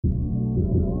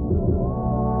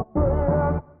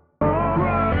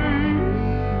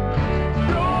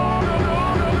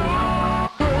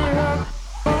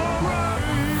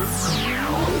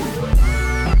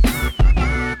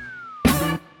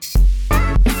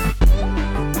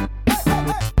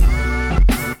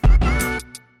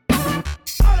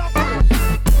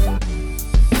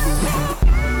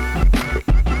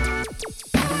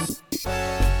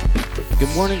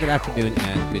morning, good afternoon,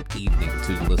 and good evening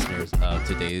to the listeners of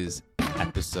today's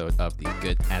episode of the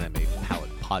Good Anime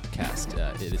Palette Podcast.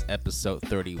 It is episode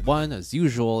 31. As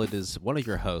usual, it is one of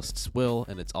your hosts, Will,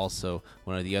 and it's also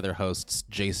one of the other hosts,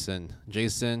 Jason.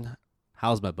 Jason,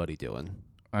 how's my buddy doing?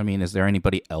 I mean, is there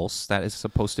anybody else that is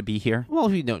supposed to be here? Well,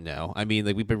 we don't know. I mean,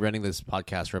 we've been running this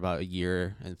podcast for about a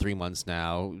year and 3 months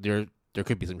now. There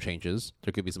could be some changes.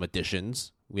 There could be some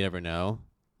additions. We never know.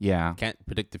 Yeah. Can't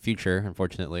predict the future,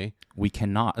 unfortunately. We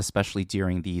cannot, especially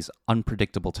during these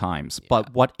unpredictable times. Yeah.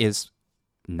 But what is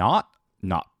not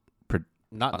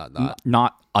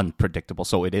unpredictable,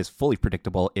 so it is fully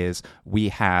predictable, is we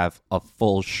have a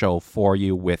full show for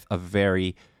you with a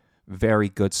very, very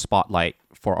good spotlight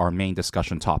for our main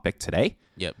discussion topic today.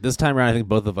 Yeah, this time around, I think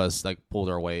both of us pulled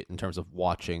our weight in terms of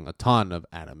watching a ton of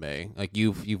anime.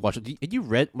 You've watched. Had you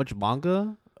read much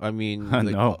manga? I mean,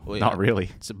 no, not really.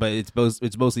 But it's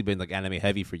mostly been anime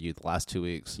heavy for you the last 2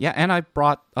 weeks. Yeah, and I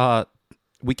brought.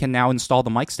 We can now install the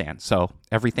mic stand, so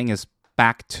everything is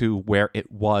back to where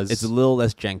it was. It's a little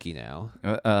less janky now.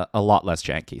 A lot less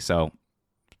janky. So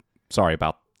sorry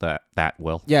about that,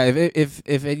 Will. Yeah,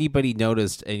 if anybody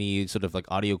noticed any sort of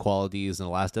audio qualities in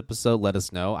the last episode, let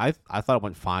us know. I thought it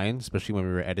went fine, especially when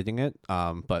we were editing it.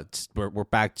 But we're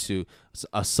back to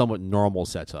a somewhat normal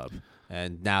setup.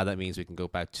 And now that means we can go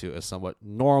back to a somewhat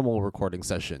normal recording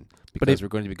session because we're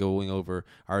going to be going over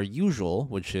our usual,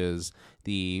 which is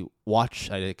the watch,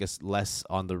 I guess, less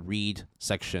on the read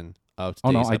section of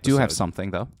today's episode. I do have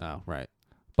something, though. Oh, right.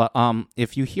 But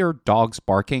if you hear dogs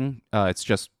barking, it's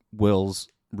just Will's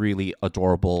really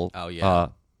adorable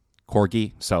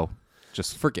corgi. So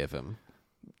just forgive him.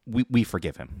 We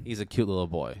forgive him. He's a cute little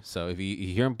boy. So if you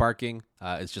hear him barking,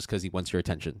 it's just because he wants your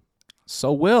attention.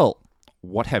 So, Will,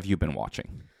 what have you been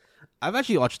watching? I've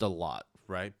actually watched a lot,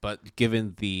 right? But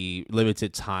given the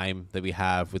limited time that we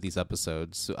have with these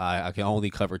episodes, I can only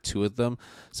cover 2 of them.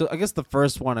 So I guess the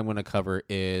first one I'm going to cover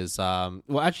is, one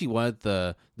of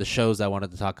the shows I wanted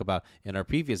to talk about in our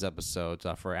previous episodes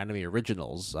for anime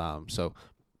originals. So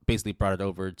basically brought it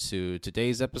over to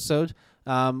today's episode.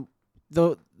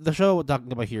 The show we're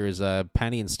talking about here is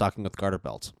Panty and Stocking with Garter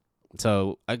Belt.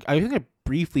 So I think I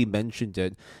briefly mentioned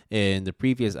it in the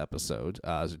previous episode.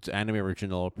 It's an anime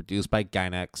original produced by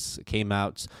Gainax. It came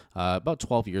out about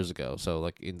 12 years ago. So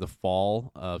in the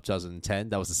fall of 2010,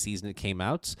 that was the season it came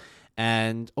out.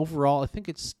 And overall, I think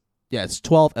it's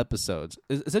 12 episodes.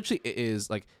 Essentially, it is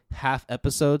half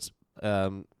episodes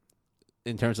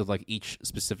in terms of each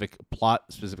specific plot,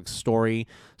 specific story.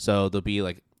 So there'll be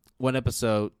 1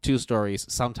 episode, 2 stories.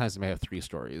 Sometimes they may have 3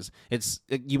 stories.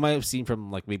 You might have seen from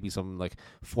maybe some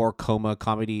 4-coma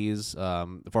comedies,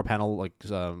 4-panel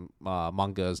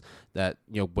mangas that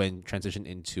when transition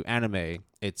into anime,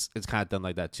 it's kind of done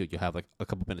like that too. You have a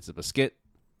couple minutes of a skit,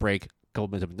 break, a couple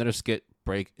minutes of another skit,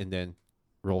 break, and then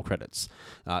roll credits.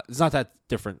 It's not that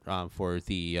different for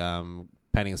the Panty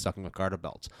and Stocking with Garter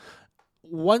Belt.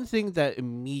 One thing that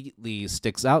immediately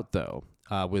sticks out though,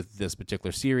 with this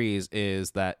particular series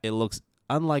is that it looks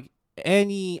unlike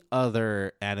any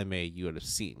other anime you would have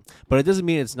seen. But it doesn't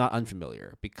mean it's not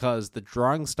unfamiliar, because the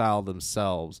drawing style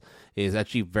themselves is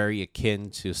actually very akin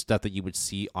to stuff that you would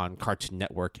see on Cartoon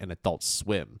Network and Adult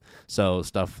Swim. So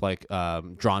stuff like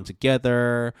Drawn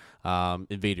Together,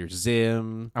 Invader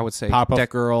Zim, I would say Pop-Up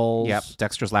Girls. Yep,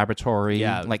 Dexter's Laboratory.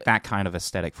 Yeah. That kind of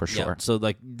aesthetic for sure. Yeah. So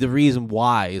the reason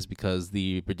why is because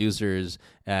the producers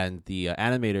and the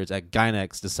animators at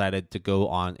Gainax decided to go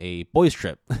on a boys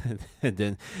trip and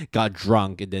then got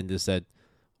drunk and then just said,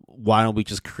 why don't we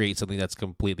just create something that's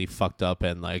completely fucked up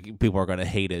and people are going to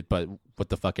hate it, but what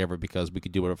the fuck ever, because we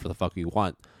could do whatever the fuck we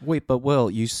want. Wait, but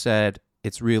Will, you said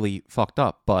it's really fucked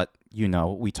up, but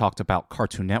we talked about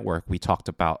Cartoon Network. We talked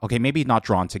about, okay, maybe not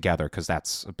Drawn Together because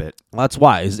that's a bit. Well, that's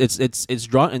why it's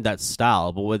drawn in that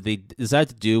style. But what they decided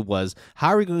to do was, how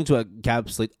are we going to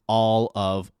encapsulate all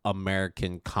of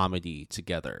American comedy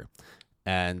together?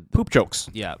 And Poop jokes.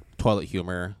 Yeah, toilet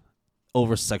humor,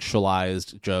 over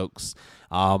sexualized jokes.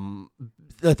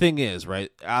 The thing is,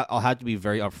 right, I'll have to be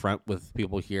very upfront with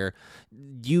people here.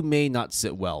 You may not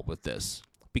sit well with this,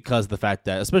 because of the fact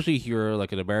that, especially if you're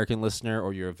an American listener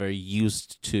or you're very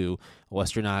used to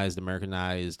westernized,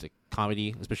 Americanized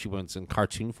comedy, especially when it's in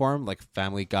cartoon form, like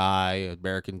Family Guy,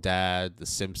 American Dad, The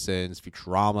Simpsons,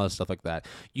 Futurama, stuff like that,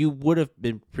 you would have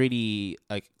been pretty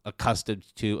accustomed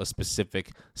to a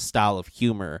specific style of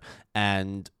humor.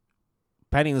 And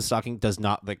Panty and the Stocking does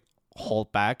not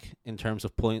hold back in terms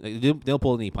of pulling. They don't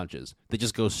pull any punches. They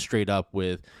just go straight up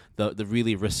with the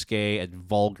really risque and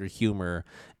vulgar humor,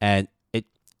 and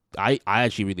I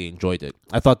actually really enjoyed it.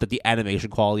 I thought that the animation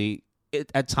quality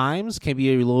at times can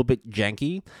be a little bit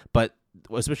janky, but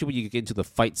especially when you get into the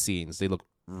fight scenes, they look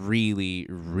really,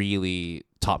 really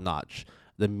top notch.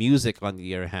 The music, on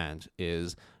the other hand,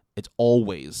 it's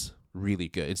always really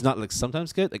good. It's not like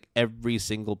sometimes good. Like every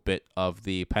single bit of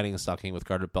the Panty and Stocking with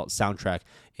Garter Belt soundtrack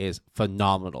is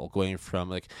phenomenal. Going from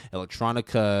like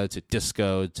electronica to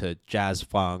disco to jazz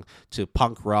funk to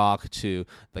punk rock to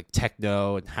like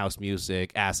techno and house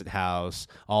music, acid house,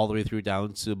 all the way through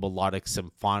down to melodic,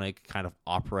 symphonic kind of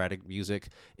operatic music.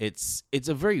 It's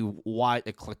a very wide,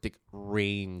 eclectic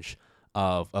range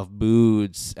of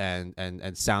moods and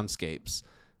soundscapes.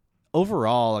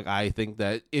 Overall, like I think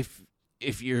that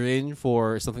if you're in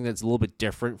for something that's a little bit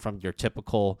different from your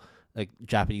typical like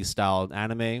Japanese style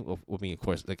anime, well, I mean, of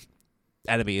course, like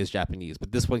anime is Japanese,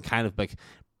 but this one kind of like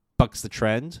bucks the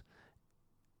trend.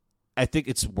 I think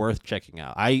it's worth checking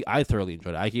out. I thoroughly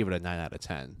enjoyed it. I gave it a 9 out of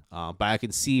 10. But I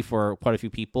can see for quite a few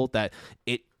people that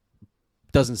it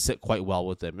doesn't sit quite well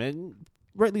with them, and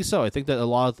rightly so. I think that a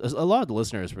lot of the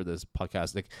listeners for this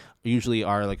podcast like usually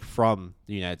are like from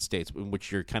the United States, in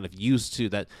which you're kind of used to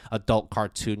that adult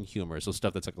cartoon humor, so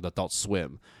stuff that's like Adult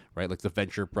Swim, right? Like the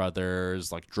Venture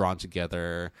Brothers, like Drawn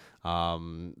Together,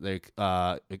 like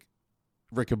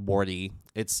Rick and Morty.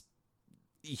 It's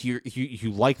you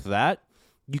like that.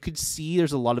 You could see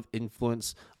there's a lot of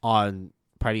influence on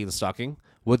Party in the Stocking.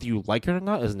 Whether you like it or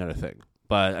not is another thing,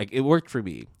 but like, it worked for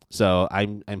me. So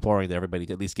I'm imploring everybody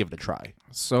to at least give it a try.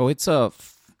 So it's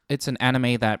an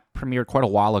anime that premiered quite a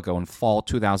while ago in fall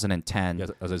 2010.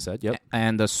 Yes, as I said, yep.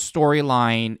 And the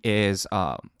storyline is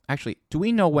actually, do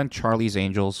we know when Charlie's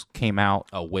Angels came out?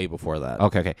 Oh, way before that.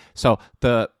 Okay. So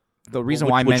the reason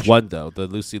why I which mentioned one though? The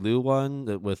Lucy Liu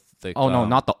one with the no,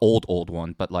 not the old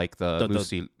one, but like the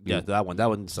Lucy Liu. Yeah, that one. That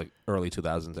one's like early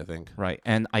 2000s, I think. Right.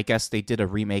 And I guess they did a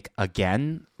remake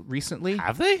again recently.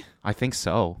 Have they? I think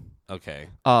so. Okay.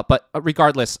 But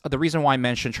regardless, the reason why I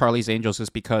mentioned Charlie's Angels is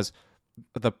because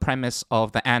the premise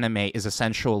of the anime is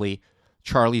essentially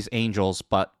Charlie's Angels,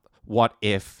 but what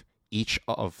if each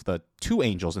of the two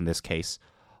angels in this case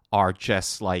are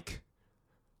just like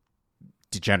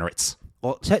degenerates?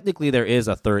 Well, technically there is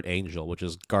a third angel, which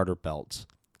is Garter Belt.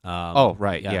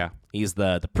 Right, yeah. He's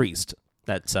the priest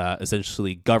that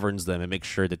essentially governs them and makes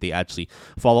sure that they actually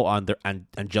follow on their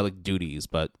angelic duties,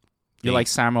 but... You're like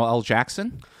Samuel L.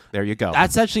 Jackson? There you go.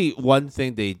 That's actually one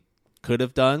thing they could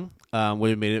have done. Would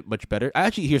have made it much better.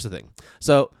 Actually, here's the thing.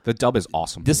 So the dub is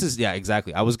awesome. This is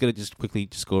exactly. I was gonna just quickly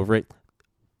go over it.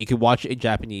 You can watch it in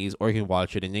Japanese or you can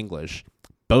watch it in English.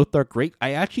 Both are great.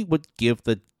 I actually would give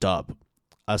the dub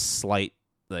a slight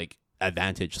like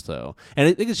advantage though, and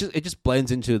I think it just blends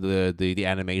into the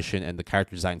animation and the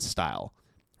character design style.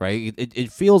 Right,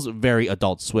 it feels very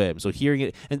Adult Swim. So hearing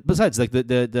it, and besides, like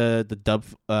the dub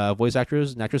voice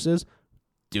actors and actresses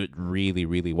do it really,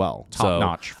 really well, top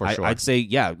notch for sure. I'd say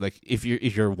like if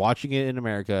you're watching it in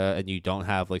America and you don't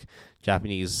have like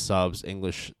Japanese subs,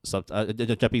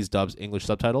 Japanese dubs, English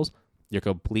subtitles, you're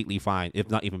completely fine,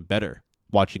 if not even better,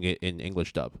 watching it in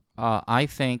English dub. I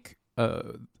think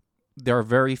there are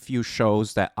very few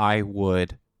shows that I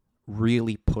would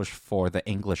really push for the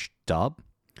English dub.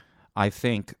 I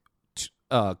think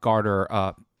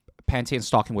Panty and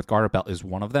Stocking with Garter Belt is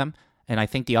one of them. And I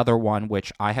think the other one,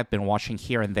 which I have been watching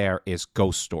here and there, is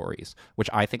Ghost Stories, which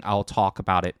I think I'll talk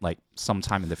about it like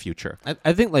sometime in the future.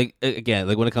 I think like again,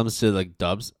 like when it comes to like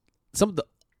dubs, some of the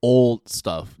old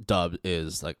stuff dubbed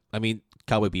is like, I mean,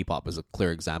 Cowboy Bebop is a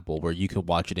clear example where you can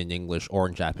watch it in English or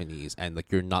in Japanese and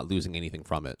like you're not losing anything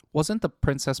from it. Wasn't the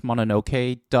Princess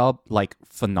Mononoke dub like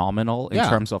phenomenal in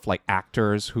terms of like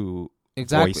actors who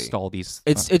voiced all these?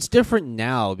 It's different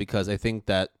now because I think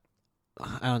that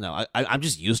I don't know. I'm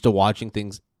just used to watching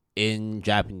things in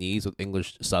Japanese with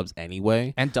English subs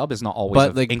anyway. And dub is not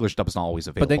always English dub is not always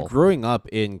available. But then growing up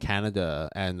in Canada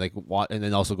and like and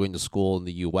then also going to school in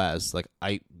the US, like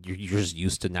you're just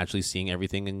used to naturally seeing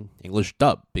everything in English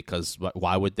dub because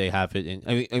why would they have it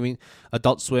in? I mean,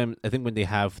 Adult Swim. I think when they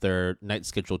have their night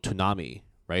schedule Toonami,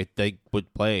 right? They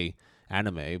would play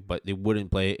anime, but they wouldn't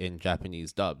play it in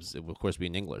Japanese dubs. It would of course be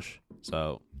in English.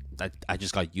 So I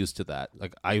just got used to that.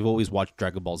 Like I've always watched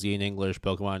Dragon Ball Z in English,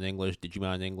 Pokemon in English,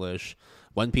 Digimon in English,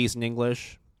 One Piece in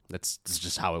English. That's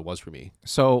just how it was for me.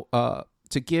 So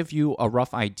to give you a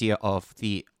rough idea of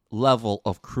the level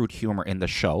of crude humor in the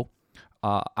show,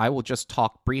 I will just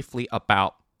talk briefly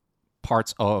about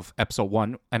parts of episode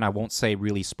 1, and I won't say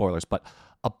really spoilers, but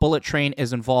a bullet train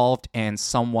is involved and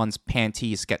someone's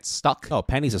panties get stuck. Oh,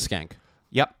 panties a skank.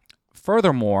 Yep.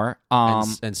 Furthermore,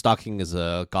 and Stocking is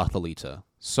a Gothalita.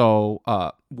 So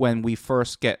when we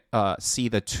first see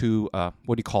the two,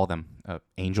 what do you call them?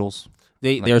 Angels?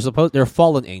 They're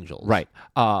fallen angels. Right.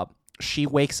 She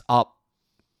wakes up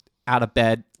out of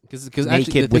bed Because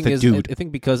naked with a dude. I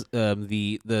think because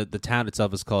the town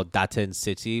itself is called Daten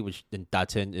City, which in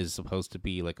Daten is supposed to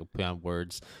be like a play on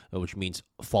words, which means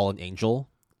fallen angel.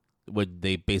 When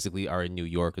they basically are in New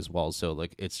York as well, so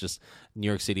like it's just New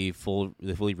York City fully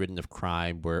ridden of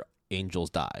crime where angels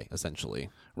die essentially.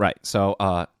 Right. So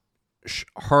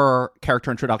her character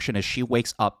introduction is she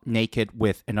wakes up naked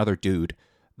with another dude,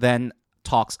 then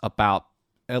talks about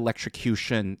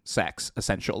electrocution sex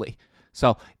essentially.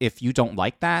 So if you don't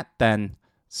like that, then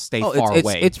stay far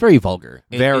away. It's very vulgar.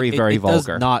 Very it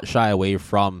vulgar. Does not shy away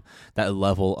from that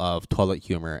level of toilet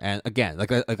humor. And again,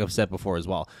 like I've said before as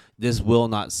well, this will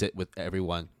not sit with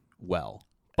everyone well.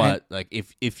 But like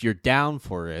if you're down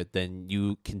for it, then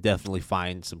you can definitely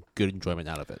find some good enjoyment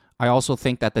out of it. I also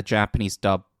think that the Japanese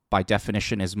dub, by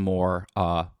definition, is more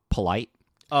polite.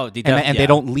 Oh, they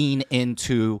don't lean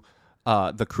into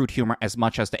the crude humor as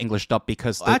much as the English dub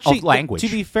because of language. To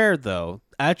be fair, though,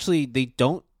 actually they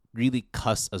don't really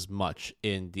cuss as much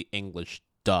in the English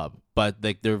dub, but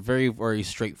like they're very, very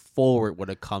straightforward when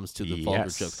it comes to the vulgar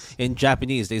jokes. In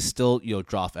Japanese, they still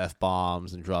drop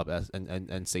F-bombs and drop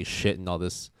and say shit and all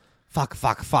this fuck.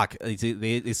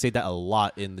 They say that a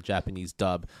lot in the Japanese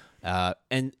dub,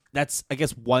 and that's I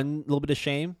guess one little bit of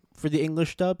shame for the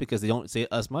English dub because they don't say it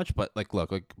as much. But like,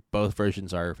 look, like both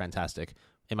versions are fantastic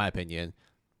in my opinion.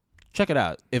 Check it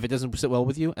out. If it doesn't sit well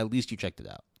with you, at least you checked it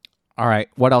out. All right.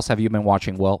 What else have you been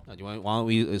watching, Will? Why don't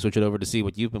we switch it over to see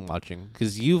what you've been watching?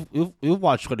 Because you've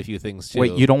watched quite a few things too.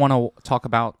 Wait, you don't want to talk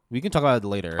about? We can talk about it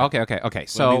later. Okay.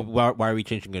 So why are we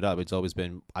changing it up? It's always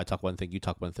been I talk one thing, you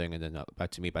talk one thing, and then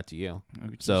back to me, back to you.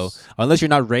 So unless you're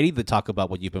not ready to talk about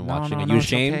what you've been watching, are you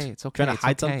ashamed? It's okay. Trying to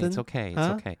hide something? It's okay. It's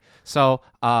okay. So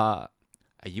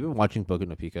you've been watching Boku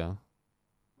no Pico.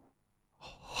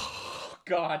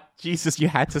 God, Jesus, you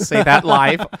had to say that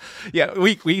live. Yeah,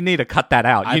 we need to cut that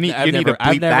out. You need to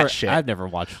bleep that shit. I've never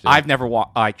watched it. I've never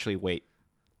watched. Actually, wait.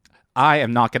 I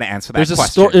am not going to answer that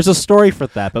question. There's a story for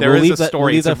that, but there we'll is leave a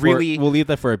story. We'll leave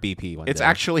that for a BP one. It's day.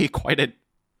 actually quite a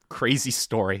crazy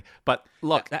story. But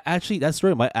look, actually, that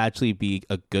story might actually be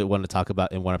a good one to talk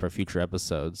about in one of our future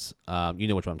episodes. You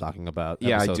know which one I'm talking about.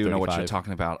 Yeah, I do 35. know what you're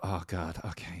talking about. Oh God.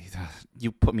 Okay,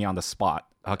 you put me on the spot.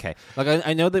 Okay, like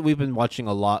I know that we've been watching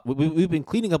a lot. We've been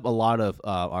cleaning up a lot of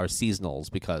our seasonals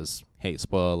because, hey,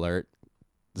 spoiler alert,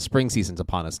 the spring season's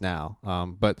upon us now.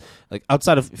 But like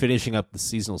outside of finishing up the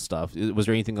seasonal stuff, was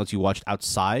there anything else you watched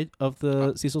outside of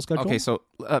the seasonal schedule? Okay, so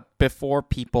before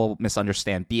people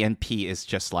misunderstand, BNP is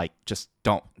just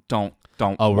don't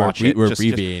watch it. We're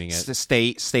abbreviating it.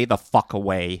 Stay the fuck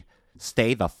away.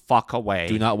 Stay the fuck away.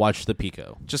 Do not watch the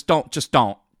Pico. Just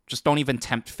don't even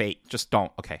tempt fate. Just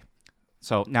don't. Okay.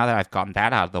 So now that I've gotten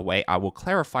that out of the way, I will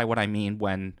clarify what I mean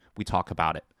when we talk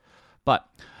about it. But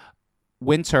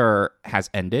winter has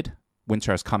ended.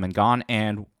 Winter has come and gone,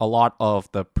 and a lot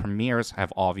of the premieres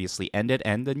have obviously ended,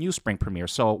 and the new spring premiere.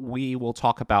 So we will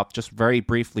talk about just very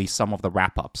briefly some of the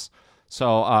wrap-ups.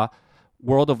 So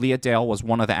World of Leadale was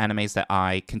one of the animes that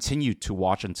I continued to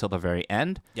watch until the very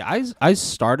end. Yeah, I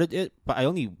started it, but I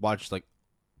only watched like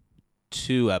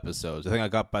 2 episodes. I think I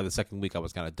got by the second week I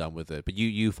was kind of done with it, but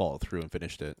you followed through and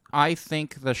finished it. I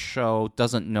think the show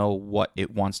doesn't know what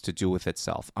it wants to do with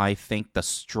itself. I think the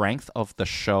strength of the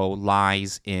show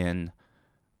lies in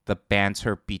the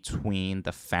banter between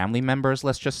the family members,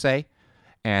 let's just say,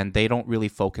 and they don't really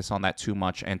focus on that too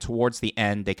much. And towards the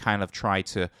end, they kind of try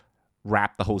to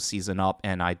wrap the whole season up,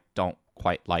 and I don't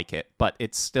quite like it. But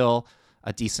it's still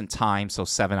a decent time, so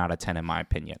 7 out of 10 in my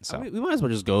opinion. So I mean, we might as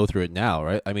well just go through it now,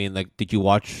 right? I mean, like, did you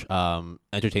watch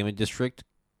Entertainment District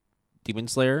Demon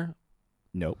Slayer?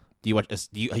 Nope. Do you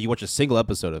watch a single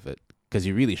episode of it? Because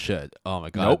you really should. Oh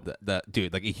my god, nope. that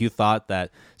dude! Like, if you thought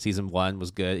that season 1 was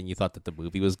good and you thought that the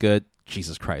movie was good,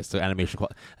 Jesus Christ, the animation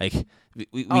quality. Like,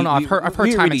 I've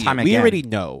heard time and time again. We already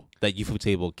know that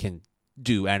Ufotable can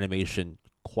do animation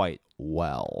quite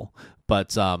well.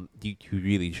 But you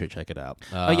really should check it out.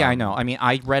 Yeah, I know. I mean,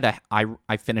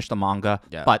 I finished the manga,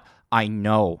 yeah. But I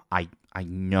know,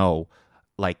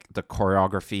 like the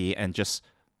choreography and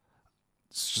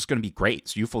it's just going to be great.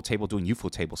 It's Ufotable doing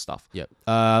Ufotable stuff.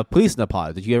 Yep. Police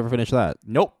Nepal. Did you ever finish that?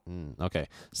 Nope. Okay.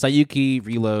 Sayuki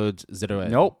Reload Zero.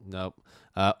 Nope.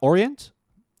 Orient.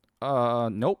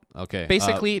 Nope. Okay.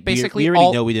 Basically, we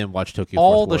already know we didn't watch Tokyo.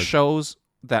 All Force the shows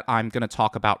that I'm going to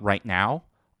talk about right now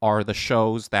are the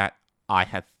shows that I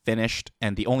have finished,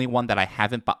 and the only one that I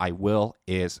haven't, but I will,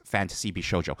 is Fantasy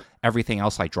Bishojo. Everything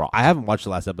else I dropped. I haven't watched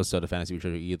the last episode of Fantasy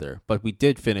Bishojo either, but we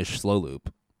did finish Slow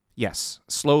Loop. Yes,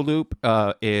 Slow Loop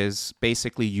is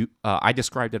basically I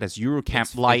described it as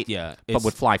Eurocamp light, but it's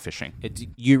with fly fishing. it's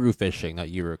Euro fishing, not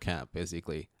Eurocamp,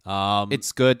 basically.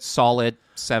 It's good, solid,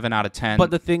 7 out of 10.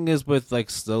 But the thing is with like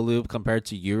Slow Loop compared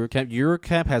to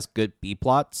Eurocamp has good B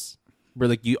plots where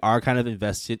like you are kind of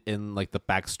invested in like the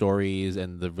backstories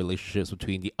and the relationships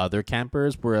between the other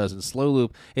campers, whereas in Slow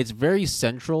Loop it's very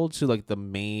central to like the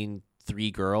main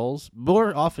three girls,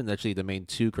 more often actually the main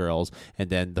two girls, and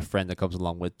then the friend that comes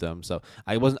along with them. So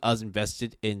I wasn't as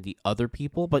invested in the other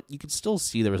people, but you could still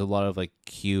see there was a lot of like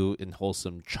cute and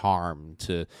wholesome charm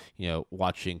to, you know,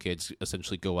 watching kids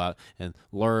essentially go out and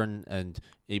learn and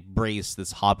embrace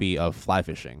this hobby of fly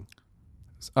fishing.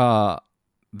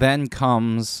 Then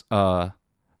comes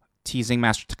Teasing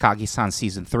Master Takagi-san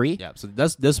Season 3. Yeah, so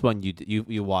that's this one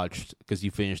you watched because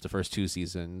you finished the first two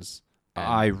seasons.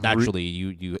 Naturally,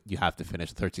 you have to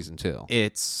finish the third season too.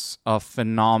 It's a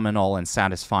phenomenal and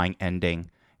satisfying ending,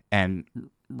 and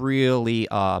really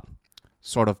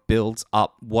sort of builds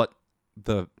up what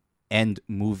the end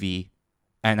movie.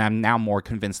 And I'm now more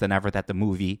convinced than ever that the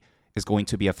movie is going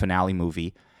to be a finale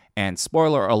movie. And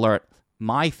spoiler alert,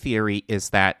 my theory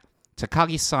is that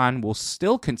Takagi-san will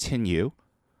still continue,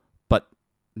 but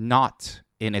not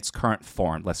in its current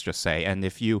form, let's just say. And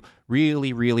if you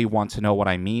really, really want to know what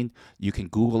I mean, you can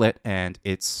Google it, and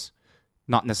it's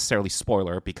not necessarily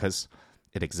spoiler because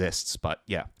it exists, but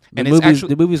yeah. And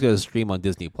the movie's going to stream on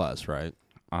Disney Plus, right?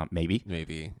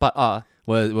 Maybe. But well,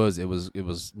 it was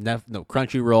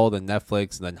Crunchyroll, then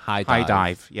Netflix, and then High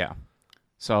Dive. Yeah.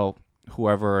 So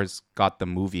whoever's got the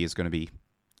movie is going to be,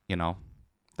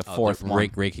 the fourth one.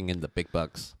 Raking in the big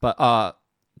bucks. But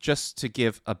just to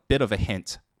give a bit of a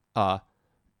hint,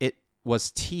 it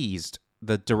was teased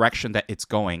the direction that it's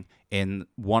going in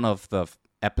one of the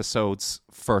episode's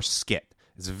first skit.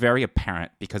 It's very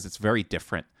apparent because it's very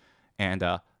different, and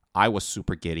I was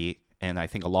super giddy, and I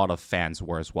think a lot of fans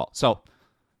were as well. So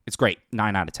it's great,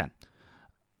 9 out of 10.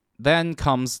 Then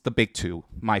comes the big two,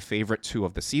 my favorite two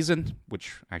of the season,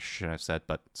 which I should have said,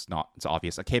 but it's not. It's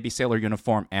obvious. AKB Sailor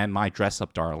Uniform and My Dress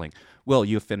Up Darling. Will,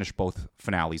 you finished both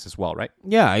finales as well, right?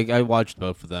 Yeah, I watched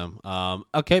both of them.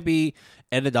 AKB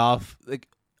ended off like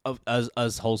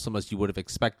as wholesome as you would have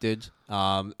expected.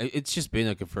 It's just been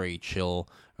like a very chill,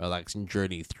 relaxing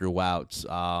journey throughout.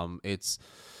 I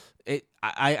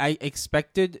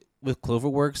expected with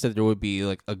Cloverworks that there would be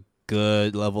like a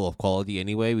good level of quality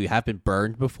anyway. We have been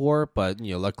burned before, but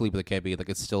luckily with the KB, like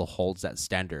it still holds that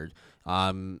standard.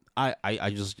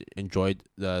 I just enjoyed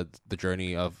the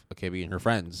journey of Akebi and her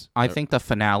friends. I think the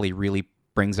finale really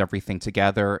brings everything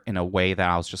together in a way that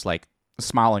I was just like a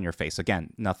smile on your face. Again,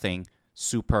 nothing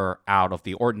super out of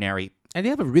the ordinary. And they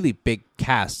have a really big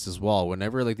cast as well.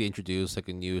 Whenever like they introduce like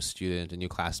a new student, a new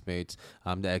classmate,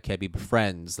 that Akebi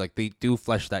befriends, like they do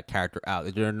flesh that character out.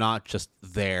 They're not just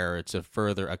there to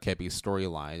further Akebi's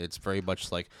storyline. It's very much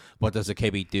like, what does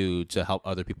Akebi do to help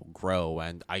other people grow?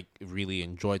 And I really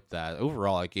enjoyed that.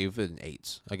 Overall, I gave it an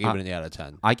 8. I gave it an 8 out of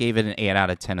 10. I gave it an 8 out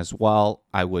of 10 as well.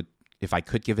 I would, if I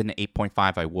could give it an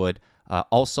 8.5, I would.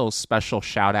 Also, special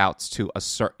shout outs to a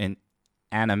certain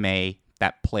anime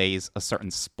that plays a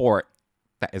certain sport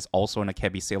that is also in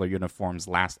Akebi Sailor Uniform's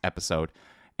last episode,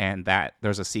 and that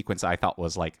there's a sequence I thought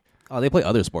was like, oh, they play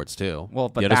other sports too. Well,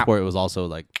 but the other sport was also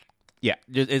like, yeah,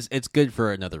 it's good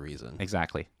for another reason.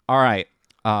 Exactly. All right,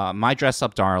 My Dress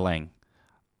Up Darling.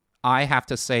 I have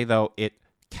to say though, it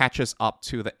catches up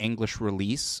to the English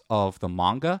release of the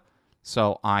manga,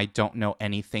 so I don't know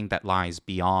anything that lies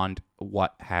beyond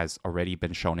what has already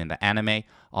been shown in the anime.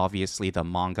 Obviously, the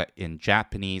manga in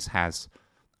Japanese has,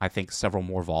 I think, several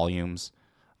more volumes.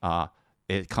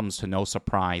 It comes to no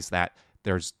surprise that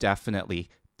there's definitely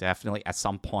at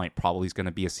some point probably is going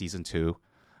to be a season 2.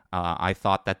 I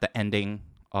thought that the ending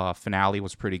finale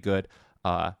was pretty good.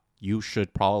 You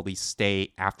should probably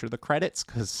stay after the credits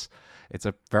because it's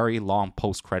a very long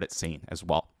post-credit scene as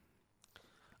well.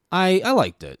 I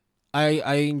liked it.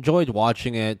 I enjoyed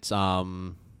watching it. I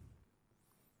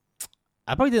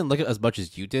probably didn't like it as much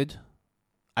as you did.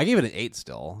 I gave it an 8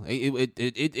 still.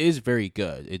 It is very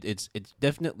good. It's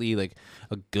definitely like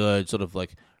a good sort of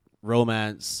like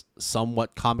romance,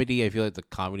 somewhat comedy. I feel like the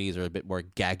comedies are a bit more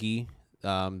gaggy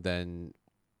than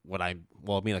what I've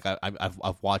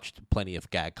watched plenty of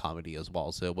gag comedy as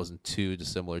well, so it wasn't too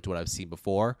dissimilar to what I've seen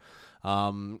before.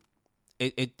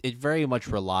 It very much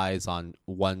relies on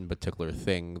one particular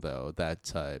thing though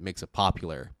that makes it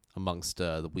popular amongst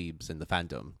the weebs in the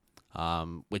fandom.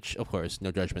 Which, of course,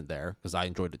 no judgment there, because I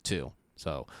enjoyed it too.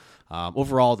 So,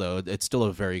 overall, though, it's still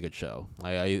a very good show.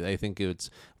 I think it's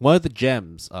one of the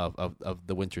gems of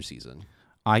the winter season.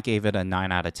 I gave it a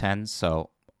 9 out of 10, so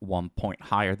 1 point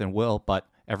higher than Will, but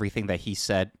everything that he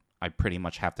said, I pretty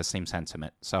much have the same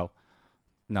sentiment. So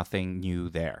nothing new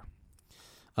there.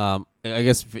 I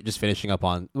guess just finishing up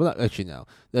on. Well, actually, no.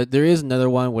 There is another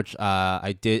one which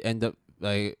I did end up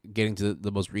getting to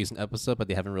the most recent episode, but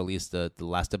they haven't released the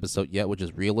last episode yet, which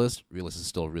is Realist. Realist is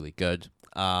still really good.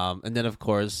 And then of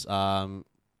course,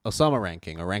 Osama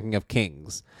ranking, a ranking of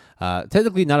kings.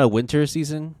 Technically not a winter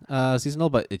seasonal,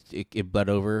 but it bled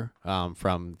over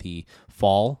from the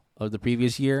fall of the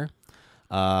previous year.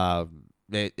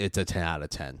 It's a 10 out of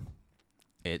 10.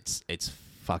 It's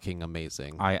fucking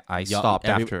amazing. I stopped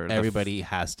after everybody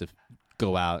has to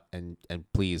go out and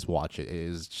please watch it.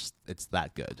 It's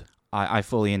that good. I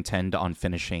fully intend on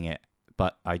finishing it,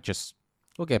 but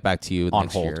We'll get back to you on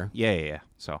next hold. year. Yeah.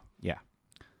 So yeah,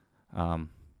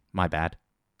 my bad.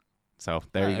 So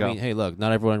there you go. I mean, hey, look,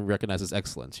 not everyone recognizes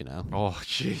excellence, you know. Oh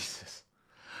Jesus.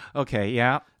 Okay,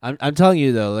 yeah. I'm telling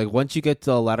you though, like once you get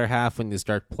to the latter half, when you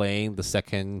start playing the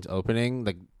second opening,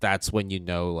 like that's when you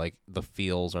know like the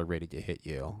feels are ready to hit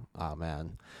you. Oh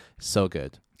man, so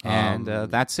good. And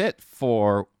that's it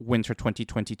for Winter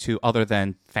 2022, other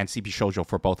than Fancy Bishoujo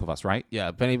for both of us, right? Yeah,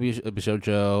 Penny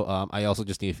Bishoujo. I also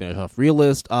just need to finish off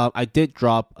Realist. I did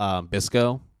drop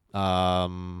Bisco.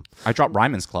 I dropped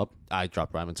Ryman's Club. I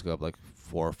dropped Ryman's Club like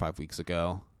 4 or 5 weeks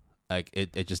ago. Like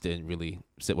it just didn't really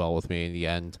sit well with me in the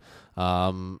end.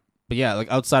 But yeah,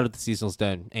 like outside of the seasonals,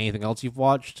 then anything else you've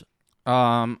watched?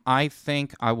 I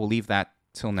think I will leave that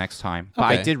till next time. But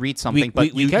Okay. I did read something.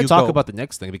 But we you can't talk go. about the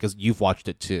next thing because you've watched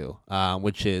it too,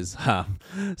 which is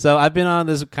so I've been on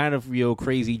this kind of real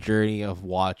crazy journey of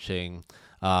watching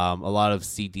a lot of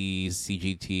CDs,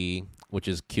 CGT, which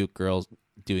is cute girls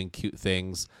doing cute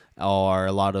things, or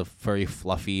a lot of very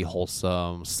fluffy,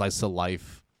 wholesome slice of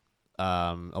life,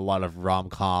 a lot of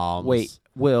rom-coms. Wait,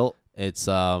 Will. It's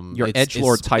Your it's-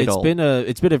 edgelord it's- title.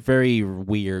 It's been a very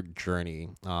weird journey.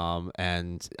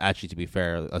 And actually, to be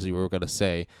fair, as you were gonna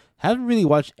say, haven't really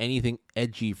watched anything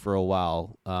edgy for a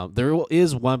while. There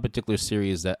is one particular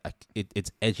series that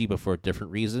it's edgy, but for a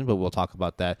different reason. But we'll talk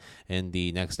about that in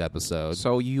the next episode.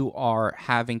 So you are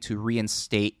having to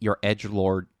reinstate your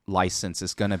edgelord license.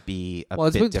 Is going to be a Well,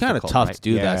 it's bit been kind of difficult, tough right? to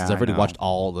do that Yeah, since I've I already know. watched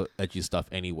all the edgy stuff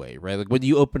anyway, right? Like when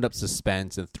you opened up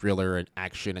suspense and thriller and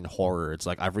action and horror, it's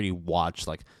like I've already watched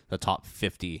like the top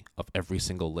 50 of every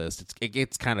single list. It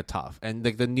gets kind of tough, and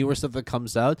like the newer stuff that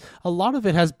comes out, a lot of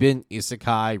it has been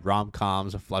isekai,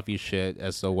 rom-coms, fluffy shit,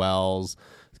 SOLs,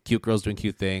 cute girls doing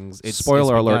cute things. Spoiler it's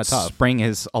been alert, kinda tough. spring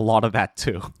is a lot of that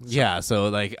too. Yeah, so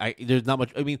like there's not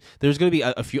much. I mean, there's gonna be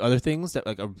a few other things that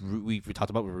like we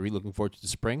talked about. We're really looking forward to the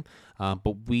spring,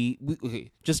 but we okay,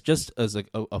 just as like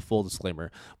a full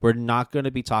disclaimer, we're not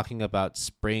gonna be talking about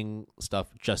spring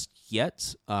stuff just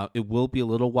yet. It will be a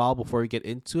little while before we get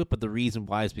into it, but the reason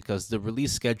why is because the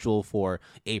release schedule for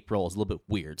April is a little bit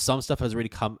weird. Some stuff has already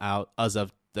come out as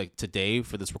of like today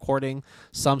for this recording.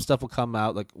 Some stuff will come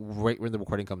out like right when the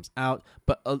recording comes out,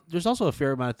 but there's also a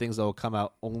fair amount of things that will come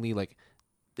out only like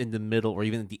in the middle or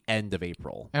even at the end of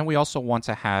April. And we also want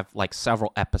to have like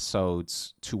several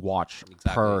episodes to watch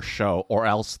Exactly. per show, or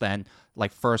else then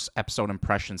like first episode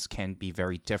impressions can be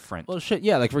very different. Well, shit,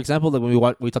 yeah. Like for example, like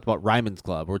when we talked about Ryman's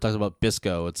Club, or we're talking about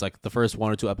Bisco. It's like the first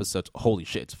 1 or 2 episodes. Holy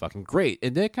shit, it's fucking great,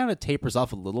 and then it kind of tapers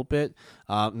off a little bit.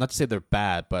 Not to say they're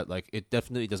bad, but like it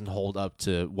definitely doesn't hold up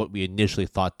to what we initially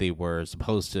thought they were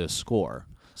supposed to score.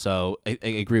 So I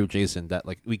agree with Jason that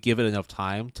like we give it enough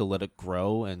time to let it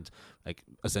grow, and like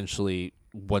essentially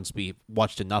once we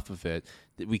watched enough of it,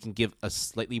 that we can give a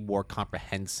slightly more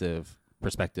comprehensive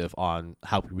perspective on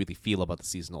how we really feel about the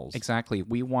seasonals. Exactly.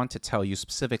 We want to tell you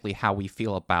specifically how we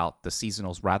feel about the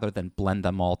seasonals rather than blend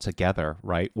them all together,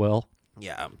 right, Will?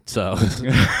 Yeah. So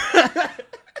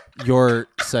your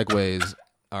segues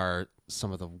are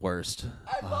some of the worst.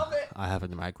 I love it. I have a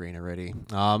migraine already.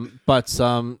 But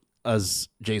as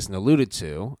Jason alluded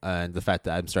to, and the fact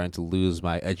that I'm starting to lose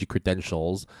my edgy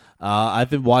credentials, I've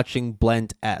been watching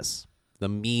Blend S, the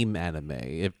meme anime.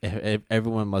 If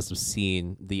everyone must have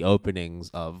seen the openings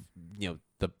of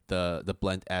the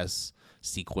Blend S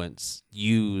sequence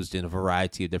used in a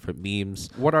variety of different memes.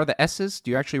 What are the S's? Do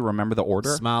you actually remember the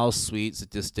order? Smile, sweet,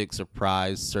 sadistic,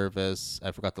 surprise, service. I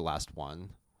forgot the last one.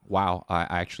 Wow, I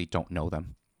actually don't know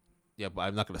them. Yeah, but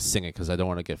I'm not gonna sing it because I don't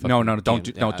want to get No, fucking don't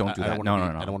do DM that. I don't No, wanna no,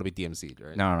 be- no. I don't want to be DMC'd,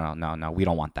 right? No. We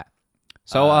don't want that.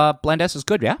 So, Blend S is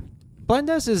good, yeah? Blend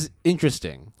S is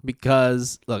interesting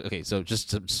because look, okay, so just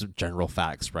some general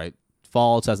facts, right?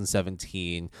 Fall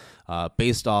 2017,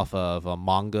 based off of a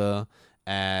manga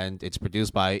and it's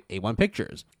produced by A1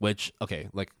 Pictures, which, okay,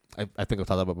 like I think I've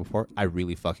talked about before. I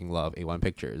really fucking love A1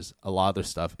 Pictures. A lot of their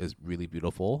stuff is really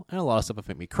beautiful, and a lot of stuff have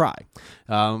made me cry.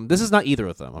 This is not either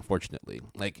of them, unfortunately.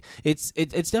 Like it's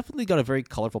definitely got a very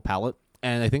colorful palette,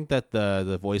 and I think that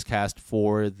the voice cast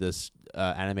for this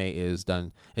anime is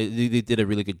done. They did a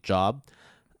really good job.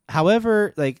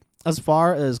 However, like as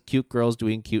far as cute girls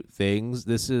doing cute things,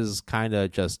 this is kind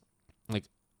of just like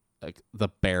the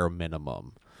bare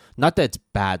minimum. Not that it's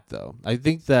bad though. I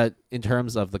think that in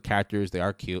terms of the characters, they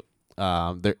are cute.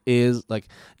 There is like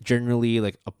generally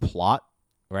like a plot,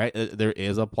 right? There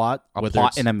is a plot. A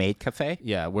plot in a maid cafe.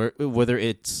 Yeah, whether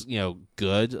it's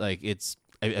good, like it's.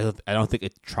 I don't think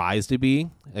it tries to be.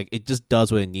 Like it just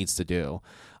does what it needs to do.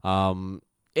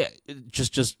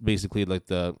 Just basically like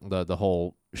the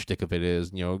whole shtick of it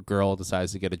is, a girl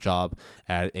decides to get a job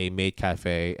at a maid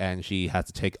cafe, and she has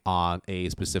to take on a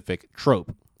specific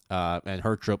trope. And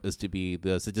her trope is to be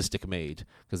the sadistic maid,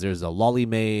 because there's a lolly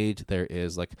maid, there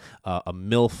is like a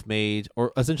MILF maid,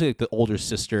 or essentially like the older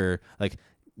sister, like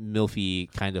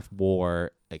MILFy kind of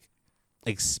more like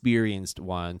experienced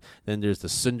one. Then there's the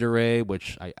tsundere,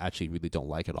 which I actually really don't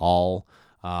like at all.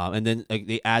 And then like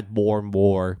they add more and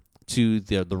more to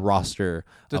the roster.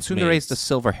 The tsundere is the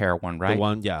silver hair one, right? The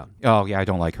one, yeah. Oh yeah, I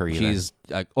don't like her either. She's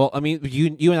like, well, I mean,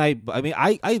 you and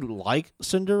I like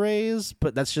tsunderes,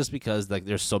 but that's just because like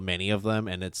there's so many of them,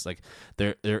 and it's like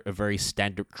they're a very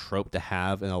standard trope to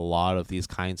have in a lot of these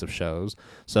kinds of shows.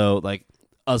 So like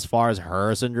as far as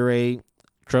her tsundere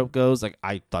trope goes, like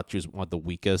I thought she was one of the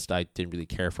weakest. I didn't really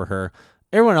care for her.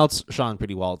 Everyone else shone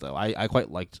pretty well though. I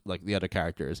quite liked like the other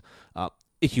characters.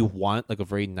 If you want like a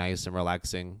very nice and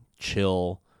relaxing,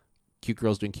 chill, cute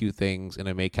girls doing cute things in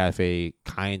a maid cafe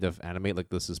kind of anime, like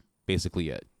this is basically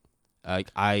it. Like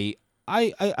I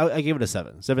gave it a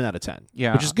 7 out of 10.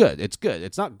 Yeah, which is good. It's good.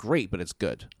 It's not great, but it's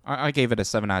good. I gave it a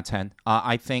 7 out of 10.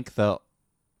 I think the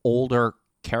older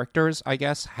characters, I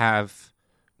guess, have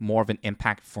more of an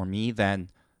impact for me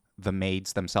than the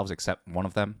maids themselves, except one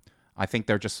of them. I think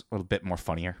they're just a little bit more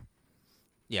funnier.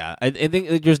 Yeah, I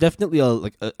think there's definitely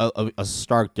a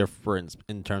stark difference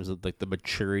in terms of like the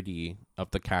maturity of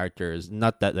the characters.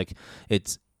 Not that like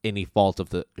it's any fault of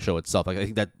the show itself. Like I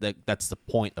think that's the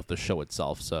point of the show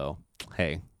itself. So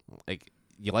hey, like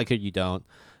you like it, you don't.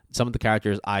 Some of the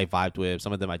characters I vibed with,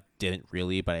 some of them I didn't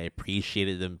really, but I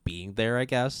appreciated them being there. I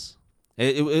guess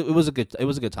it was a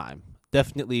good time.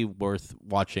 Definitely worth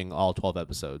watching all 12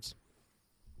 episodes.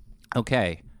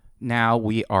 Okay, now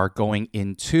we are going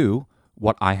into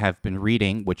what I have been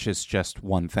reading, which is just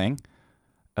one thing.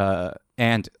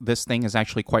 And this thing is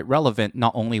actually quite relevant,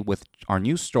 not only with our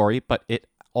news story, but it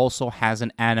also has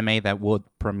an anime that would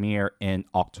premiere in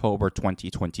October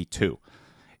 2022.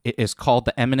 It is called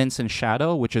The Eminence in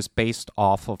Shadow, which is based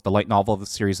off of the light novel of the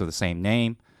series of the same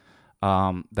name.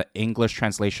 The English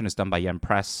translation is done by Yen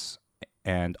Press,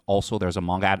 and also there's a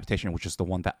manga adaptation, which is the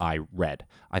one that I read.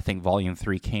 I think Volume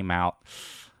 3 came out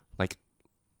like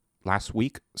last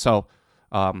week. So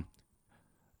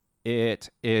it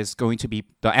is going to be,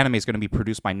 the anime is going to be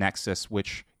produced by Nexus,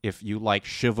 which if you like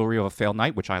Chivalry of a Failed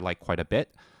Knight, which I like quite a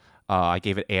bit, I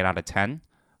gave it 8 out of 10.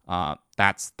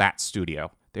 That's that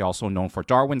studio. They're also known for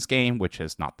Darwin's Game, which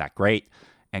is not that great,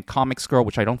 and Comics Girl,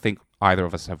 which I don't think either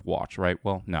of us have watched, right?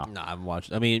 Well, no. No, I haven't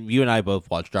watched. I mean, you and I both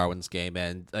watched Darwin's Game,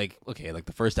 and like, okay, like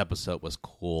the first episode was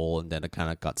cool, and then it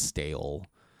kind of got stale.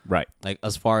 Right. Like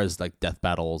as far as like death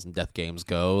battles and death games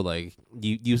go, like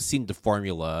you've seen the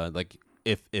formula. Like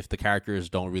if the characters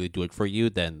don't really do it for you,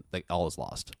 then like all is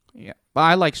lost. Yeah, but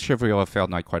I like Chivalry of a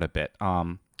Failed Knight quite a bit.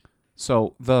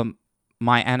 So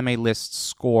my anime list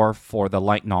score for the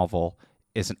light novel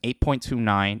is an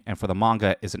 8.29, and for the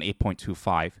manga is an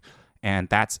 8.25, and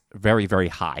that's very, very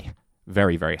high.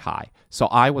 Very, very high. So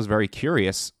I was very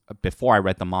curious before I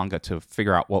read the manga to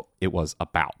figure out what it was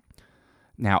about.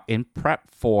 Now, in prep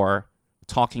for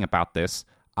talking about this,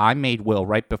 I made Will,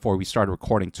 right before we started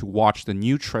recording, to watch the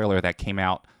new trailer that came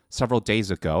out several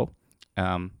days ago,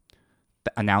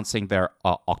 announcing their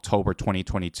October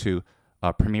 2022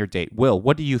 premiere date. Will,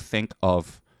 what do you think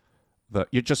of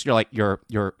your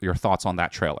thoughts on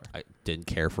that trailer? I didn't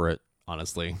care for it,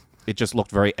 honestly. It just looked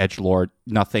very edgelord,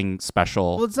 nothing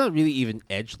special. Well, it's not really even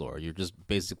edgelord. You're just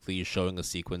basically showing a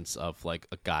sequence of like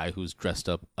a guy who's dressed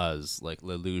up as like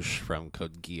Lelouch from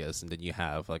Code Geass, and then you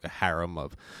have like a harem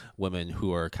of women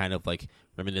who are kind of like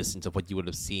reminiscent of what you would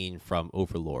have seen from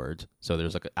Overlord. So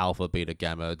there's like alpha, beta,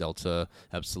 gamma, delta,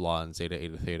 epsilon, zeta,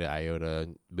 eta, theta, iota,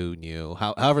 mu, nu,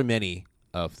 however many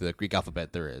of the Greek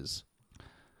alphabet there is.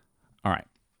 All right.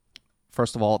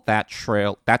 First of all, that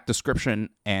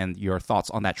description and your thoughts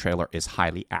on that trailer is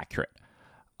highly accurate.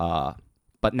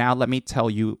 But now let me tell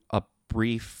you a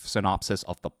brief synopsis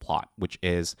of the plot, which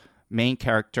is main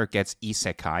character gets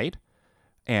isekai'd,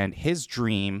 and his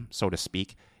dream, so to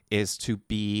speak, is to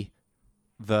be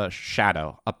the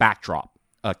shadow, a backdrop,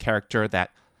 a character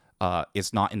that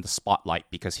is not in the spotlight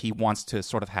because he wants to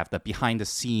sort of have the behind the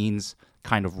scenes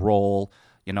kind of role.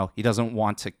 You know, he doesn't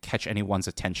want to catch anyone's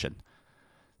attention.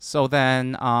 So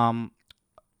then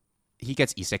he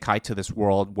gets isekai to this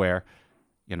world where,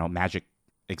 you know, magic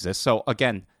exists. So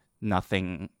again,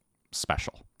 nothing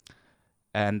special.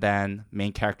 And then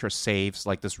main character saves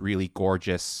like this really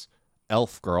gorgeous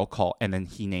elf girl called, and then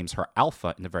he names her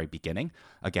Alpha in the very beginning.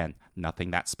 Again,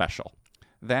 nothing that special.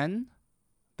 Then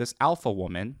this Alpha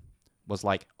woman was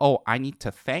like, oh, I need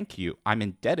to thank you. I'm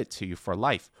indebted to you for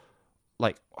life.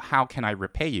 Like, how can I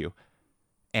repay you?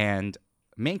 And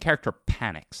main character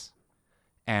panics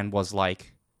and was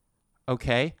like,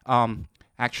 okay,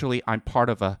 actually, I'm part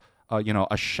of a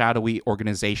shadowy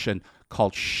organization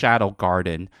called Shadow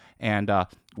Garden, and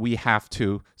we have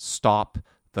to stop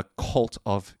the cult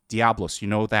of Diablos. You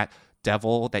know that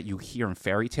devil that you hear in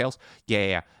fairy tales?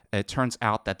 Yeah. It turns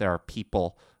out that there are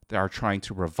people that are trying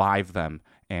to revive them,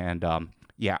 and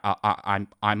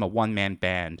I'm a one-man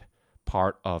band,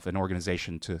 part of an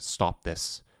organization to stop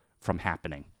this from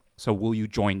happening. So will you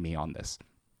join me on this?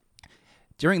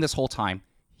 During this whole time,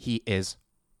 he is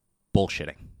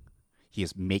bullshitting. He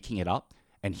is making it up,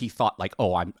 and he thought like,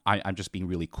 oh, I'm just being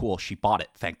really cool. She bought it,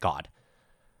 thank God.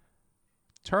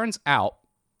 Turns out,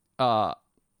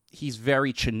 he's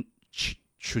very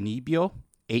Chunibyo,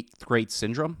 8th grade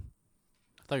syndrome.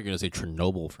 I thought you were going to say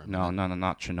Chernobyl for a minute. No,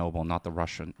 not Chernobyl, not the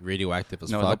Russian. Radioactive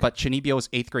as fuck. No, but Chunibyo is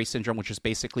 8th grade syndrome, which is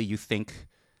basically you think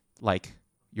like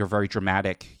you're very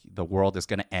dramatic, the world is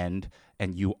going to end,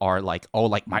 and you are like, oh,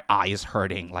 like my eye is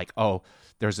hurting, like, oh,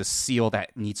 there's a seal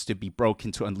that needs to be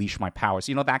broken to unleash my powers.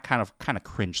 You know, that kind of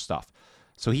cringe stuff.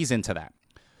 So he's into that.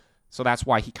 So that's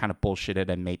why he kind of bullshitted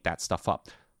and made that stuff up.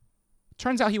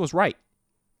 Turns out he was right.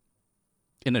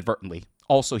 Inadvertently.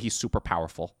 Also, he's super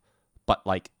powerful. But,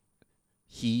 like,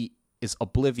 he is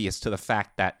oblivious to the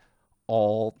fact that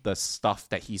all the stuff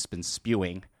that he's been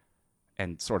spewing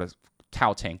and sort of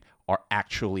touting are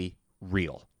actually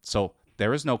real. So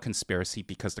there is no conspiracy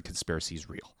because the conspiracy is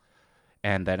real.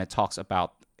 And then it talks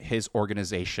about his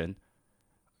organization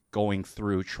going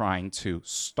through trying to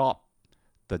stop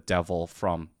the devil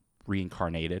from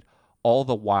reincarnated, all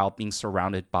the while being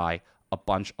surrounded by a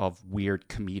bunch of weird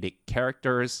comedic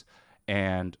characters.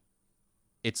 And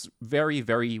it's very,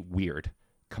 very weird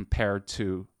compared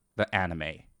to the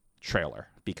anime trailer,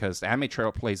 because the anime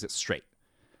trailer plays it straight.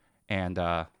 And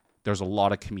there's a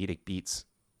lot of comedic beats,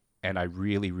 and I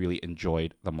really, really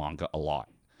enjoyed the manga a lot.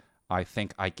 I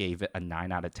think I gave it a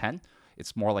 9 out of 10.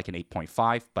 It's more like an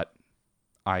 8.5, but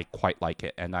I quite like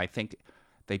it. And I think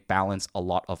they balance a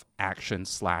lot of action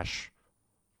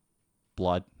 /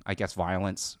 blood, I guess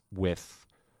violence, with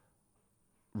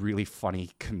really funny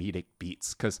comedic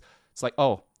beats. Because it's like,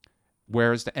 oh,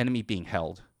 where is the enemy being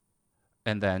held?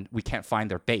 And then we can't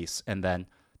find their base. And then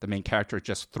the main character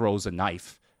just throws a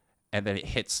knife, and then it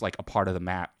hits like a part of the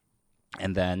map.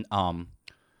 And then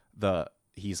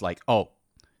he's like, oh,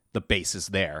 the base is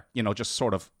there, you know, just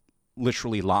sort of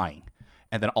literally lying.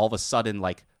 And then all of a sudden,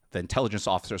 like, the intelligence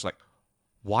officer's like,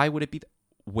 why would it be?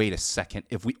 Wait a second.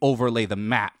 If we overlay the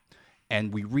map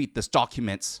and we read this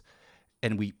documents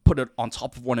and we put it on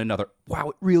top of one another,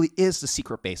 wow, it really is the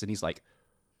secret base. And he's like,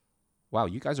 wow,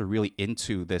 you guys are really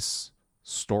into this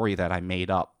story that I made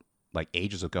up like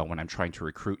ages ago when I'm trying to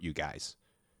recruit you guys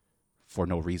for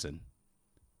no reason.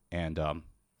 And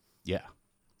yeah.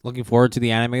 Looking forward to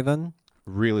the anime then?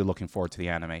 Really looking forward to the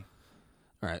anime.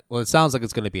 All right. Well, it sounds like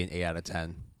it's going to be an 8 out of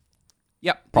 10.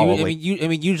 Yep, probably. I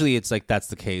mean, usually it's like that's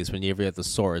the case when you ever get the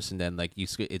source, and then like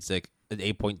it's like an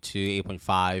 8.2,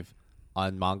 8.5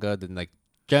 on manga. Then like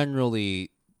generally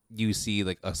you see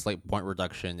like a slight point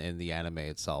reduction in the anime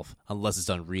itself, unless it's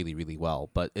done really, really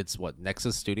well. But it's what,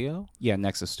 Nexus Studio? Yeah,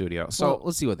 Nexus Studio. So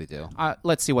let's see what they do.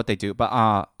 Let's see what they do. But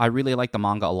I really like the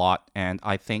manga a lot, and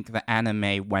I think the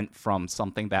anime went from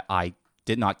something that I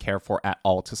did not care for at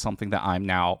all to something that I'm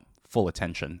now full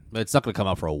attention. But it's not going to come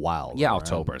out for a while. Yeah, though,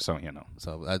 October, right? so you know.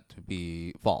 So that would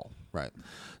be fall, right?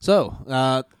 So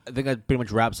I think that pretty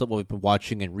much wraps up what we've been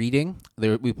watching and reading.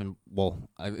 At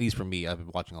least for me, I've been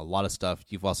watching a lot of stuff.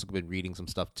 You've also been reading some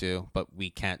stuff too, but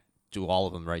we can't do all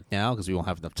of them right now because we won't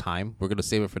have enough time. We're going to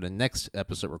save it for the next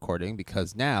episode recording,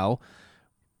 because now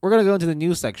we're going to go into the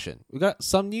news section. We got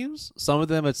some news. Some of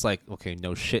them, it's like, okay,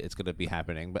 no shit, it's going to be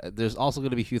happening. But there's also going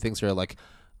to be a few things that are like,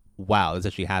 wow, this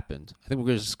actually happened. I think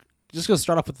we're just going to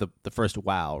start off with the first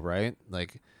wow, right?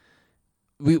 Like,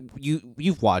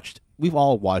 we've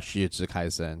all watched Jujutsu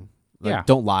Kaisen. Like, Yeah.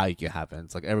 don't lie, you haven't.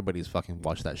 It's like everybody's fucking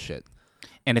watched that shit,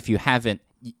 And if you haven't,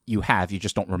 you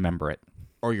just don't remember it.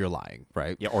 or you're lying,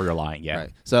 right? Yeah, or you're lying. Yeah.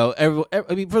 Right. So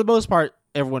I mean, for the most part,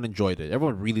 everyone enjoyed it.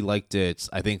 Everyone really liked it.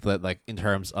 I think that like in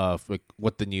terms of like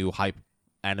what the new hype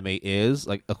anime is,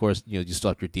 like of course you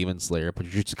still have your Demon Slayer, but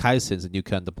Jujutsu Kaisen is a new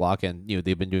kid on the block, and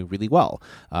they've been doing really well.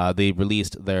 They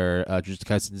released their Jujutsu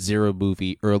Kaisen Zero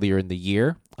movie earlier in the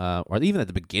year, or even at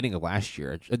the beginning of last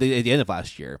year, at the end of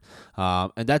last year,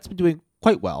 and that's been doing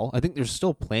quite well. I think they're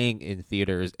still playing in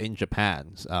theaters in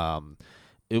Japan.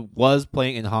 It was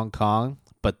playing in Hong Kong,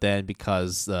 but then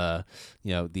because the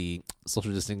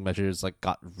social distancing measures like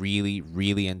got really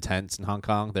really intense in Hong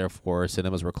Kong, therefore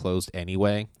cinemas were closed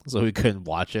anyway, so we couldn't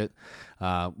watch it.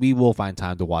 We will find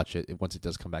time to watch it once it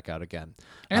does come back out again.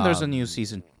 And there's a new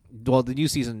season. Well, the new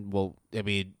season will. I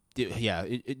mean, yeah,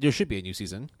 there should be a new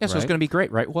season. Yeah, so it's right? going to be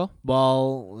great, right? Well,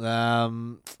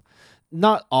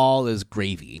 not all is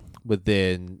gravy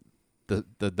within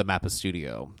the Mappa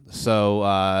studio. So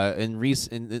in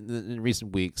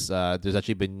recent weeks, there's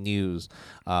actually been news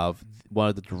of one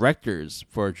of the directors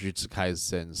for Jujutsu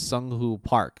Kaisen, Sung-Hoo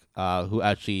Park, who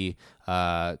actually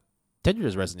tendered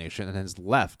his resignation and has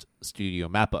left Studio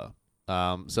Mappa.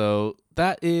 So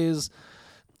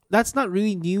that's not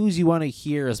really news you want to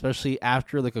hear, especially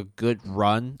after like a good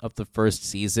run of the first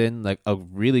season, like a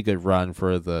really good run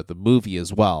for the movie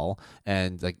as well,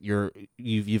 and like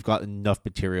you've got enough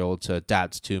material to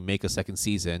adapt to make a second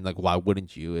season. Like why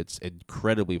wouldn't you? It's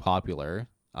incredibly popular.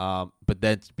 But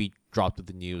then to be dropped with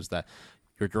the news that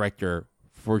your director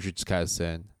for Jujutsu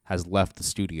Kaisen has left the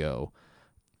studio.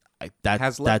 That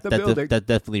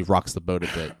definitely rocks the boat a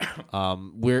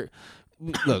bit.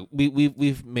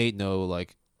 We've made no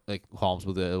like qualms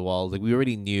with it. Well, like we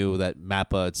already knew that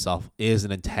Mappa itself is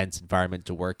an intense environment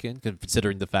to work in,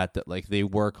 considering the fact that like they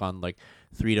work on like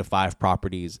 3 to 5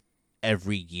 properties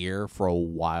every year for a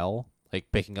while,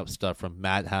 like picking up stuff from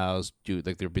Madhouse.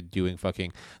 Like they've been doing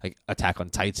fucking like Attack on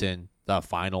Titan, the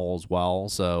final as well.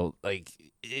 So like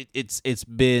it's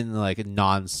been like a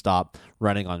nonstop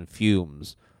running on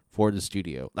fumes for the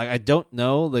studio. Like I don't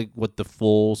know like what the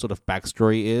full sort of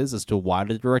backstory is as to why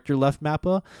the director left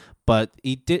Mappa, but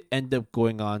he did end up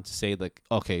going on to say like,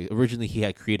 okay, originally he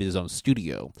had created his own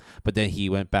studio, but then he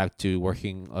went back to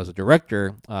working as a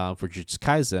director for Jujutsu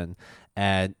Kaisen,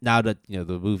 and now that the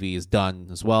movie is done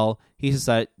as well, he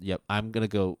decided, yep, I'm gonna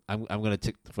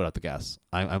take the foot out the gas.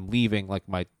 I'm leaving like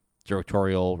my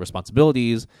directorial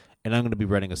responsibilities, and I'm going to be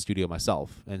running a studio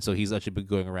myself. And so he's actually been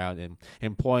going around and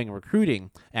employing and recruiting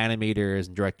animators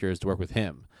and directors to work with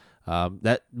him.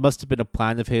 That must have been a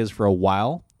plan of his for a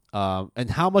while. And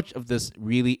how much of this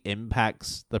really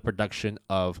impacts the production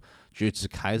of Jujutsu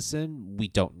Kaisen, we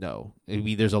don't know. I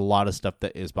mean, there's a lot of stuff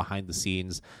that is behind the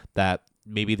scenes that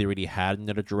maybe they already had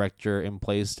another director in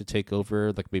place to take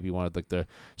over, like maybe one of like the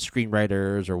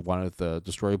screenwriters or one of the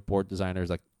storyboard designers,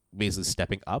 like basically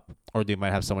stepping up, or they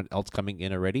might have someone else coming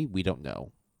in already. We don't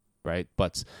know, right?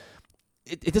 But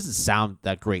it doesn't sound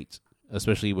that great,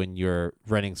 especially when you're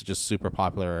running such a super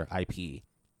popular IP,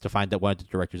 to find that one of the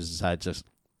directors decided just,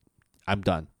 I'm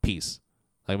done, peace.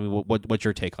 I mean, what's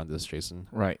your take on this, Jason?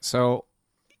 Right. So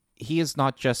he is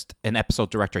not just an episode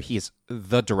director, he is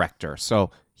the director.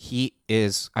 So he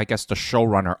is, I guess, the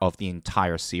showrunner of the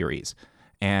entire series.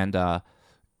 And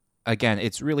again,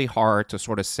 it's really hard to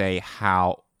sort of say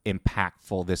how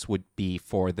impactful this would be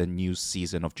for the new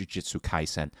season of Jujutsu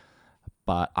Kaisen,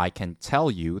 but I can tell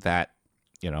you that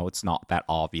it's not that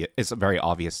obvious. It's very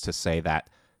obvious to say that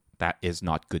is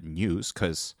not good news,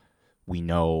 because we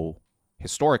know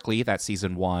historically that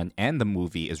season 1 and the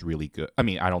movie is really good. I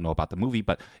mean, I don't know about the movie,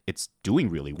 but it's doing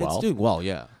really well. It's doing well,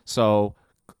 yeah. So,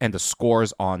 and the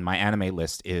scores on my anime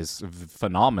list is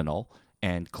phenomenal,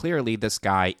 and clearly this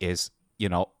guy is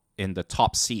in the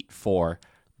top seat for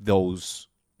those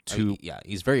two. Yeah,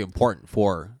 he's very important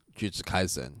for Jujutsu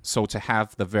Kaisen. So to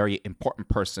have the very important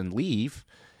person leave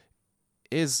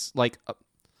is like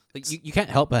you can't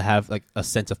help but have like a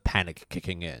sense of panic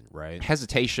kicking in, right?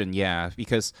 Hesitation, yeah,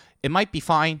 because it might be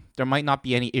fine. There might not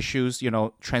be any issues.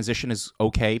 Transition is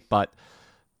okay, but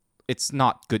it's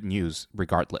not good news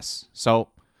regardless. So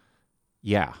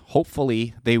yeah,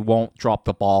 hopefully they won't drop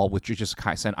the ball with Jujutsu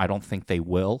Kaisen. I don't think they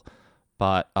will,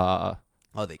 but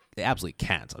they absolutely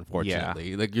can't, unfortunately.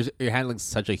 Yeah. Like you're handling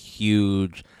such a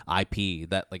huge IP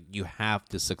that like you have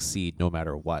to succeed no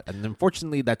matter what. And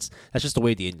unfortunately that's just the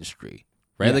way of the industry,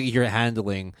 right? Yeah. Like if you're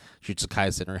handling Jujutsu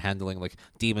Kaisen or handling like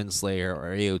Demon Slayer or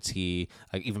AOT,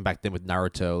 like even back then with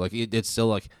Naruto, like it's still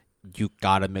like you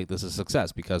gotta make this a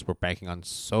success because we're banking on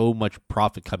so much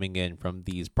profit coming in from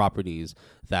these properties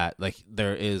that like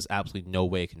there is absolutely no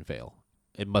way it can fail.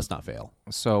 It must not fail.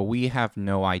 So we have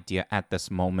no idea at this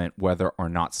moment whether or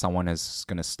not someone is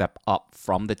going to step up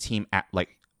from the team at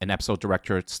like an episode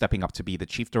director stepping up to be the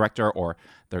chief director, or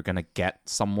they're going to get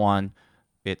someone.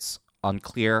 It's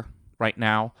unclear right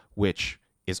now, which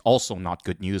is also not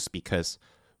good news because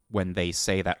when they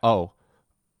say that, oh,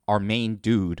 our main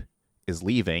dude is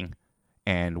leaving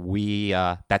and we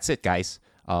that's it, guys.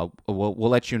 We'll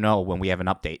let you know when we have an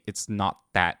update. It's not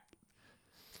that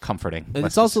comforting. And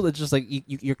it's also just like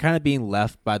you're kind of being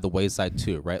left by the wayside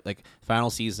too, right? Like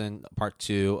final season part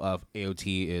 2 of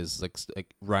AOT is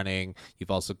like running.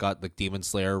 You've also got like Demon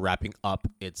Slayer wrapping up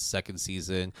its second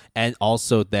season, and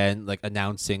also then like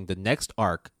announcing the next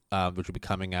arc, which will be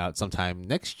coming out sometime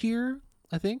next year,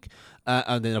 I think.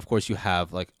 And then of course you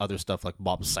have like other stuff like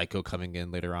Mob Psycho coming in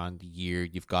later on the year.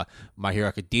 You've got My Hero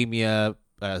Academia.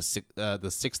 The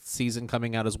 6th season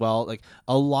coming out as well. Like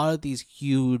a lot of these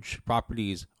huge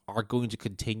properties are going to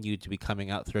continue to be coming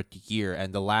out throughout the year,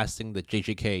 and the last thing that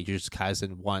JJK, Jujutsu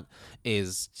Kaisen, want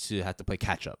is to have to play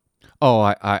catch up. Oh,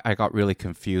 I got really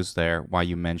confused there why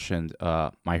you mentioned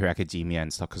My Hero Academia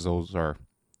and stuff, because those are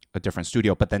a different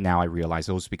studio. But then now I realize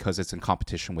it was because it's in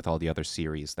competition with all the other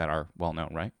series that are well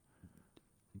known, right?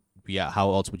 Yeah,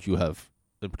 how else would you have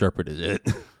interpreted it?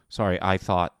 Sorry, I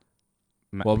thought.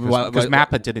 Well, because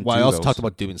Mappa didn't. Well, do I also those. talked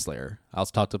about Demon Slayer. I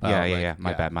also talked about Yeah.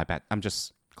 My bad. I'm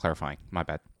just clarifying. My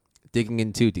bad. Digging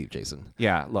in too deep, Jason.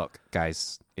 Yeah, look,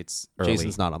 guys, it's early.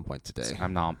 Jason's not on point today.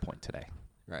 I'm not on point today.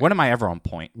 Right. When am I ever on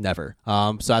point? Never.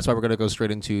 So that's why we're going to go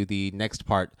straight into the next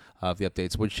part of the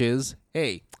updates, which is,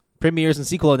 hey, premieres and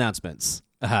sequel announcements.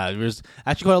 There's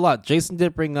actually quite a lot. Jason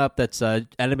did bring up that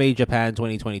Anime Japan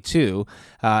 2022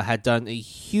 had done a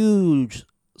huge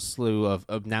slew of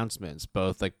announcements,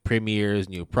 both like premieres,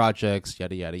 new projects,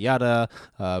 yada yada yada,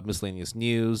 miscellaneous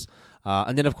news,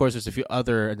 and then of course there's a few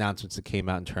other announcements that came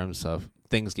out in terms of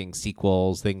things getting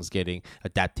sequels, things getting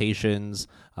adaptations.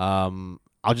 I'll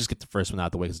just get the first one out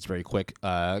of the way because it's very quick.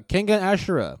 Kengan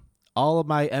Ashura, all of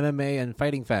my MMA and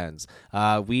fighting fans,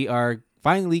 we are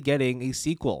finally getting a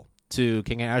sequel to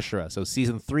Kengan Ashura. So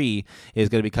season 3 is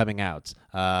going to be coming out.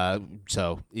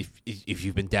 So if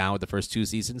you've been down with the first 2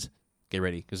 seasons, get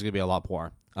ready, because there's going to be a lot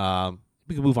more.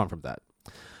 We can move on from that.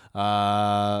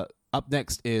 Up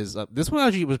next is... this one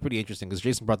actually was pretty interesting, because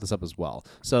Jason brought this up as well.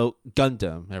 So,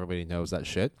 Gundam, everybody knows that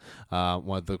shit.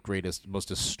 One of the greatest, most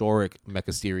historic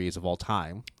mecha series of all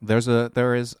time. There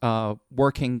is a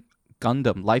working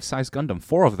Gundam, life-size Gundam,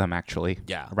 4 of them actually,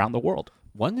 around the world.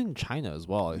 One in China as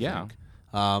well, I think.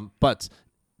 But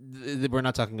we're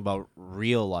not talking about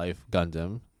real-life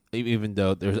Gundam, even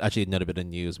though there's actually another bit of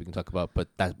news we can talk about, but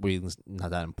that really is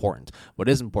not that important. What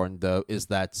is important, though, is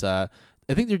that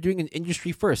I think they're doing an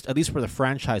industry first, at least for the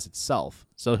franchise itself.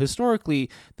 So historically,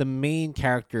 the main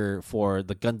character for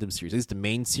the Gundam series, at least the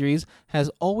main series, has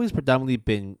always predominantly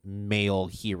been male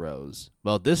heroes.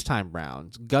 Well, this time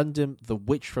round, Gundam The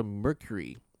Witch from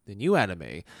Mercury, the new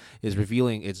anime, is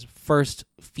revealing its first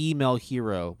female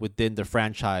hero within the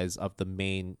franchise of the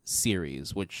main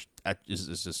series, which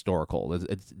is historical.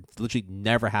 It's literally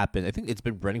never happened. I think it's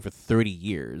been running for 30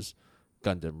 years,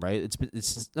 Gundam, right?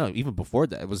 No, even before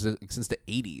that. It was since the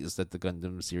 80s that the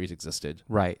Gundam series existed.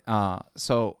 Right.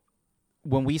 So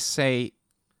when we say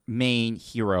main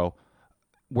hero,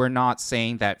 we're not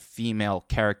saying that female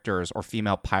characters or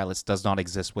female pilots does not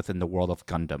exist within the world of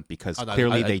Gundam, because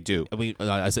clearly they do. I mean,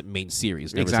 I said main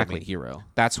series, never exactly. said main hero.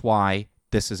 That's why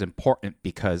this is important,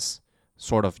 because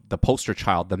sort of the poster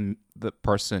child, the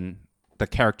person, the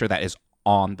character that is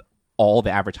on all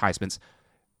the advertisements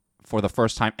for the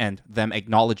first time, and them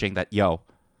acknowledging that,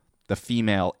 the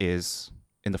female is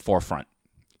in the forefront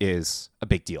is a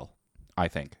big deal, I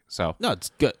think. So no, it's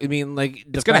good. I mean, like,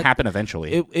 it's going to happen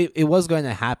eventually. It was going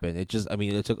to happen. It just, I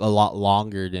mean, it took a lot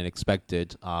longer than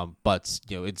expected. But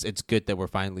it's good that we're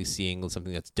finally seeing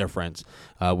something that's different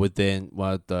within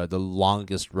one of the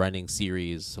longest running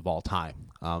series of all time.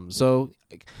 So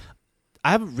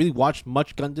I haven't really watched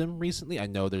much Gundam recently. I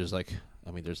know there's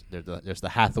the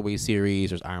Hathaway series,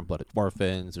 there's Iron Blooded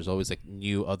Orphans, there's always like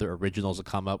new other originals that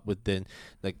come up within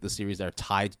like the series that are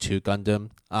tied to Gundam.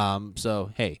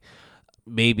 So hey,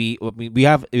 maybe we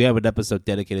have an episode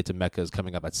dedicated to mechas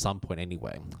coming up at some point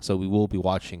anyway. So we will be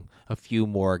watching a few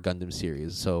more Gundam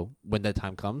series. So when that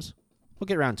time comes, we'll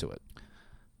get around to it.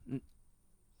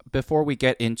 Before we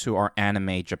get into our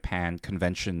Anime Japan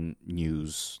convention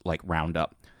news like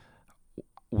roundup,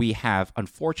 we have,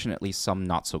 unfortunately, some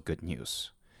not-so-good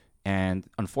news. And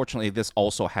unfortunately, this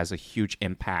also has a huge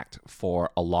impact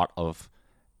for a lot of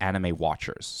anime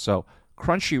watchers. So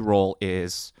Crunchyroll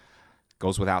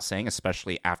goes without saying,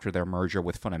 especially after their merger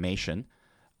with Funimation,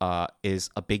 is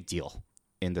a big deal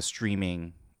in the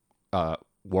streaming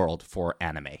world for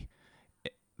anime.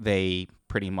 They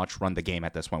pretty much run the game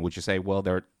at this point. Would you say, well,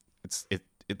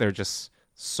 they're just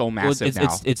so massive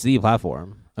now? It's the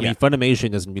platform. I Yeah. mean,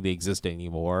 Funimation doesn't really exist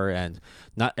anymore, and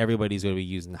not everybody's going to be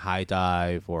using High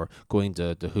Dive or going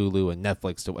to Hulu and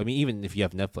Netflix. I mean, even if you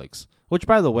have Netflix, which,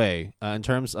 by the way, in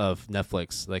terms of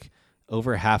Netflix, like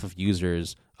over half of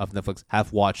users of Netflix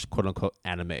have watched "quote unquote"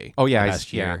 anime. Oh yeah,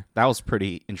 last year. that was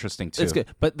pretty interesting too. It's good,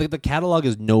 but the catalog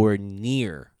is nowhere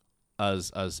near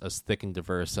as thick and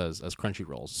diverse as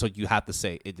Crunchyroll's. So you have to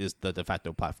say it is the de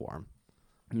facto platform.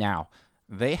 Now,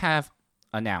 they have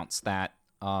announced that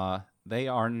they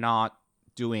are not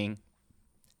doing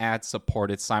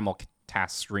ad-supported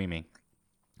simulcast streaming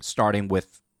starting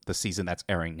with the season that's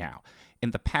airing now.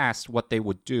 In the past, what they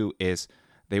would do is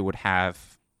they would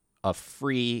have a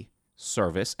free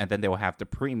service, and then they will have the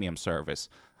premium service.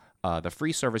 The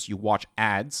free service, you watch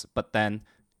ads, but then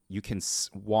you can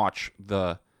watch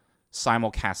the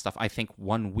simulcast stuff, I think,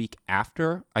 1 week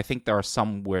after. I think there are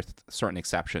some with certain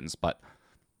exceptions, but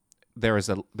there's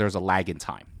a lag in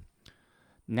time.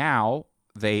 Now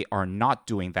they are not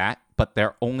doing that, but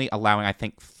they're only allowing, I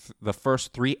think, the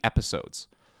first 3 episodes.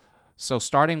 So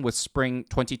starting with spring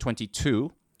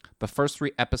 2022, the first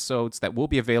 3 episodes that will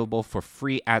be available for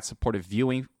free ad-supported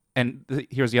viewing. And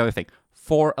here's the other thing,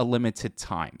 for a limited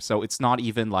time. So it's not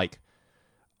even like,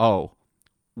 oh,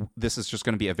 this is just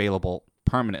going to be available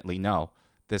permanently. No,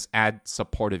 this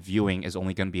ad-supported viewing is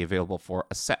only going to be available for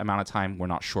a set amount of time. We're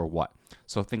not sure what.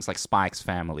 So things like Spy X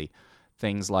Family,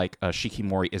 things like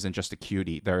Shikimori Isn't Just a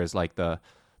Cutie. There is like the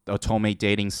Otome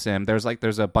Dating Sim. There's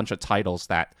a bunch of titles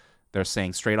that they're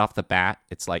saying straight off the bat.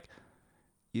 It's like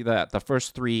the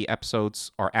first 3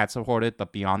 episodes are ad-supported,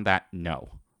 but beyond that,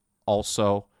 no.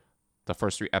 Also, the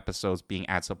first 3 episodes being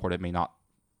ad-supported may not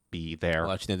be there.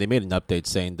 Well, actually, they made an update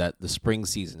saying that the spring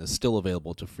season is still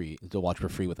available to watch for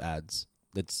free with ads.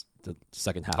 That's the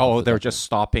second half. Oh, they're just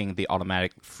stopping the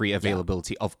automatic free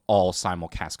availability of all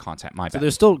simulcast content. My So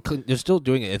bad. they're still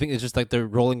doing it. I think it's just like they're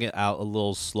rolling it out a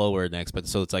little slower than expected.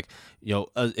 So it's like,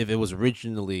 if it was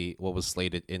originally what was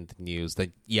slated in the news,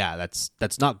 then yeah,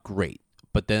 that's not great.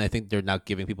 But then I think they're now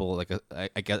giving people like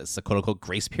I guess a quote unquote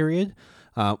grace period,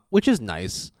 which is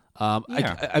nice.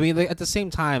 Yeah. I mean, like, at the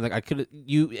same time, like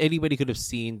anybody could have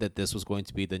seen that this was going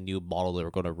to be the new model they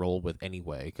were going to roll with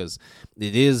anyway, because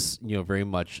it is very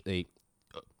much a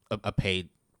paid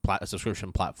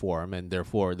subscription platform, and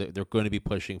therefore they're going to be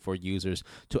pushing for users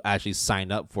to actually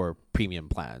sign up for premium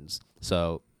plans.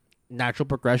 So natural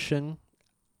progression,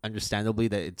 understandably,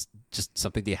 that it's just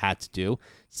something they had to do.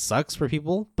 Sucks for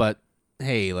people, but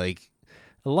hey, like,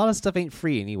 a lot of stuff ain't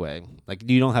free anyway. Like,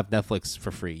 you don't have Netflix for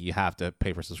free. You have to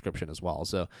pay for subscription as well.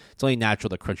 So it's only natural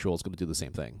that Crunchyroll is going to do the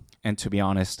same thing. And to be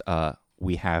honest,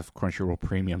 we have Crunchyroll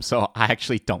Premium, so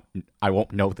I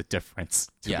won't know the difference,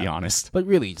 to be honest. But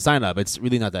really, sign up. It's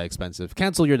really not that expensive.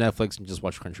 Cancel your Netflix and just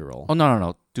watch Crunchyroll. Oh,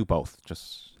 no. Do both.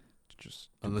 Just do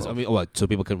Unless, both. I mean, what? So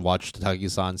people can watch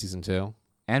Takagi-san season 2?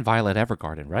 And Violet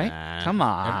Evergarden, right? Nah. Come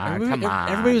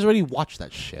on. Everybody's already watched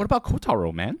that shit. What about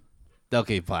Kotaro, man?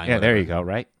 Okay, fine. Yeah, there whatever. you go,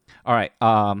 right? All right.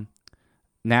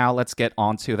 Now let's get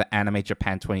on to the Anime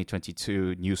Japan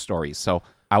 2022 news stories. So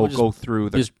I will go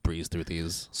through the... Just breeze through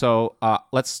these. So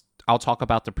I'll talk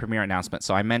about the premiere announcement.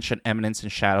 So I mentioned Eminence in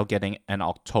Shadow getting an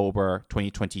October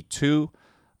 2022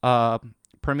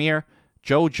 premiere.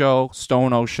 JoJo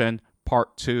Stone Ocean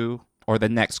Part 2, or the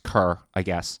next Cur, I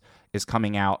guess, is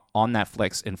coming out on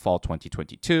Netflix in fall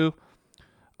 2022.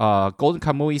 Golden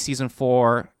Kamui Season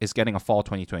 4 is getting a fall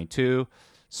 2022.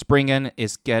 Springen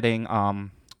is getting,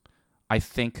 I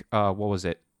think, what was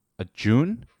it? A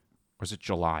June? Or is it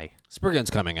July?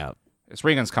 Spurgeon's coming out.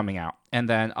 Springen's coming out. And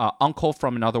then Uncle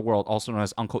from Another World, also known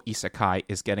as Uncle Isekai,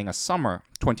 is getting a summer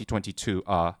 2022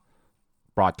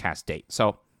 broadcast date.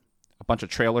 So a bunch of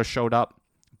trailers showed up,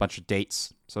 a bunch of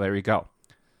dates. So there you go.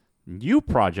 New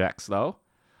projects, though.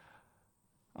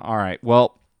 All right.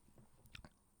 Well,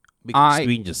 We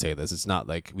can just say this. It's not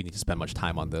like we need to spend much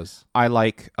time on this. I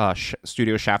like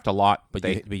Studio Shaft a lot. But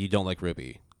you don't like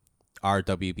Ruby.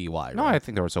 RWBY. No, right? I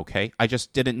think that was okay. I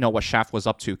just didn't know what Shaft was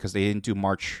up to because they didn't do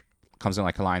March Comes in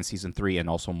Like a Lion Season 3 and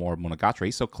also more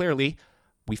Monogatari. So clearly,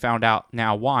 we found out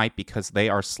now why, because they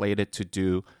are slated to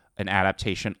do an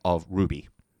adaptation of Ruby,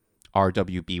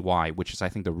 RWBY, which is, I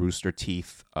think, the Rooster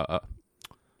Teeth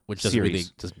which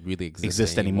series. doesn't really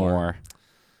exist anymore.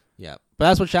 Yeah, but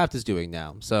that's what Shaft is doing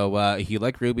now. So if you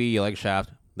like Ruby, you like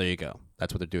Shaft, there you go.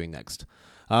 That's what they're doing next.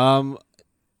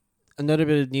 another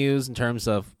bit of news in terms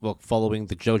of following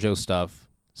the JoJo stuff.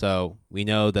 So we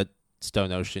know that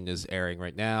Stone Ocean is airing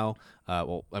right now.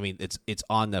 It's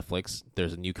on Netflix.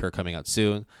 There's a new Cure coming out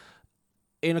soon.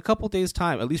 In a couple days'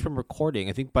 time, at least from recording,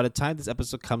 I think by the time this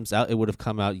episode comes out, it would have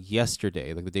come out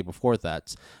yesterday, like the day before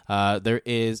that. There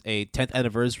is a 10th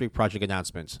anniversary project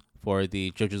announcement for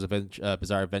the JoJo's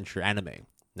Bizarre Adventure anime.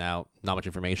 Now, not much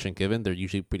information given. They're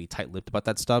usually pretty tight-lipped about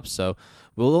that stuff, so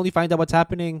we'll only find out what's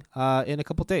happening in a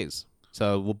couple days.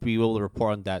 So we'll be able to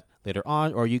report on that later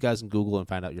on, or you guys can Google and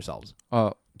find out yourselves.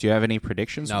 Do you have any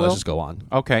predictions, No, Will? let's just go on.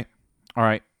 Okay. All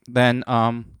right. Then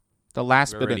the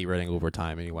last We're bit already running over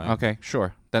time anyway. Okay,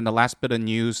 sure. Then the last bit of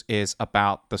news is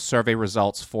about the survey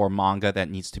results for manga that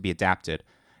needs to be adapted.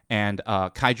 And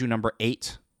Kaiju number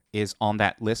 8 is on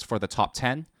that list for the top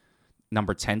 10.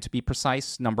 Number 10 to be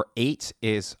precise. Number 8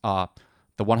 is the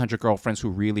 100 Girlfriends Who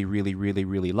Really, Really, Really,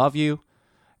 Really Love You.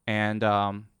 And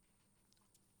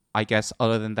I guess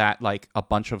other than that, like a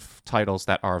bunch of titles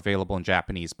that are available in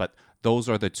Japanese. But those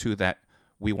are the two that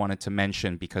we wanted to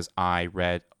mention because I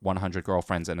read 100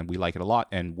 Girlfriends and we like it a lot.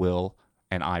 And Will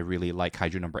and I really like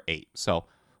Kaiju number 8. So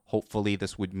hopefully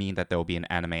this would mean that there will be an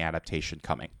anime adaptation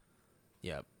coming.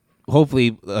 Yeah.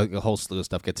 Hopefully a whole slew of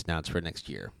stuff gets announced for next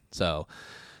year. So,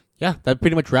 yeah, that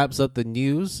pretty much wraps up the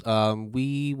news.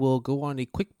 We will go on a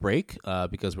quick break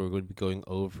because we're going to be going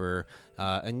over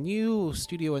a new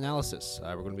studio analysis.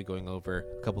 We're going to be going over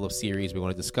a couple of series we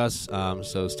want to discuss.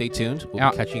 So stay tuned. We'll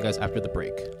be catching you guys after the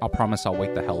break. I'll promise I'll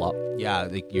wake the hell up. Yeah,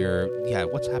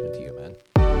 what's happened to you, man?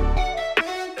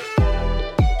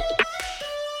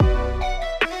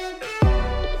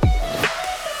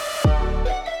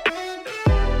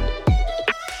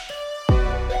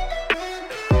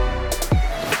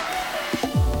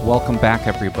 Welcome back,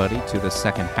 everybody, to the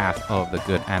second half of the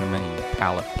Good Anime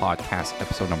Palette Podcast,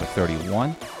 episode number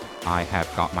 31. I have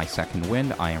got my second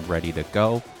wind. I am ready to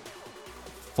go.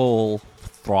 Full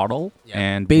throttle. Yeah,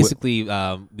 and basically,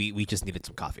 we just needed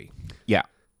some coffee. Yeah.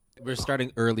 We're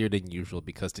starting earlier than usual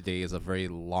because today is a very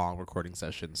long recording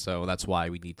session, so that's why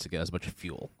we need to get as much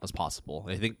fuel as possible.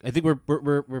 I think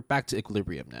we're back to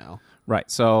equilibrium now. Right.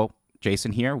 So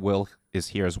Jason here, Will is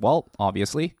here as well,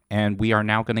 obviously, and we are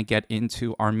now going to get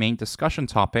into our main discussion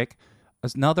topic,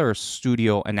 another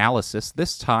studio analysis.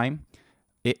 This time,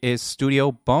 it is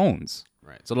Studio Bones.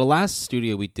 Right. So the last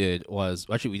studio we did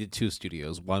we did two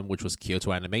studios, one which was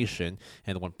Kyoto Animation,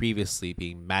 and the one previously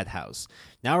being Madhouse.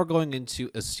 Now we're going into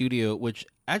a studio which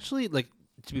actually,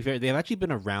 to be fair, they've actually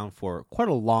been around for quite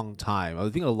a long time. I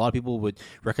think a lot of people would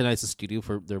recognize the studio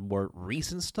for their more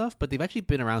recent stuff, but they've actually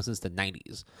been around since the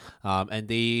 90s. And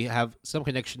they have some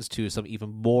connections to some even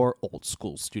more old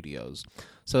school studios.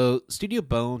 So Studio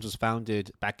Bones was founded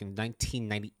back in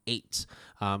 1998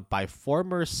 by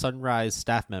former Sunrise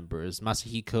staff members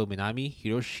Masahiko Minami,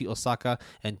 Hiroshi Osaka,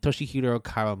 and Toshihiro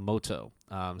Kawamoto.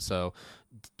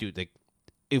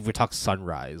 If we talk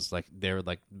Sunrise,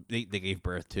 they gave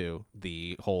birth to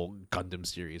the whole Gundam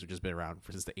series, which has been around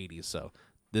since the 80s. So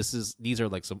these are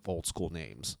like some old school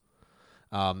names.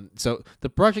 So the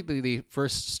project that they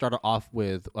first started off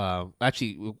with,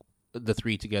 the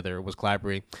three together was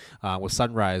collaborating with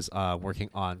Sunrise, working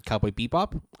on Cowboy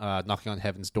Bebop, Knocking on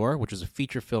Heaven's Door, which is a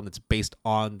feature film that's based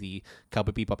on the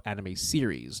Cowboy Bebop anime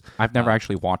series. I've never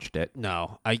actually watched it.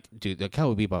 No, the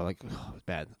Cowboy Bebop,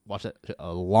 bad. Watched that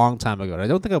a long time ago. And I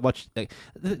don't think I watched.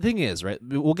 The thing is, right?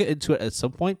 We'll get into it at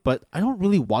some point, but I don't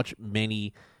really watch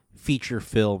many feature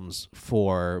films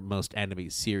for most anime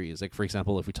series. Like, for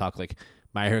example, if we talk like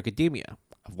My Hero Academia,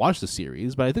 I've watched the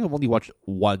series, but I think I've only watched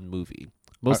one movie.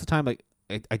 Most of the time,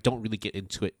 I don't really get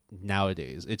into it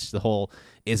nowadays. It's the whole,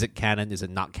 is it canon, is it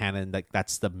not canon?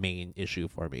 That's the main issue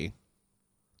for me.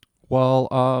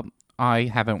 Well, I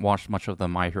haven't watched much of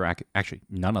the actually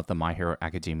none of the My Hero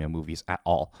Academia movies at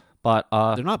all. But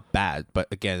they're not bad, but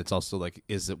again, it's also like,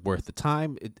 is it worth the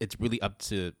time? It's really up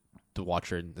to the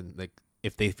watcher and like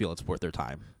if they feel it's worth their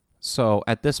time. So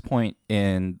at this point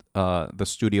in the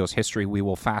studio's history, we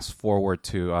will fast forward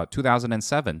to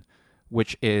 2007.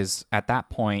 Which is, at that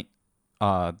point,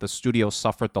 the studio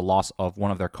suffered the loss of one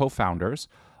of their co-founders,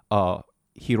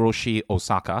 Hiroshi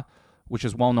Osaka, which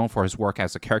is well known for his work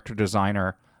as a character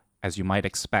designer, as you might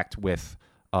expect with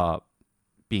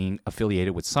being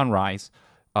affiliated with Sunrise,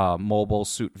 Mobile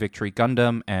Suit Victory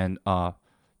Gundam, and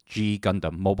G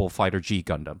Gundam, Mobile Fighter G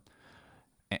Gundam.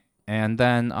 And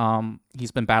then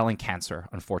he's been battling cancer,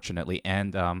 unfortunately,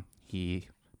 and he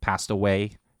passed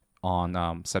away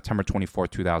on September 24,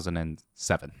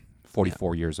 2007,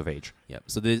 44 years of age. Yeah,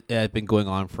 so this had been going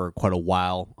on for quite a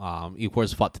while. He, of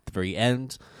course, fought at the very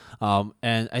end.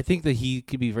 And I think that he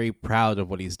could be very proud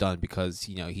of what he's done because,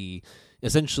 he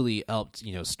essentially helped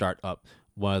start up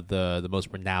one of the most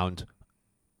renowned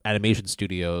animation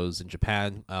studios in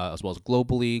Japan, as well as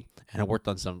globally, and I worked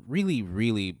on some really,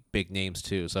 really big names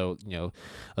too. So,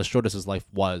 as short as his life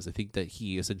was, I think that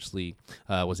he essentially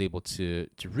was able to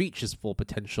reach his full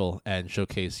potential and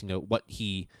showcase, what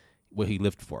he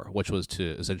lived for, which was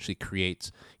to essentially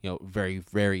create, very,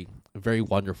 very, very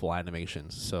wonderful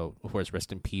animations. So, of course,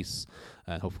 rest in peace,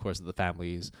 and of course, the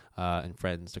families and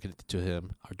friends that are connected to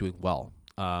him are doing well.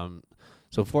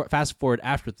 So fast forward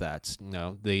after that,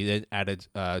 they then added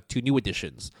 2 new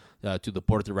additions to the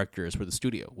board of directors for the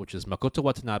studio, which is Makoto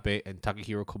Watanabe and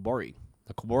Takahiro Komori.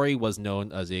 Now, Komori was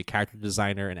known as a character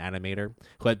designer and animator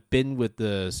who had been with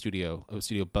the Studio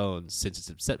Bones since its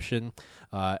inception,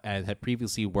 and had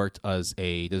previously worked as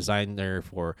a designer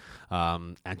for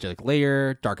Angelic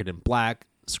Layer, Darker Than Black,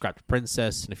 Scrapped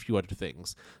Princess, and a few other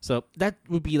things. So that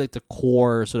would be like the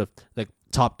core sort of like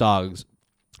top dogs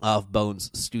of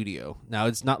Bones Studio. Now,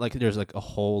 it's not like there's like a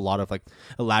whole lot of like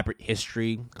elaborate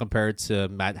history compared to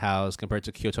Madhouse, compared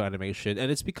to Kyoto Animation,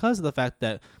 and it's because of the fact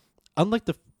that unlike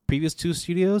the previous 2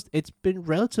 studios, it's been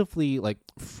relatively like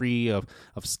free of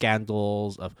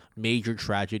scandals, of major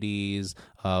tragedies,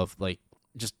 of like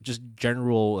just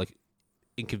general like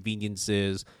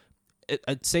inconveniences.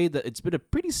 I'd say that it's been a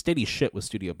pretty steady shit with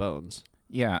Studio Bones.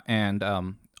 Yeah, and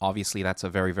obviously that's a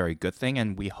very, very good thing,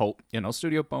 and we hope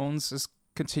Studio Bones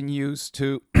continues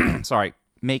to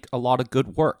make a lot of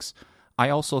good works. I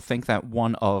also think that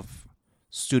one of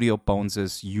Studio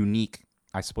Bones'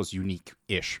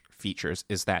 unique-ish features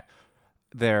is that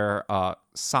their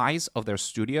size of their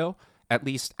studio, at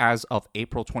least as of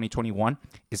April 2021,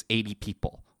 is 80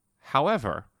 people.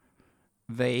 However,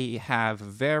 they have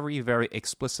very, very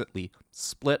explicitly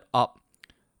split up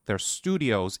their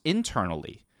studios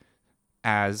internally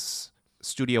as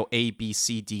Studio A, B,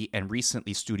 C, D, and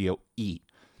recently Studio E.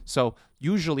 So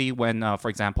usually when, for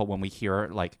example, when we hear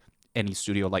like any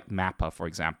studio like MAPPA, for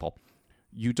example,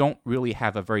 you don't really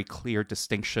have a very clear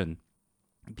distinction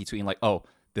between like, oh,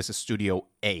 this is Studio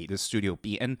A, this is Studio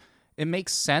B. And it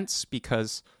makes sense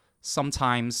because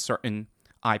sometimes certain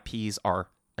IPs are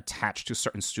attached to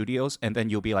certain studios, and then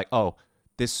you'll be like, oh,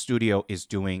 this studio is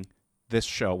doing this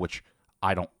show, which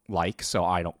I don't like, so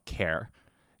I don't care.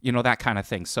 That kind of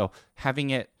thing. So having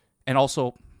it, and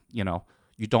also, you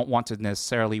don't want to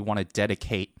necessarily want to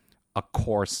dedicate a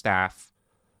core staff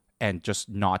and just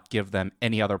not give them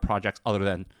any other projects other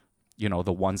than,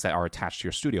 the ones that are attached to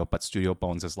your studio. But Studio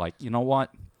Bones is like, you know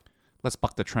what? Let's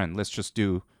buck the trend. Let's just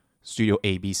do Studio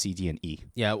A, B, C, D, and E.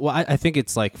 Yeah, well, I think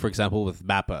it's like, for example, with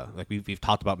MAPPA, like we've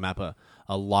talked about MAPPA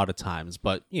a lot of times,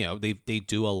 but they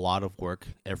do a lot of work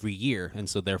every year, and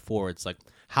so therefore it's like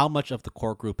how much of the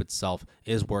core group itself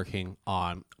is working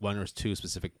on 1 or 2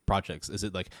 specific projects. Is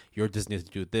it like you're designated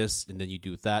to do this and then you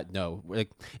do that? No, like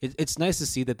it's nice to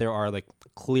see that there are like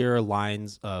clear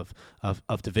lines of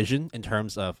division in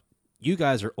terms of you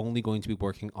guys are only going to be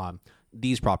working on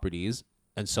these properties,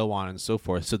 and so on and so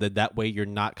forth, so that way you're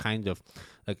not kind of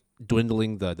like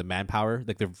dwindling the manpower.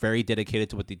 Like they're very dedicated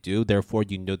to what they do, therefore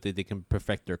that they can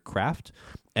perfect their craft,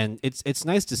 and it's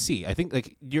nice to see. I think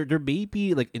like there may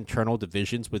be like internal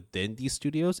divisions within these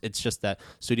studios. It's just that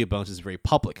Studio Bones is very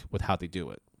public with how they do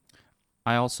it.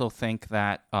 I also think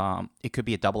that it could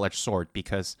be a double-edged sword,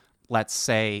 because let's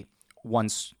say one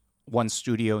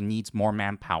studio needs more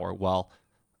manpower. Well,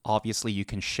 obviously you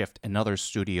can shift another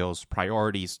studio's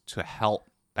priorities to help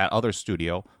that other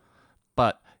studio,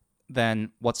 but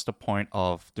then what's the point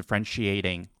of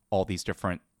differentiating all these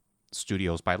different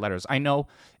studios by letters? I know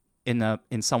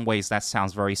in some ways that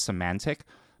sounds very semantic,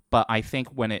 but I think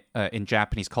when in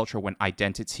Japanese culture, when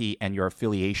identity and your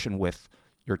affiliation with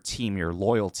your team, your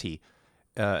loyalty,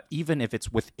 even if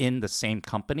it's within the same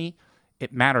company,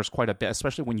 it matters quite a bit,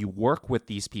 especially when you work with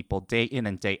these people day in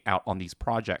and day out on these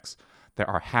projects. There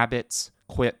are habits,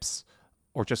 quips,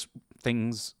 or just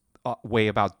things, way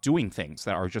about doing things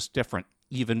that are just different,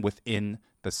 even within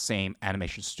the same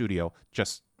animation studio.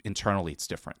 Just internally, it's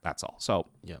different. That's all. So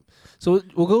yeah. So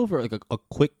we'll go over like a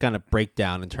quick kind of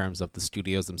breakdown in terms of the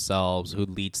studios themselves, who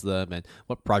leads them, and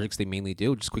what projects they mainly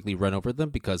do. Just quickly run over them,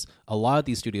 because a lot of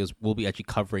these studios will be actually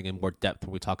covering in more depth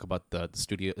when we talk about the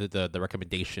studio, the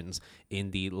recommendations in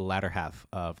the latter half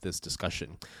of this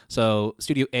discussion. So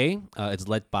Studio A is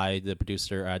led by the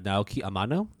producer Naoki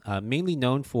Amano, mainly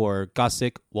known for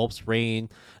Gossip, Wolf's Rain,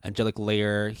 Angelic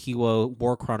Layer, Hiwo,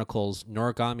 War Chronicles,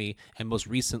 Noragami, and most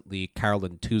recently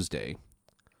Carolyn Tuesday.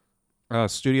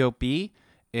 Studio B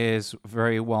is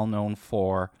very well known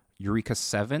for Eureka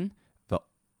 7, the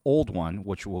old one,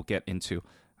 which we'll get into.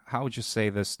 How would you say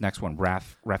this next one?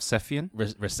 Rafsephon,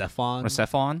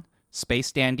 Recephon,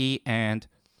 Space Dandy, and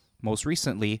most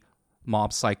recently,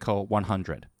 Mob Psycho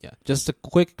 100. Yeah, just a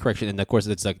quick correction, and of course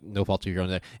it's like no fault of your own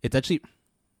there. It's actually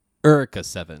Eureka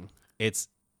 7. It's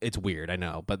weird, I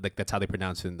know, but like that's how they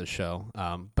pronounce it in the show.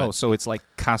 But So it's like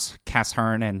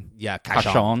Cashern and yeah,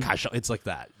 Cashon. Cashon. It's like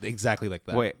that, exactly like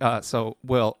that. Wait, so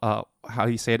Will, how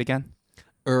do you say it again?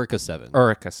 Eureka 7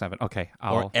 Eureka 7. Okay,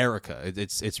 or Erica.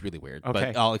 It's really weird,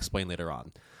 Okay. but I'll explain later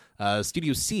on.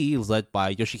 Studio C is led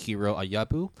by Yoshihiro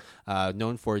Ayabu,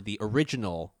 known for the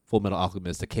original Full Metal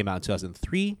Alchemist that came out in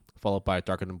 2003, followed by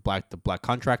Darker Than Black, The Black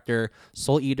Contractor,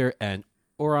 Soul Eater, and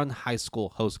Ouran High School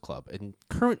Host Club. And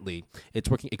currently, it's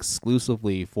working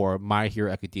exclusively for My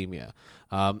Hero Academia.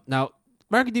 Now,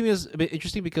 My Hero Academia is a bit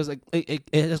interesting because like, it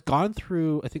has gone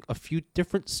through, I think, a few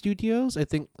different studios. I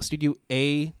think Studio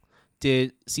A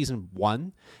did season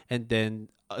 1, and then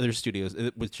other studios,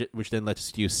 which then led to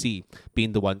Studio C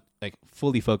being the one like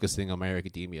fully focusing on My Hero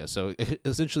Academia. So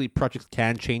essentially, projects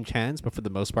can change hands, but for the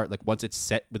most part, like once it's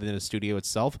set within a studio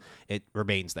itself, it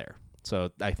remains there.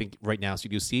 So I think right now,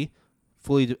 Studio C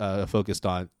fully focused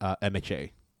on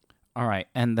MHA. All right,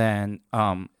 and then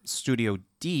Studio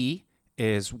D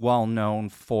is well known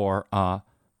for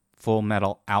Full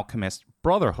Metal Alchemist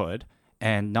Brotherhood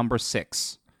and Number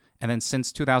 6. And then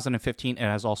since 2015, it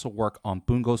has also worked on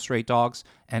Bungo Stray Dogs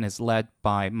and is led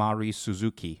by Mari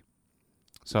Suzuki.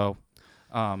 So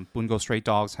Bungo Stray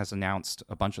Dogs has announced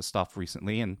a bunch of stuff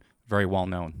recently and very well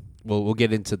known. We'll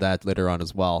get into that later on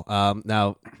as well.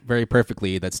 Now, very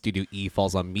perfectly, that Studio E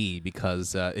falls on me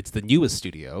because it's the newest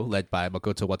studio led by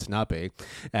Makoto Watanabe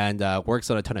and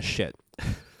works on a ton of shit.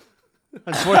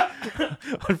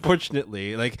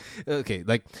 Unfortunately,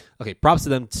 props to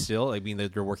them still. I mean,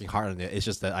 they're working hard on it. It's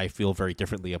just that I feel very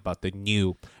differently about the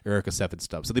new Eureka 7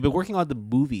 stuff. So they've been working on the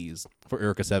movies for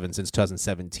Eureka 7 since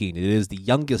 2017. It is the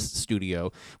youngest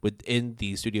studio within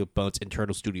the Studio Bones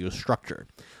internal studio structure.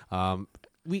 None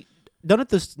of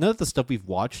the stuff we've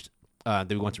watched that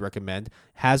we want to recommend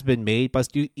has been made by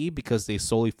Studio E because they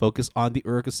solely focus on the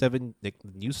Eureka 7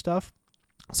 new stuff.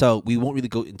 So we won't really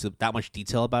go into that much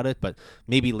detail about it, but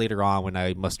maybe later on when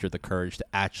I muster the courage to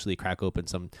actually crack open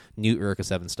some new Eureka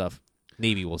 7 stuff,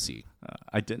 maybe we'll see.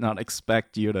 I did not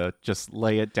expect you to just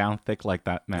lay it down thick like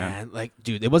that, man. Like,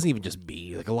 dude, it wasn't even just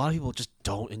me. Like, a lot of people just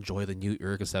don't enjoy the new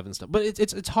Eureka 7 stuff. But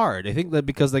it's hard. I think that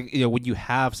because, like, you know, when you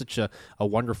have such a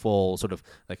wonderful sort of,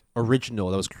 like, original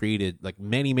that was created, like,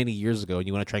 many, many years ago, and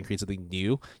you want to try and create something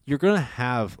new, you're going to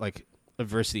have, like,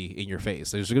 adversity in your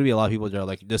face. There's going to be a lot of people that are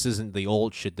like, this isn't the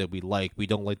old shit that we like. We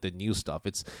don't like the new stuff.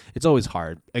 It's always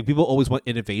hard. Like, people always want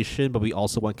innovation, but we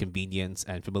also want convenience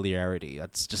and familiarity.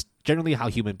 That's just generally how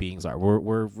human beings are.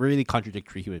 We're really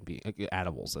contradictory human beings,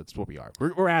 animals. That's what we are.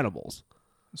 We're animals.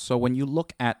 So when you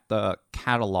look at the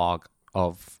catalog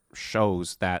of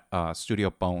shows that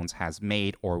Studio Bones has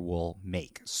made or will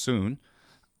make soon,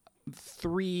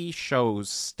 3 shows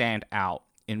stand out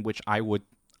in which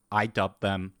I dub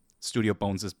them Studio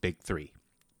Bones' Big 3.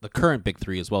 The current Big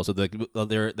 3 as well. So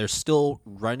they're still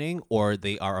running, or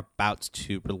they are about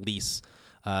to release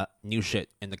new shit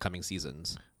in the coming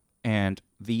seasons. And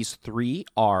these 3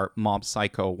 are Mob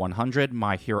Psycho 100,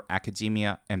 My Hero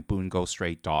Academia, and Bungo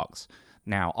Stray Dogs.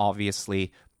 Now,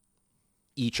 obviously,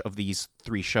 each of these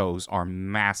 3 shows are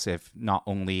massive, not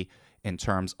only in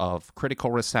terms of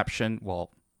critical reception, for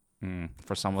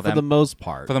some of them. For the most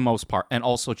part, and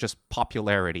also just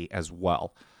popularity as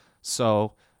well.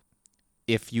 So,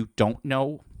 if you don't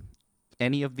know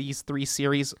any of these 3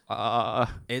 series,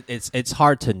 it's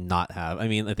hard to not have. I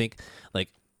mean, I think, like,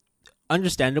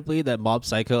 understandably that Mob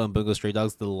Psycho and Bungo Stray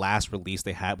Dogs, the last release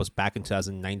they had was back in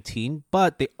 2019,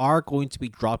 but they are going to be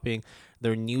dropping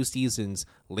their new seasons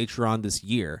later on this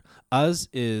year, as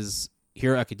is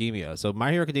Hero Academia. So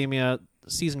My Hero Academia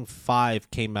season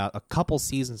 5 came out a couple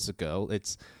seasons ago.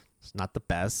 It's not the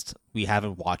best. We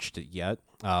haven't watched it yet,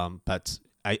 but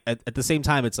at the same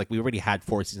time, it's like we already had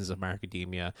 4 seasons of My Hero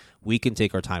Academia. We can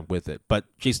take our time with it. But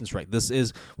Jason's right. This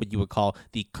is what you would call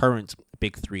the current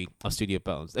Big 3 of Studio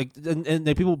Bones. Like, and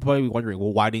people probably be wondering,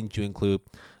 well, why didn't you include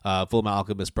Full Metal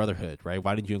Alchemist Brotherhood, right?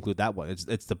 Why didn't you include that one?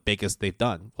 It's the biggest they've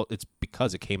done. Well, it's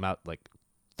because it came out like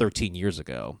 13 years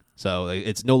ago. So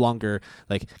it's no longer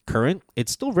like current.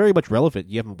 It's still very much relevant.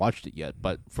 You haven't watched it yet.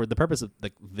 But for the purpose of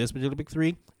like this particular Big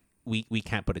 3, we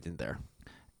can't put it in there.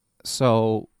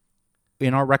 So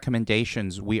in our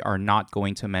recommendations, we are not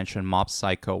going to mention Mob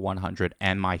Psycho 100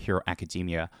 and My Hero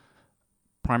Academia.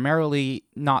 Primarily,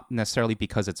 not necessarily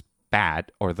because it's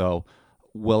bad, although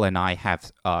Will and I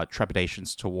have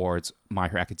trepidations towards My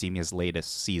Hero Academia's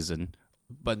latest season.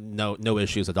 But no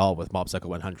issues at all with Mob Psycho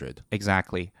 100.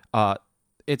 Exactly.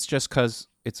 It's just because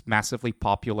it's massively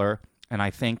popular, and we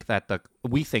think that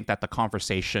the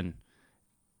conversation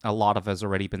a lot of has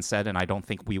already been said, and I don't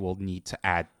think we will need to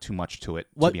add too much to it,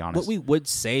 What to be honest. what we would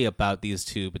say about these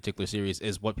two particular series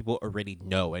is what people already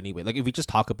know anyway. Like if we just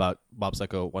talk about Mob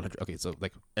Psycho 100, okay, so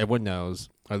like everyone knows,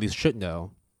 or at least should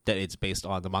know, that it's based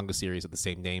on the manga series of the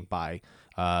same name by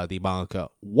the mangaka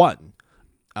One,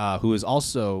 who is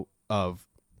also of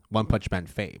One Punch Man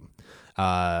fame.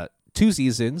 2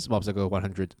 seasons, Mob Psycho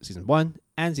 100 season 1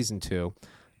 and season 2,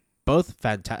 both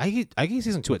fantastic. I gave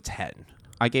season 2 a 10.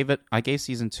 I gave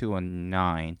season 2 a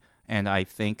 9, and I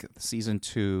think season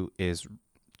 2 is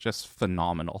just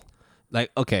phenomenal. Like,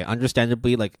 okay,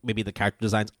 understandably, like maybe the character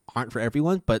designs aren't for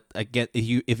everyone, but again,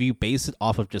 if you base it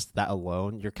off of just that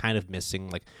alone, you're kind of missing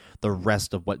like the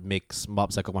rest of what makes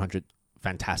Mob Psycho 100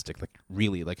 fantastic. Like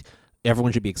really, like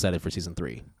everyone should be excited for season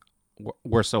 3.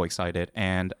 We're so excited,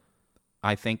 and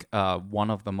I think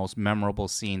one of the most memorable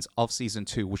scenes of season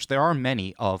 2, which there are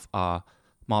many of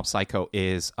Mob Psycho,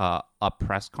 is a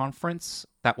press conference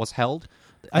that was held,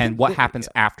 and what happens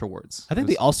afterwards. I think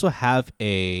they also have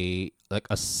a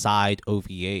side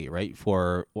OVA, right,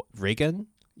 for Reagan.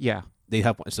 Yeah, They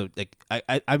have one. So like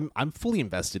I'm fully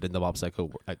invested in the Mob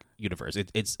Psycho universe.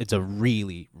 It's a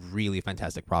really really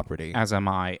fantastic property. as am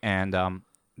I, and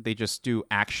they just do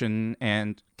action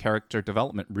and character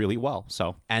development really well.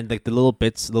 So And like the little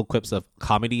quips of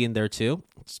comedy in there too.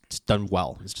 It's done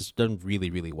well. It's just done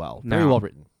really really well. Very Now- well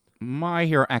written. My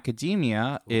Hero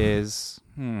Academia is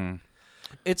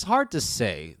It's hard to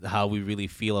say how we really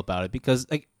feel about it because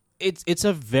like it's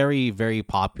a very very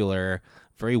popular,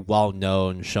 very well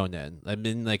known shonen. I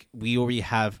mean, like we already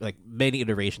have like many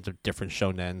iterations of different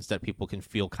shonens that people can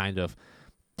feel kind of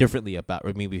differently about.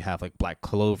 I mean, we have like Black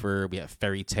Clover, we have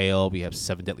Fairy Tail, we have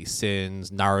Seven Deadly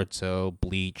Sins, Naruto,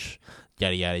 Bleach,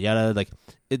 yada yada yada. Like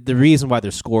the reason why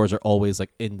their scores are always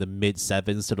like in the mid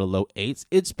 7s to the low 8s,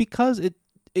 it's because it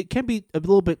can be a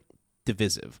little bit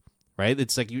divisive, right?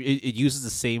 It's like it uses the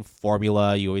same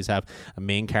formula. You always have a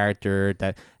main character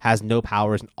that has no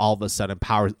powers and all of a sudden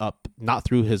powers up, not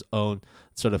through his own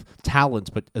sort of talents,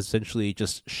 but essentially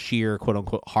just sheer quote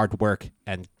unquote hard work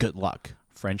and good luck.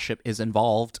 friendship is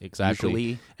involved. Exactly.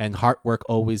 Usually, And hard work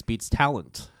always beats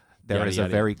talent. there Yada, is a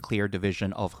yada, very clear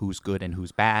division of who's good and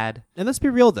who's bad. And let's be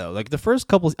real though, like the first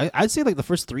couple, I'd say like the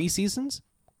first 3 seasons,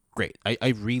 great.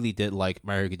 I really did like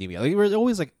My Hero Academia. Like, it was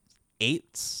always like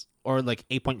 8s or like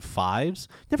 8.5s.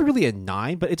 Never really a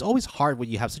 9, but it's always hard when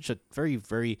you have such a very,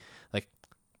 very like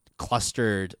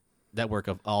clustered network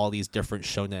of all these different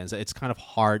shonens. It's kind of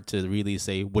hard to really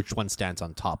say which one stands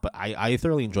on top. But I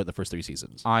thoroughly enjoyed the first 3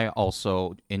 seasons. I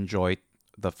also enjoyed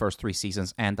the first 3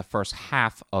 seasons and the first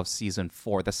half of season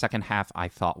 4. The second half I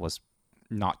thought was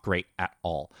not great at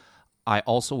all. I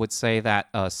also would say that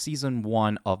season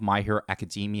 1 of My Hero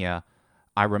Academia,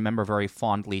 I remember very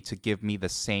fondly to give me the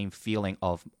same feeling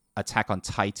of Attack on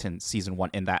Titan season 1,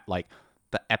 in that like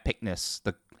the epicness,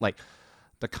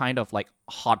 the kind of like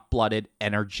hot-blooded,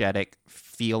 energetic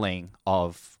feeling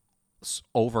of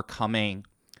overcoming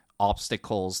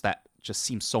obstacles that just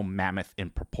seem so mammoth in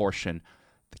proportion.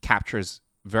 It captures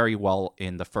very well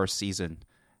in the first season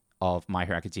of My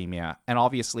Hero Academia. And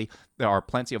obviously, there are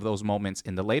plenty of those moments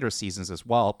in the later seasons as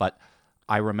well, but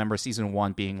I remember season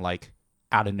 1 being like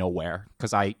out of nowhere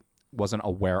because I wasn't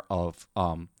aware of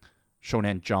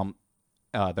Shonen Jump,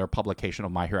 their publication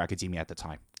of My Hero Academia at the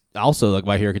time. Also, like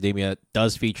My Hero Academia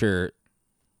does feature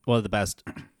one of the best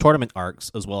tournament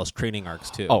arcs as well as training arcs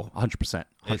too. Oh, 100%.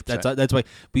 100%. That's why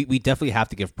we definitely have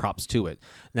to give props to it.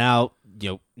 Now,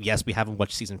 yes, we haven't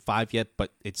watched season 5 yet,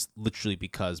 but it's literally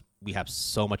because we have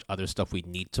so much other stuff we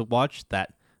need to watch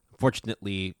that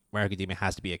unfortunately My Hero Academia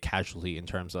has to be a casualty in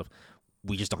terms of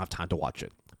we just don't have time to watch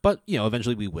it. But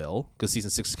eventually we will, because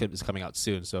season 6 is coming out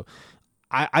soon. So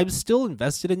I'm still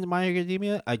invested in My Hero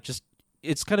Academia.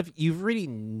 It's kind of you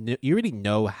already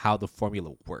know how the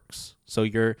formula works. So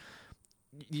there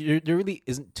really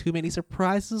isn't too many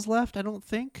surprises left, I don't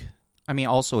think. I mean,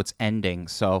 also it's ending,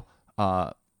 so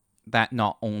that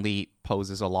not only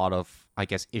poses a lot of, I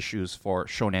guess, issues for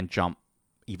Shonen Jump,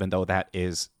 even though that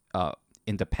is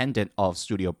independent of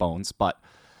Studio Bones, but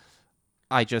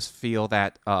I just feel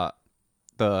that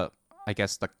the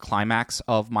climax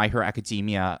of My Hero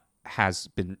Academia has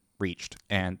been reached,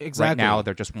 and Exactly. right now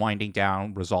they're just winding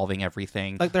down, resolving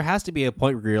everything. Like there has to be a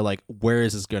point where you're like, where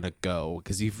is this gonna go?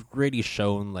 Because you've already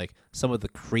shown like some of the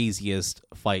craziest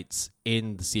fights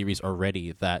in the series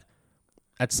already. That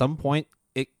at some point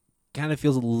it kind of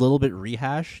feels a little bit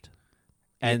rehashed,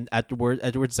 and afterwards,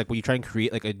 it's like when you try and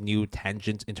create like a new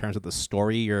tangent in terms of the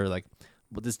story, you're like,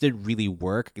 well, this didn't really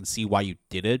work. I can see why you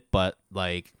did it, but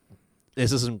like,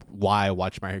 this isn't why I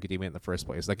watched My Hero Academia in the first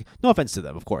place. Like, no offense to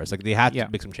them, of course. Like, they had to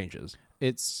make some changes.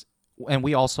 And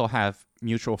we also have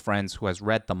mutual friends who has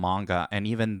read the manga, and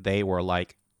even they were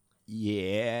like,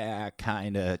 yeah,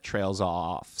 kind of trails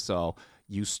off. So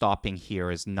you stopping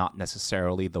here is not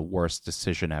necessarily the worst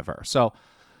decision ever. So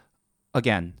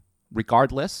again,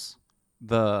 regardless,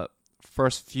 the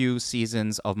first few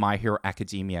seasons of My Hero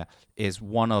Academia is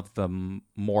one of the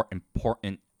more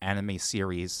important anime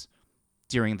series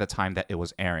during the time that it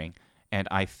was airing, and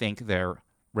I think their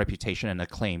reputation and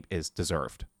acclaim is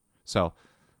deserved. So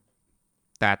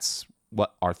that's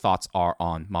what our thoughts are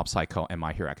on Mob Psycho and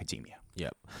My Hero Academia.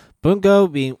 Yep. Bungo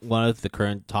being one of the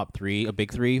current top three, a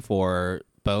big three for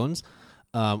Bones.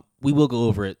 We will go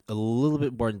over it a little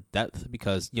bit more in depth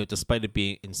because, despite it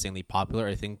being insanely popular,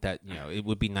 I think that, it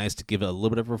would be nice to give it a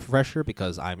little bit of a refresher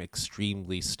because I'm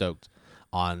extremely stoked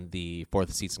on the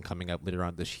fourth season coming up later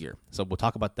on this year. So we'll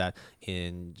talk about that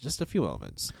in just a few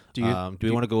moments. Do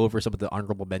we want to go over some of the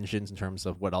honorable mentions in terms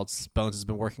of what else Bones has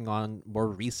been working on more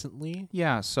recently?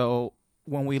 Yeah, so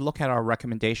when we look at our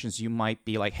recommendations, you might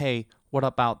be like, hey, what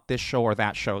about this show or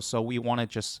that show? So we want to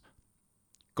just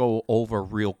go over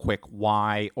real quick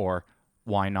why or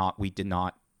why not we did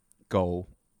not go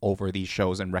over these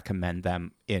shows and recommend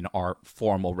them in our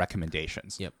formal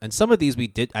recommendations. Yep. And some of these we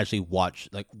did actually watch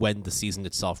like when the season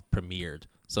itself premiered.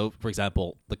 So, for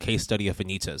example, the case study of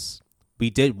Vanitas.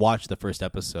 We did watch the first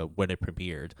episode when it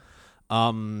premiered.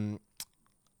 I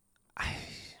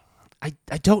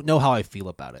don't know how I feel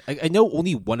about it. I know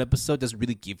only one episode doesn't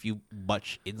really give you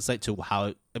much insight to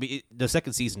how... the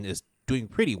second season is doing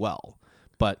pretty well,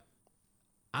 but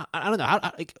I don't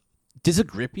know. Does it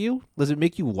grip you? Does it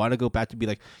make you want to go back to be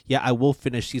like, yeah, I will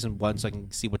finish season 1 so I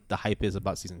can see what the hype is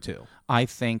about season 2? I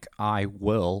think I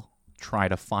will try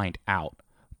to find out.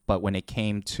 But when it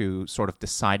came to sort of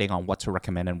deciding on what to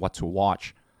recommend and what to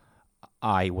watch,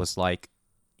 I was like,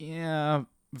 yeah,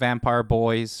 Vampire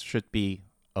Boys should be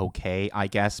okay, I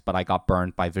guess, but I got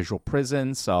burned by Visual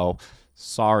Prison, so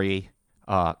sorry,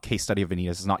 Case Study of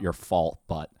Vanitas is not your fault,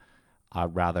 but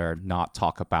I'd rather not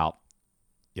talk about,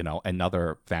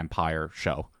 another vampire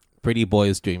show. Pretty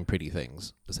Boys doing pretty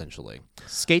things, essentially.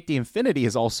 Skate the Infinity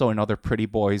is also another Pretty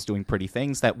Boys doing pretty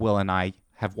things that Will and I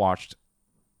have watched.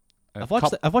 I've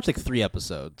watched like 3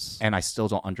 episodes, and I still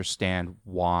don't understand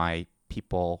why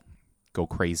people go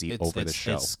crazy over this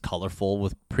show. It's colorful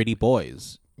with pretty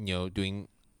boys, doing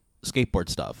skateboard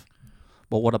stuff.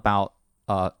 But what about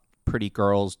pretty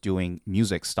girls doing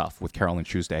music stuff with Carolyn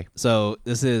Tuesday? So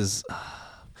this is...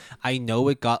 I know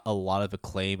it got a lot of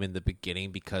acclaim in the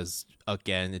beginning because,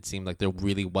 again, it seemed like there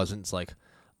really wasn't like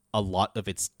a lot of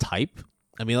its type.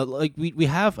 I mean, like we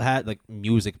have had like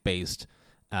music-based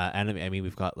anime. I mean,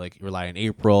 we've got like Rely on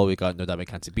April, we got No Dame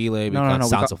Cantabile, we got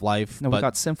Sounds of Life. No, we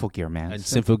got Symphogear, man. And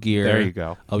Symphogear. There you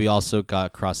go. We also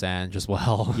got Cross Ange as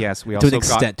well. Yes, we also to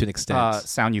an extent.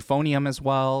 Sound Euphonium as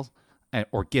well,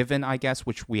 or Given, I guess,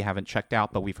 which we haven't checked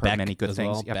out, but we've heard Beck many good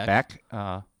things. Well. Yeah, Beck.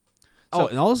 So,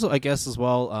 and also I guess as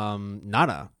well,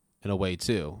 Nana in a way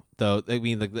too. Though I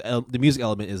mean, like the music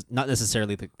element is not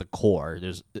necessarily the core.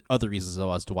 There's other reasons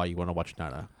as to why you want to watch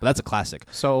Nana, but that's a classic.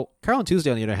 So Carolyn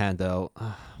Tuesday, on the other hand, though,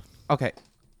 okay.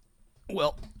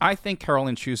 Well, I think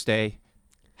Carolyn Tuesday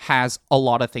has a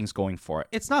lot of things going for it.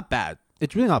 It's not bad.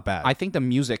 It's really not bad. I think the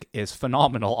music is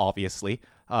phenomenal, obviously.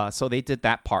 So they did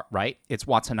that part right. It's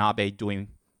Watanabe doing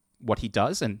what he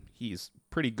does, and he's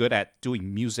pretty good at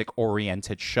doing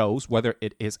music-oriented shows, whether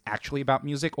it is actually about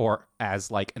music or as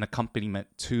like an accompaniment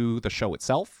to the show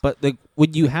itself. But like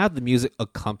when you have the music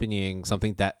accompanying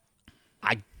something that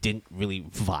I didn't really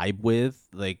vibe with,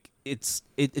 like it's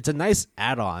a nice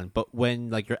add-on, but when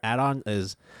like your add-on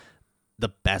is the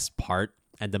best part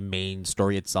and the main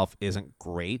story itself isn't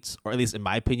great, or at least in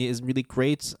my opinion isn't really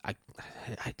great,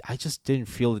 I just didn't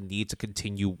feel the need to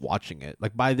continue watching it.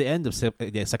 Like by the end of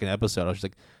the second episode, I was just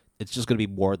like, it's just gonna be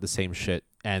more of the same shit.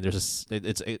 And there's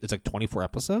it's like 24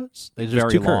 episodes. There's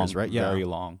very 2 long, curves, right? Yeah, very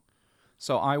long.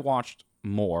 So I watched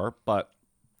more, but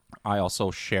I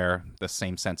also share the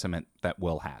same sentiment that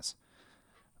Will has.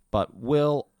 But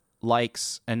Will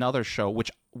likes another show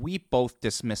which we both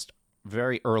dismissed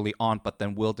very early on, but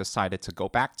then Will decided to go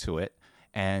back to it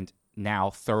and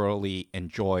now thoroughly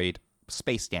enjoyed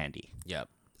Space Dandy. Yeah,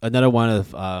 another one of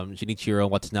Shinichiro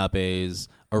Watanabe's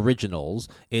originals.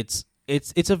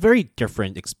 It's a very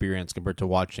different experience compared to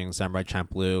watching Samurai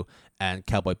Champloo and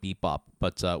Cowboy Bebop,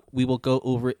 but we will go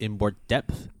over it in more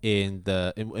depth in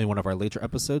one of our later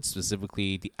episodes,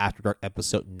 specifically the After Dark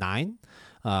episode 9.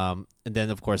 And then,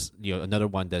 of course, another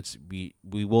one that we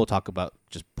will talk about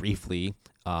just briefly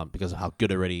because of how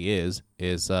good it already is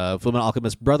Fullmetal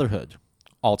Alchemist Brotherhood.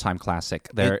 All-time classic.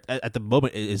 At the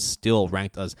moment, it is still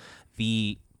ranked as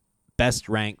the best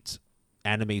ranked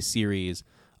anime series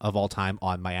of all time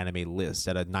on my anime list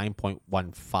at a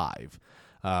 9.15.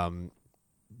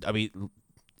 I mean,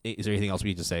 is there anything else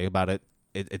we need to say about it?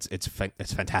 It's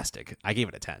fantastic. I gave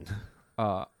it a 10.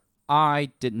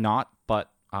 I did not, but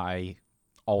I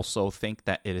also think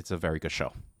that it is a very good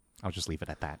show. I'll just leave it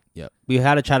at that. Yeah, we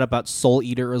had a chat about Soul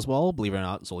Eater as well. Believe it or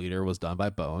not, Soul Eater was done by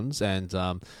Bones, and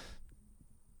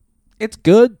it's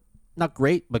good, not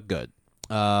great, but good.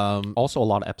 Also, a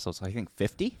lot of episodes. I think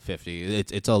 50. 50.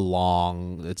 It's a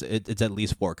long. It's at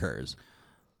least 4 curs.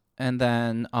 And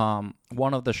then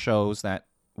one of the shows that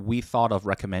we thought of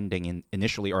recommending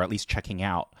initially, or at least checking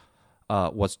out,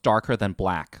 was Darker Than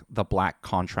Black, The Black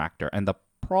Contractor. And the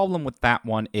problem with that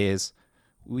one is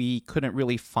we couldn't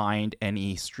really find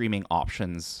any streaming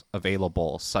options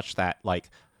available such that, like...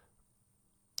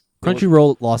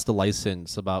 Crunchyroll lost the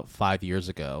license about 5 years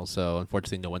ago, so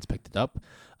unfortunately no one's picked it up.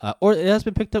 Or it has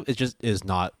been picked up, it just is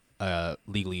not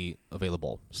legally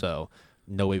available, so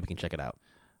no way we can check it out.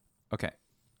 Okay.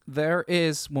 There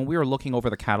is, when we were looking over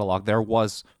the catalog, there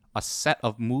was a set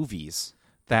of movies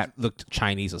that looked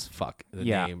Chinese as fuck, the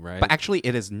name, right? But actually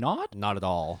it is not. Not at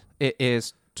all. It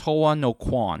is Toa no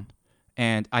Kwan.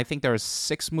 And I think there's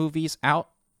 6 movies out.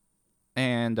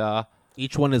 And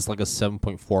each one is like a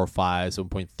 7.45,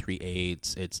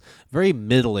 7.38. It's very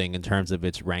middling in terms of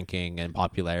its ranking and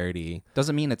popularity.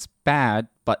 Doesn't mean it's bad,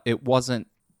 but it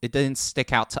didn't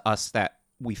stick out to us that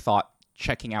we thought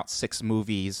checking out 6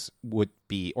 movies would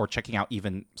be, or checking out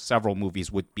even several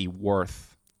movies would be worth.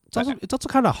 It's also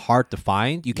kind of hard to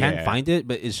find. You can find it,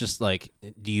 but it's just like,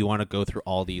 do you want to go through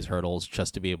all these hurdles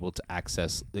just to be able to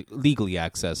legally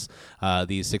access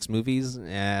these 6 movies?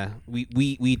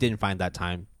 We didn't find that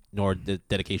time nor the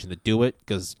dedication to do it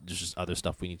because there's just other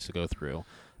stuff we need to go through.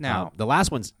 Now, the last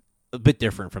one's a bit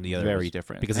different from the others. Very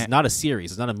different. Because it's not a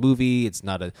series. It's not a movie. It's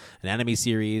not an anime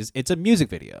series. It's a music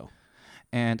video.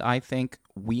 And I think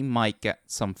we might get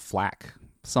some flack.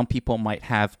 Some people might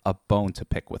have a bone to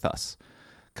pick with us.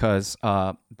 Because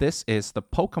this is the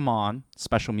Pokemon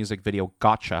special music video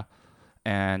Gotcha.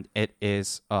 And it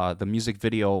is the music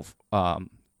video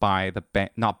by the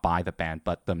band, not by the band,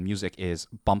 but the music is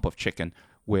Bump of Chicken,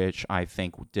 which I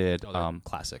think did...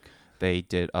 classic. They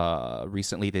did,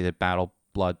 recently they did Battle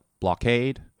Blood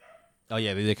Blockade. Oh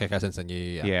yeah, they did Kakasen-sen,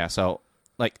 yeah. Yeah, so,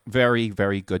 like, very,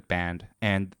 very good band.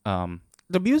 And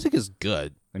the music is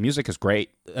good. The music is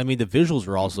great. I mean, the visuals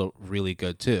were also really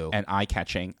good, too. And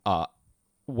eye-catching.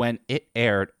 When it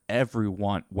aired,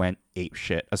 everyone went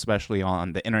apeshit, especially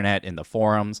on the internet, in the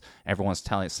forums. Everyone's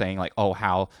saying, like, oh,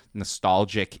 how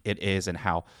nostalgic it is and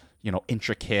how,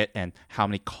 intricate and how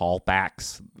many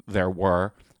callbacks there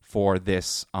were for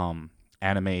this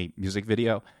anime music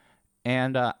video.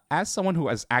 And as someone who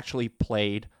has actually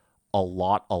played a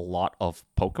lot of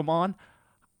Pokemon,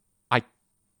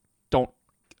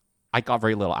 I got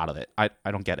very little out of it. I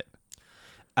don't get it.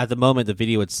 At the moment, the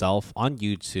video itself on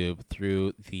YouTube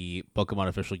through the Pokemon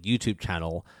official YouTube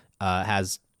channel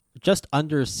has just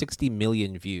under 60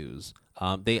 million views.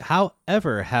 They,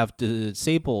 however, have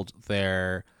disabled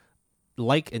their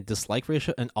like and dislike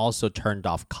ratio and also turned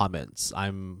off comments.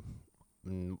 I'm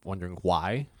wondering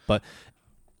why, but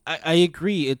I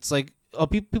agree. It's like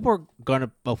people are going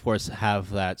to, of course, have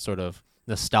that sort of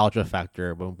nostalgia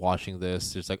factor when watching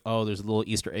this. There's like, oh, there's a little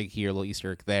Easter egg here, a little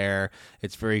Easter egg there.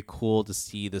 It's very cool to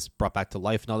see this brought back to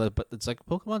life and all that, but it's like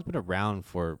Pokemon's been around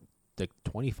for like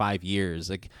 25 years.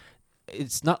 Like,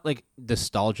 it's not like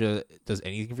nostalgia does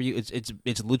anything for you.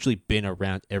 It's literally been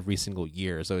around every single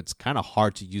year, so it's kind of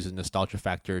hard to use a nostalgia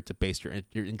factor to base your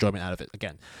enjoyment out of it.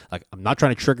 Again, like, I'm not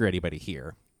trying to trigger anybody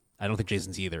here. I don't think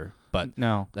Jason's either, but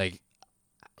no, like,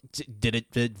 did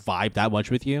it vibe that much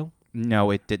with you?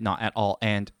 No, it did not at all.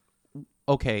 And,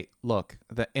 okay, look,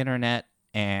 the internet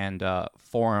and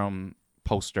forum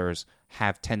posters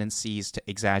have tendencies to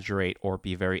exaggerate or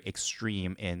be very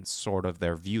extreme in sort of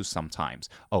their views sometimes.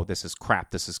 Oh, this is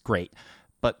crap, this is great.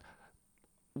 But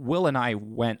Will and I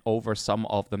went over some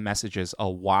of the messages a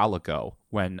while ago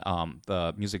when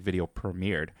the music video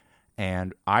premiered.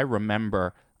 And I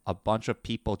remember a bunch of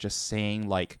people just saying,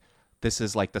 like, this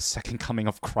is like the second coming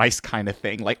of Christ kind of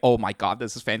thing. Like, oh my God,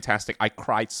 this is fantastic. I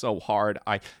cried so hard.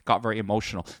 I got very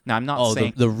emotional. Now, I'm not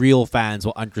saying... the real fans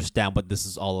will understand what this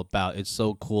is all about. It's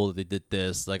so cool that they did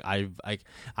this. Like,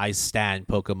 I stand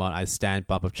Pokemon. I stand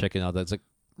Bump of Chicken. All that. It's like,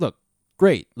 look,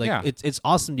 great. Like, yeah. It's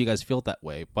awesome you guys feel that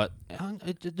way. But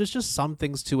there's just some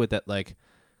things to it that, like,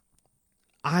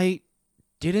 I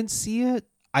didn't see it.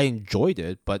 I enjoyed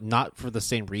it, but not for the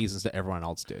same reasons that everyone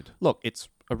else did. Look, it's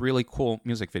a really cool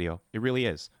music video. It really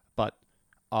is. But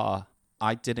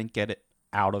I didn't get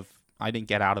out of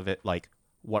it like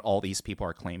what all these people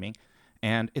are claiming,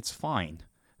 and it's fine.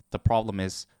 the problem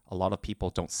is a lot of people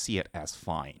don't see it as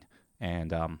fine.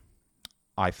 And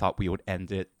I thought we would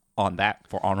end it on that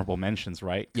for honorable mentions,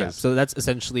 right? Yeah, so that's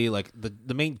essentially like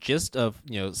the main gist of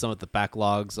some of the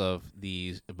backlogs of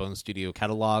the Bone Studio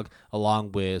catalog,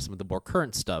 along with some of the more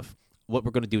current stuff. What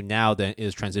we're going to do now then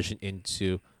is transition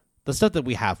into the stuff that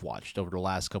we have watched over the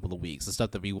last couple of weeks, the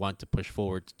stuff that we want to push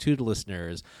forward to the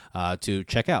listeners to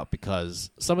check out, because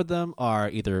some of them are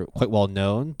either quite well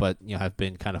known, but have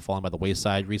been kind of falling by the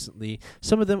wayside recently.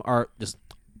 Some of them are just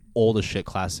old as shit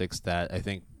classics that I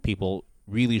think people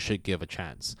really should give a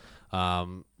chance.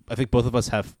 I think both of us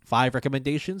have 5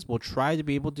 recommendations. We'll try to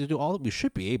be able to do all. We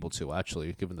should be able to,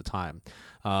 actually, given the time.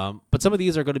 But some of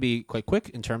these are going to be quite quick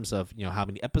in terms of how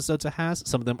many episodes it has.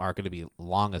 Some of them are going to be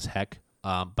long as heck.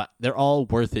 But they're all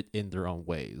worth it in their own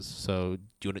ways. So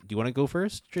do you want to go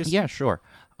first, Jason? Yeah, sure.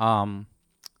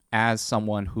 As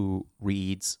someone who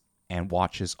reads and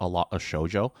watches a lot of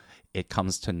shoujo, it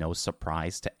comes to no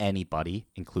surprise to anybody,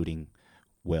 including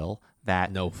Will,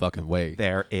 that no fucking way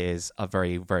there is a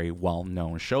very, very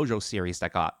well-known shoujo series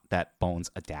that Bones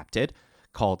adapted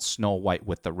called Snow White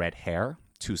with the Red Hair,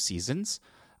 2 seasons,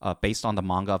 based on the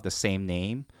manga of the same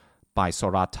name by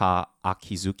Sorata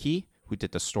Akizuki, who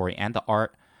did the story and the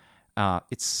art.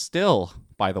 It's still,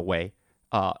 by the way,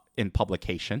 in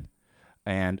publication,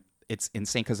 and it's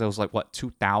insane because it was like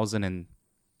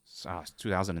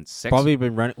 2006. Probably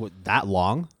been running that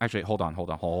long. Actually, hold on.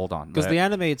 Because the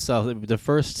anime itself, the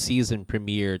first season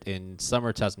premiered in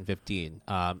summer 2015,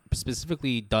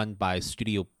 specifically done by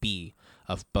Studio B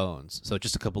of Bones. So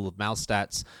just a couple of mouse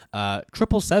stats.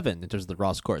 777 in terms of the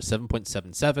raw score,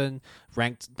 7.77,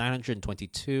 ranked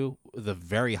 922, with a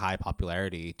very high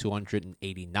popularity,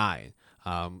 289.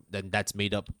 Then that's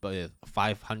made up by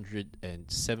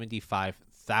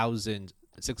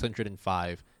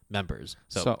 575,605 members.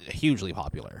 So hugely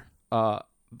popular.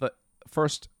 The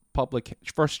first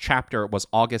chapter was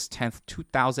August 10th,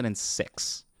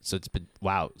 2006. So it's been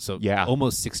So yeah,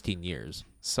 almost 16 years.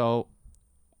 So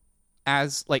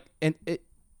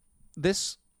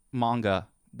this manga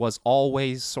was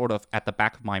always sort of at the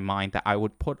back of my mind that I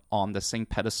would put on the same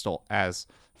pedestal as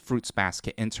Fruits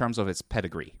Basket in terms of its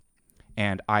pedigree.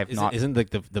 And isn't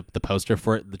like the poster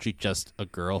for it literally just a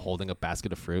girl holding a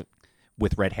basket of fruit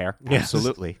with red hair? Yes.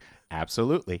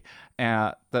 Absolutely.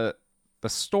 The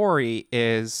story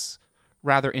is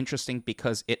rather interesting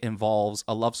because it involves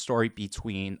a love story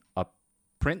between a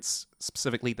prince,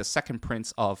 specifically the second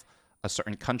prince of a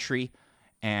certain country,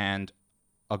 and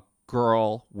a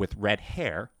girl with red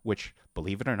hair, which,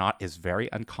 believe it or not, is very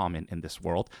uncommon in this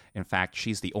world. In fact,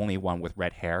 she's the only one with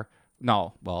red hair.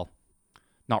 No, well,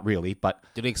 not really, but...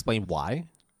 Did they explain why?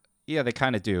 Yeah, they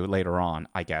kind of do later on,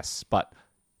 I guess. But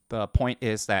the point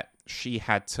is that she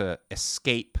had to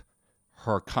escape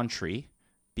her country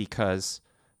because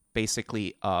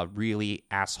basically a really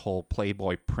asshole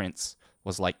playboy prince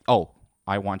was like, oh,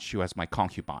 I want you as my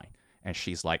concubine. And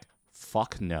she's like,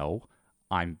 fuck no,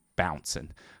 I'm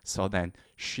bouncing. So then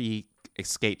she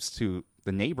escapes to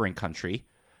the neighboring country.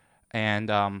 And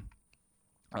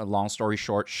long story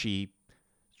short, she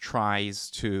tries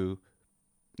to,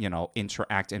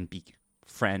 interact and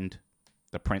befriend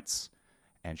the prince.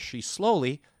 And she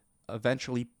slowly,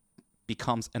 eventually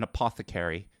becomes an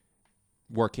apothecary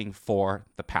working for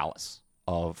the palace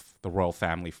of the royal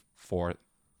family for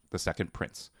the second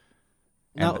prince.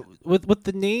 Now, with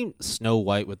the name Snow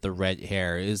White with the red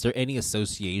hair, is there any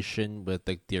association with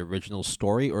the original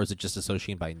story, or is it just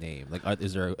associated by name? Like,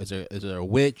 is there a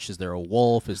witch? Is there a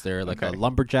wolf? Is there a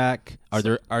lumberjack? Are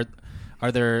there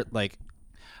like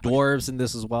dwarves in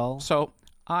this as well? So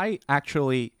I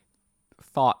actually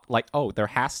thought there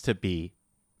has to be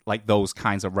like those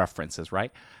kinds of references,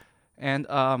 right? And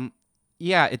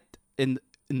it in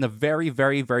the very,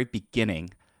 very, very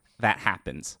beginning that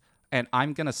happens. And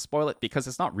I'm going to spoil it because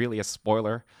it's not really a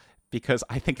spoiler, because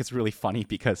I think it's really funny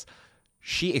because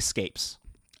she escapes.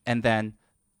 And then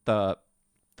the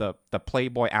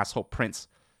playboy asshole prince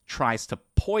tries to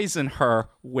poison her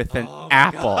with an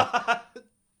apple.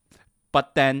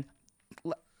 But then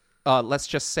let's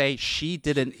just say she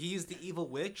didn't... He's the evil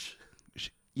witch?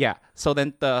 Yeah. So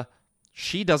then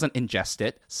she doesn't ingest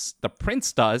it. The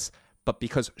prince does. But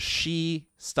because she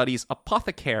studies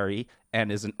apothecary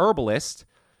and is an herbalist,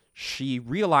 she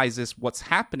realizes what's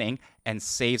happening and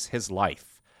saves his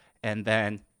life. And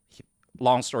then,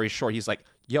 long story short, he's like,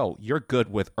 yo, you're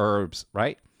good with herbs,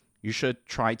 right? You should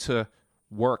try to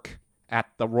work at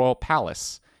the royal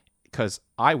palace because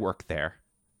I work there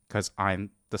because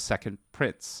I'm the second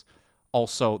prince.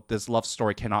 Also, this love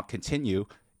story cannot continue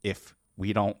if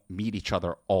we don't meet each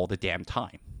other all the damn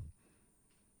time.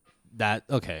 That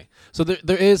okay. So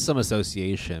there is some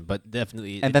association, but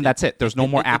definitely. And then that's it. There's no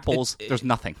more apples. There's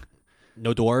nothing.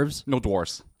 No dwarves. No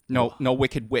dwarves. No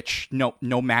wicked witch. No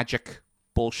magic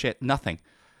bullshit. Nothing.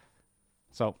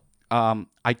 So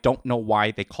I don't know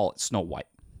why they call it Snow White.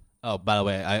 Oh, by the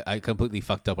way, I completely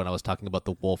fucked up when I was talking about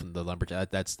the wolf and the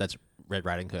lumberjack. That's Red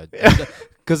Riding Hood.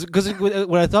 Because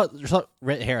when I thought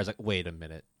red hair, I was like, wait a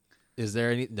minute, is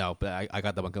there any? No, but I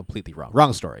got that one completely wrong.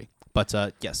 Wrong story. But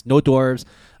yes, no dwarves.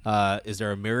 Is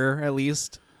there a mirror at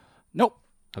least? Nope.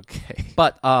 Okay.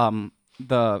 But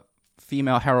the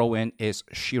female heroine is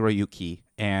Shirayuki,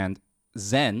 and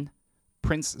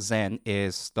Prince Zen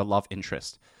is the love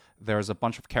interest. There's a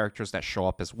bunch of characters that show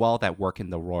up as well that work in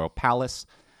the royal palace.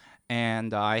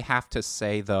 And I have to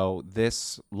say, though,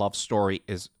 this love story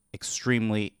is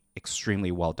extremely,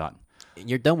 extremely well done.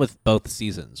 You're done with both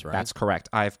seasons, right? That's correct.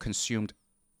 I've consumed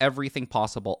everything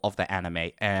possible of the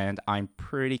anime, and I'm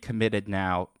pretty committed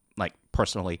now, like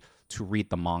personally, to read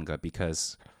the manga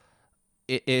because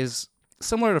it is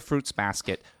similar to Fruits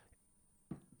Basket.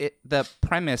 The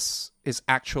premise is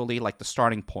actually like the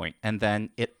starting point, and then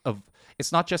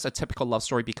it's not just a typical love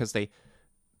story because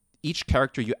each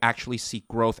character you actually see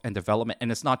growth and development,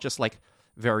 and it's not just like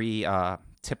very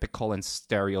typical and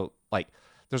like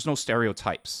there's no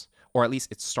stereotypes, or at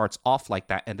least it starts off like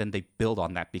that and then they build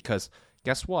on that because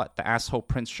guess what, the asshole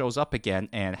prince shows up again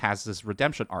and has this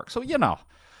redemption arc, so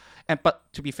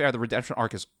but to be fair, the redemption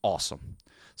arc is awesome.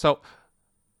 So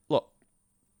look,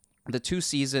 the 2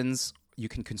 seasons, you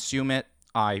can consume it.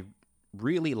 I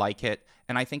really like it,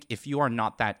 and I think if you are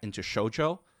not that into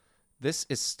shoujo, this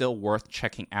is still worth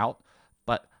checking out,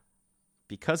 but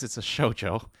because it's a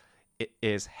shoujo, it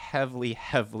is heavily,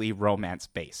 heavily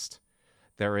romance-based.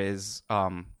 There is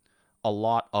a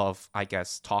lot of, I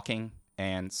guess, talking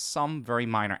and some very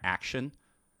minor action,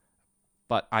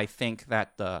 but I think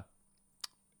that the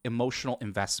emotional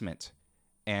investment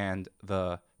and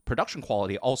the production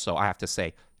quality also, I have to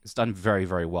say, is done very,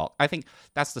 very well. I think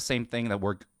that's the same thing that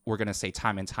we're going to say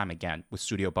time and time again with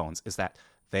Studio Bones, is that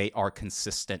they are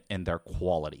consistent in their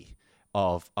quality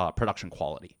of production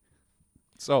quality.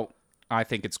 So I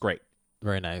think it's great.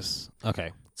 Very nice.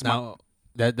 Okay. Now,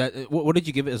 what did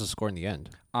you give it as a score in the end?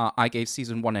 I gave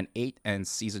season 1 an 8 and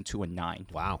season 2 a 9.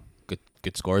 Wow.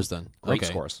 Good scores then. Great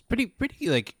scores. Pretty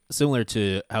like similar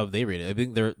to how they rate it. I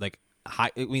think they're like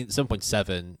high. I mean,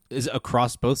 7.7 is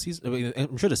across both seasons. I mean,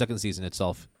 I'm sure the second season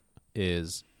itself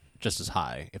is just as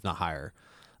high, if not higher.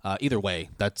 Either way,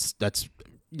 that's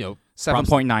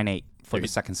 7.98 for the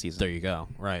second season. There you go.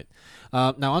 Right.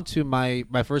 Now on to my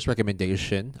first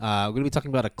recommendation. We're going to be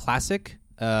talking about a classic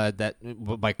that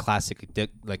by classic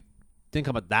didn't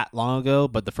come out that long ago,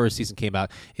 but the first season came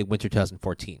out in winter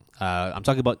 2014. I'm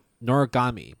talking about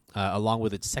Noragami, along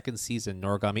with its second season,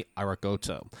 Noragami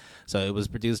Aragoto. So it was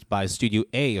produced by Studio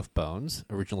A of Bones,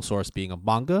 original source being a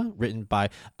manga written by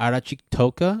Arachi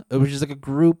Toka, which is like a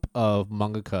group of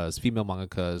mangakas, female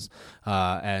mangakas,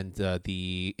 and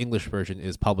the English version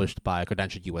is published by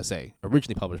Kodansha USA,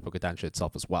 originally published by Kodansha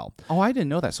itself as well. Oh, I didn't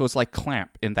know that. So it's like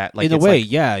Clamp in that, like in a way, like...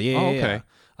 yeah. Okay.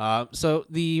 Yeah. So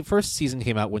the first season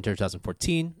came out winter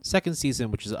 2014. Second season,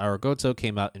 which is Aragoto,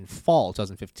 came out in fall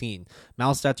 2015.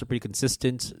 Mouse stats are pretty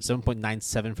consistent: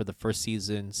 7.97 for the first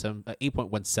season,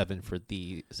 8.17 for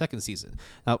the second season.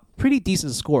 Now, pretty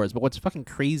decent scores. But what's fucking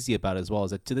crazy about it as well is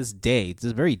that to this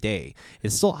very day, it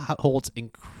still holds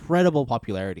incredible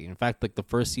popularity. In fact, like the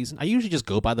first season, I usually just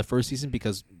go by the first season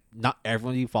because not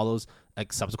everybody follows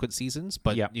like subsequent seasons,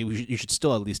 but you should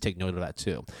still at least take note of that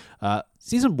too.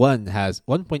 Season 1 has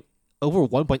over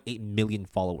 1.8 million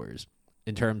followers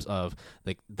in terms of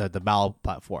like the MAL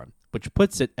platform, which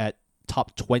puts it at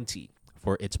top 20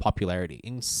 for its popularity.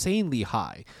 Insanely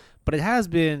high. But it has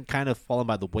been kind of fallen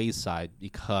by the wayside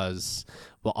because,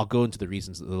 well, I'll go into the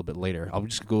reasons a little bit later. I'll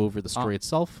just go over the story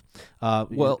itself.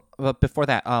 But before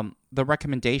that, the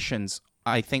recommendations,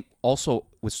 I think also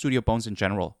with Studio Bones in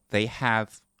general, they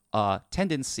have a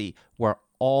tendency where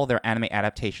all their anime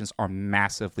adaptations are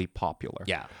massively popular.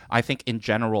 Yeah. I think in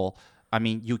general, I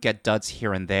mean, you get duds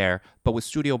here and there, but with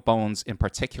Studio Bones in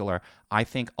particular, I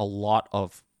think a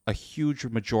huge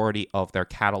majority of their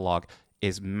catalog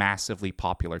is massively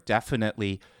popular.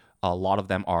 Definitely, a lot of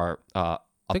them are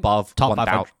above top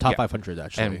 500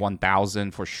 actually, and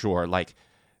 1,000 for sure. Like,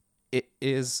 it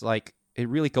is like it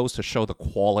really goes to show the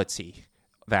quality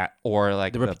that, or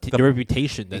like the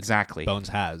reputation that exactly Bones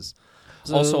has.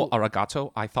 So, also,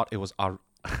 Arigato, I thought it was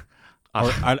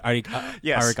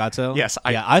Yes. Arigato? Yes,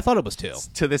 I thought it was 2.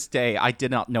 To this day, I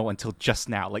did not know until just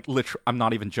now. Like, literally, I'm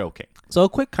not even joking. So a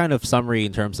quick kind of summary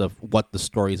in terms of what the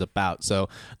story is about. So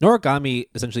Noragami,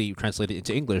 essentially translated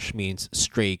into English, means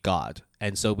stray god.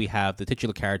 And so we have the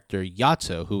titular character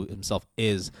Yato, who himself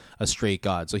is a stray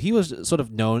god. So he was sort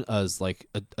of known as like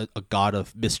a god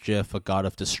of mischief, a god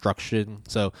of destruction.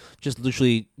 So just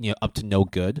literally, up to no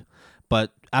good.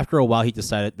 But after a while, he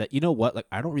decided that, you know what, like,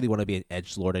 I don't really want to be an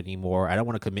edgelord anymore. I don't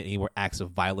want to commit any more acts of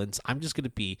violence. I'm just going to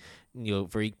be,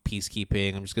 very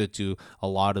peacekeeping. I'm just going to do a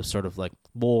lot of sort of like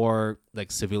more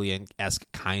like civilian-esque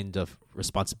kind of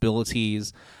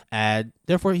responsibilities. And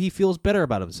therefore, he feels better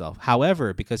about himself.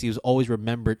 However, because he was always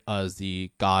remembered as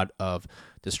the god of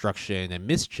destruction and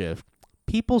mischief,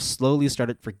 people slowly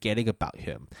started forgetting about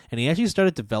him, and he actually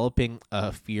started developing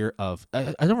a fear of, I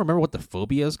don't remember what the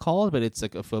phobia is called, but it's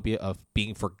like a phobia of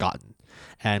being forgotten.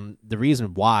 And the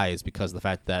reason why is because of the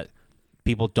fact that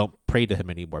people don't pray to him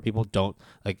anymore. People don't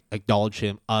like acknowledge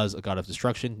him as a god of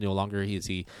destruction. No longer is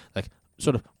he like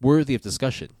sort of worthy of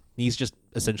discussion. He's just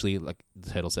essentially, like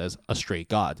the title says, a stray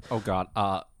god. Oh god,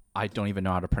 I don't even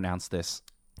know how to pronounce this.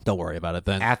 Don't worry about it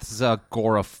then.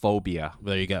 Athzagoraphobia.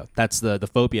 There you go. That's the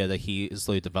phobia that he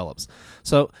slowly develops.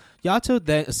 So Yato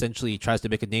then essentially tries to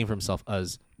make a name for himself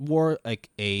as more like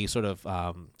a sort of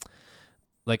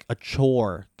like a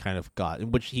chore kind of god,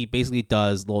 in which he basically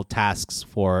does little tasks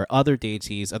for other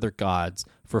deities, other gods,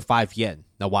 for 5 yen.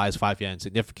 Now, why is 5 yen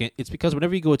significant? It's because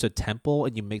whenever you go to a temple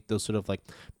and you make those sort of like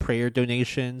prayer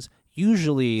donations,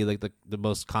 usually like the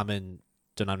most common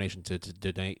denomination to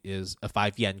donate is a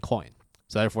 5 yen coin.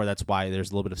 So therefore, that's why there's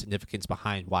a little bit of significance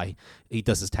behind why he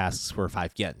does his tasks for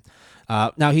 5 yen.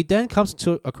 Now, he then comes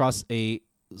across an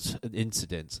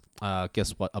incident.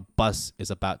 Guess what? A bus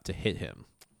is about to hit him.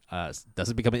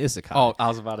 Doesn't become an isekai. Oh, I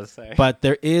was about to say. But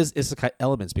there is isekai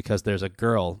elements because there's a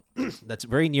girl that's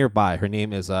very nearby. Her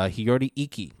name is Hiyori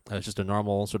Iki. It's just a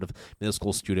normal sort of middle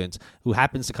school student who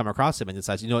happens to come across him and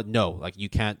decides, you know what, no, like you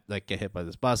can't like get hit by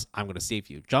this bus. I'm going to save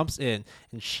you. Jumps in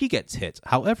and she gets hit.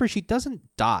 However, she doesn't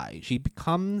die. She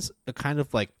becomes a kind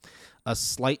of like a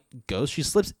slight ghost. She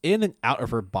slips in and out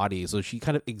of her body, so she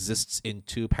kind of exists in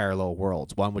 2 parallel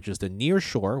worlds. One which is the near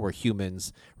shore where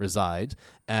humans reside,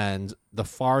 and the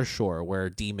far shore where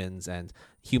demons and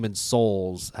human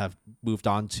souls have moved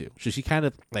on to. So she kind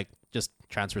of like just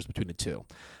transfers between the 2.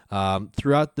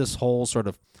 Throughout this whole sort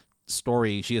of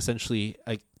story, she essentially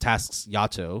tasks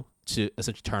Yato to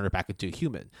essentially turn her back into a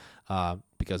human,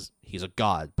 because he's a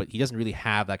god, but he doesn't really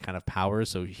have that kind of power.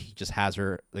 So he just has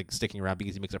her like sticking around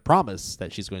because he makes a promise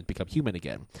that she's going to become human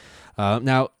again.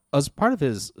 Now, as part of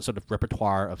his sort of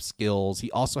repertoire of skills,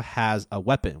 he also has a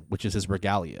weapon, which is his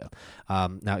regalia.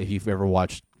 Now, if you've ever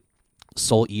watched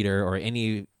Soul Eater or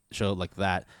any show like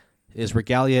that, his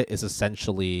regalia is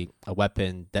essentially a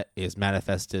weapon that is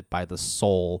manifested by the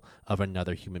soul of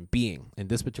another human being. In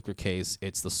this particular case,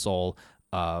 it's the soul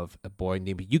of a boy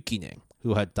named Yukine,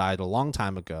 who had died a long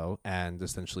time ago, and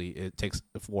essentially it takes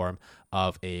the form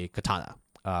of a katana,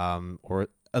 or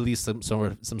at least some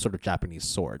sort of Japanese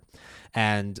sword.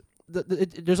 And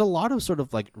there's a lot of sort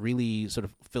of like really sort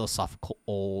of philosophical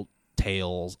old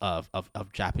tales of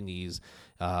Japanese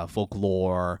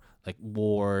folklore, like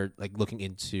more like looking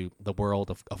into the world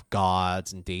of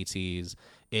gods and deities.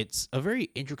 It's a very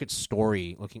intricate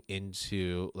story looking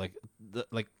into like the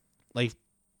life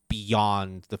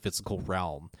beyond the physical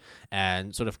realm,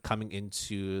 and sort of coming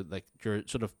into like your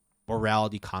sort of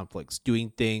morality conflicts, doing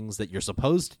things that you're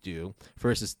supposed to do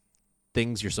versus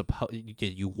things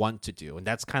you want to do. And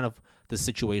that's kind of the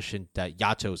situation that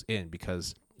Yato's in,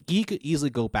 because he could easily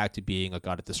go back to being a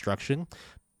god of destruction,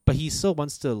 but he still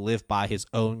wants to live by his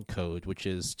own code, which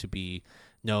is to be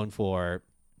known for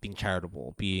being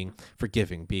charitable, being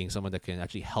forgiving, being someone that can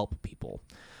actually help people.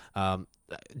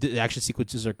 The action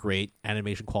sequences are great.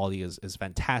 Animation quality is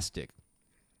fantastic.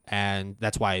 And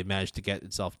that's why it managed to get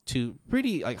itself to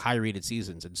pretty like high rated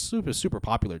seasons and super, super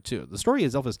popular too. The story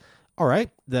itself is all right.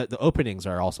 The openings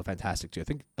are also fantastic too. I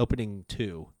think opening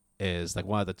 2 is like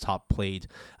one of the top played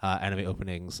anime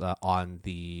openings on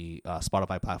the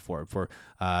Spotify platform for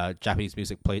Japanese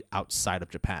music played outside of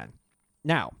Japan.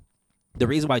 Now, the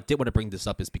reason why I did want to bring this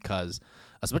up is because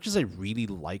as much as I really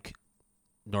like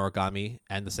Noragami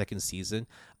and the second season,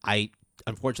 I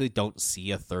unfortunately don't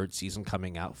see a 3rd season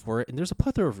coming out for it, and there's a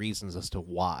plethora of reasons as to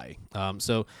why.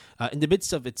 So in the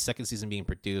midst of its 2nd season being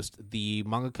produced,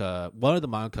 one of the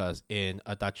mangakas in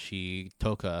Adachi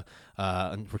Toka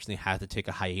unfortunately had to take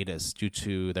a hiatus due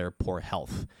to their poor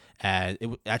health, and it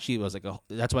actually was like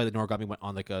that's why the Noragami went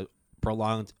on like a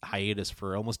prolonged hiatus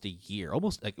for almost a year,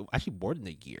 almost like actually more than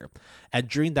a year. And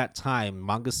during that time,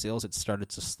 manga sales had started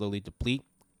to slowly deplete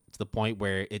to the point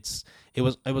where it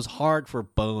was hard for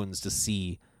Bones to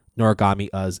see Noragami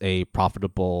as a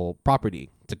profitable property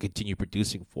to continue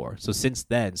producing for. So since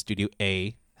then, Studio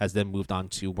A has then moved on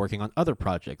to working on other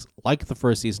projects, like the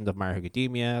first season of My Hero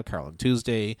Academia, Carol and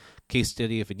Tuesday, Case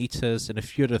Study of Vanitas, and a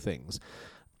few other things.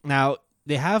 Now,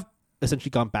 they have essentially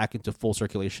gone back into full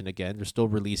circulation again. They're still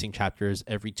releasing chapters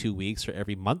every 2 weeks or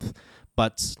every month,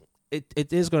 but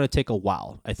it is going to take a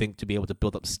while, I think, to be able to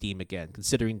build up steam again,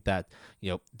 considering that,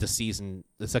 the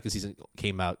second season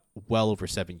came out well over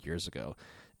 7 years ago.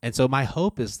 And so my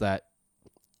hope is that,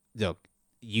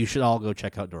 you should all go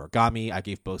check out Noragami. I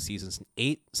gave both seasons an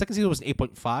 8. Second season was an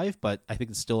 8.5, but I think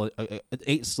it's still an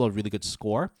 8 is still a really good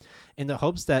score. In the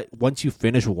hopes that once you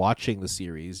finish watching the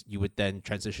series, you would then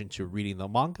transition to reading the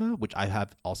manga, which I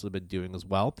have also been doing as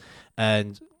well,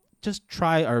 and just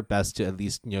try our best to at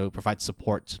least provide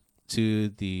support to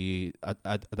the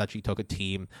Adachi Toka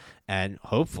team, and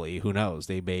hopefully, who knows,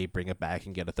 they may bring it back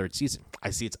and get a third season. I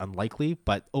see it's unlikely,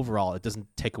 but overall, it doesn't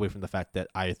take away from the fact that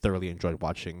I thoroughly enjoyed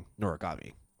watching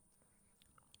Noragami.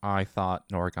 I thought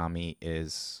Noragami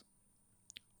is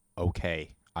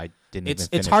okay. I didn't even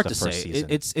finish it's hard the to first say. season.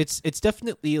 It's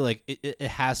definitely like it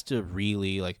has to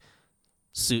really like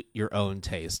suit your own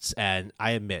tastes, and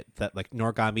I admit that like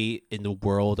Noragami in the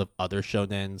world of other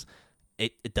shonens,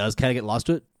 it does kind of get lost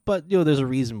to it. But there's a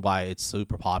reason why it's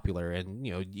super popular, and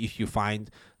if you find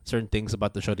certain things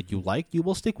about the show that you like, you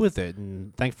will stick with it.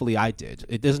 And thankfully, I did.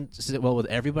 It doesn't sit well with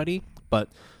everybody,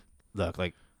 but look,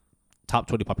 like top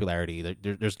 20 popularity,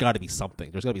 there's got to be something.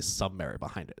 There's got to be some merit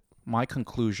behind it. My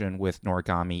conclusion with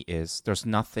Noragami is there's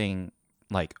nothing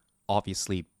like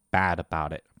obviously bad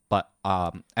about it, but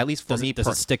at least for me, does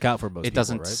it stick out for most? It people,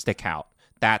 doesn't right? stick out.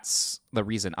 That's the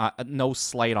reason. No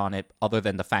slight on it other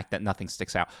than the fact that nothing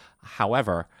sticks out.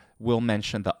 However, we'll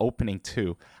mention the opening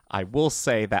too. I will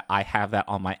say that I have that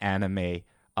on my anime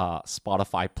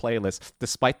Spotify playlist,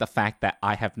 despite the fact that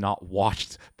I have not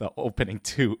watched the opening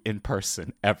 2 in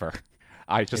person ever.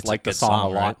 I just like the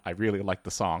song a lot. Right? I really like the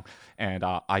song. And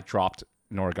I dropped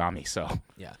Noragami, so.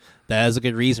 Yeah, that is a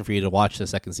good reason for you to watch the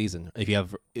second season if you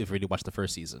already watched the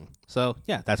first season. So,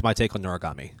 yeah, that's my take on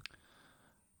Noragami.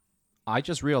 I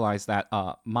just realized that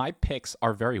my picks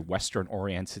are very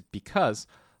Western-oriented because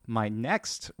my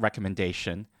next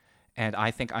recommendation, and I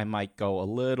think I might go a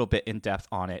little bit in-depth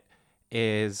on it,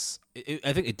 is...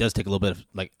 I think it does take a little bit of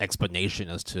like explanation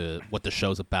as to what the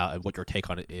show's about and what your take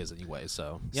on it is anyway.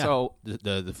 So, yeah, so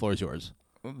the floor is yours.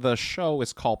 The show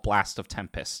is called Blast of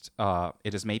Tempest.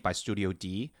 It is made by Studio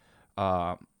D,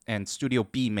 and Studio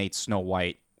B made Snow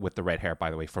White with the red hair,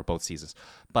 by the way, for both seasons.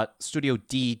 But Studio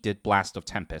D did Blast of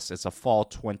Tempest. It's a fall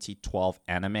 2012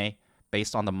 anime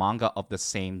based on the manga of the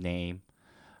same name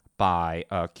by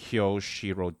Kyo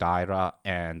Shirodaira,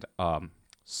 and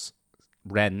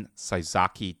Ren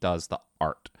Saizaki does the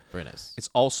art. Very nice.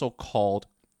 It's also called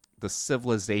the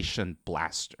Civilization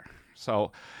Blaster.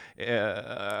 So... is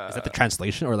that the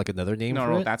translation or like another name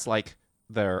for it? No, that's like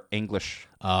their English...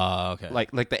 okay.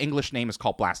 Like the English name is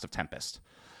called Blast of Tempest.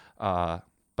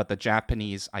 But the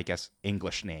Japanese, I guess,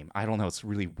 English name, I don't know, it's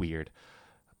really weird.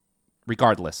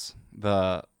 Regardless,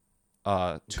 the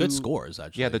good scores,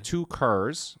 actually. Yeah, the 2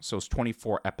 Curs, so it's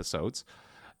 24 episodes,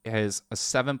 is a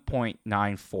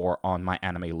 7.94 on my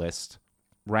anime list,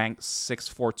 ranked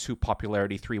 642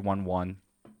 popularity 311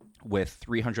 with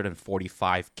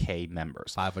 345k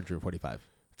members. 545.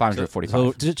 545.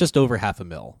 So just over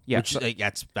 500,000. Yeah, which,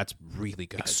 that's really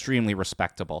good. Extremely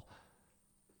respectable.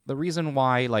 The reason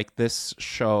why this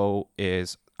show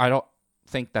is, I don't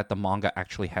think that the manga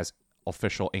actually has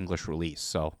official English release,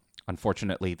 so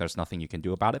unfortunately there's nothing you can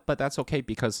do about it, but that's okay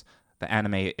because the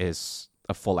anime is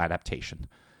a full adaptation.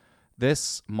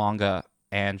 This manga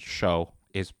and show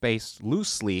is based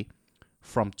loosely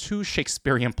from 2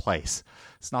 Shakespearean plays.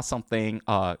 It's not something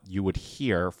you would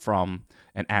hear from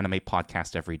an anime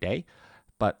podcast every day,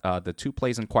 but the 2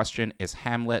 plays in question is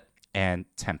Hamlet and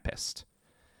Tempest.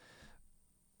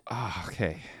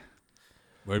 Okay.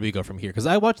 Where do we go from here? Because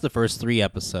I watched the first 3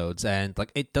 episodes, and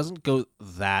it doesn't go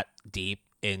that deep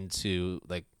into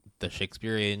the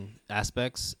Shakespearean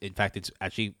aspects. In fact, it's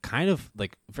actually kind of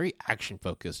very action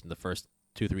focused in the first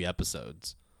 2-3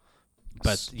 episodes.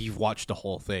 But you've watched the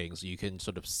whole thing, so you can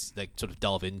sort of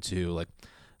delve into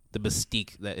the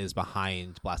mystique that is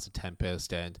behind Blast of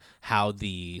Tempest and how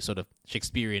the sort of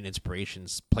Shakespearean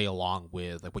inspirations play along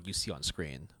with what you see on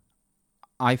screen.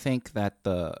 I think that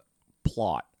the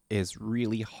plot is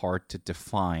really hard to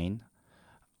define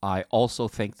I also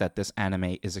think that this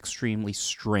anime is extremely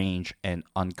strange and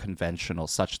unconventional,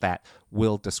 such that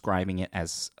Will describing it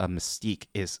as a mystique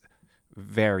is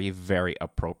very, very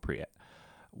appropriate.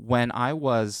 When I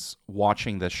was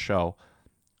watching this show,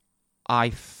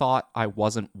 I thought I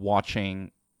wasn't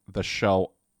watching the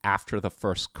show after the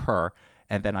first cur,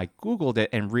 and then I Googled it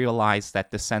and realized that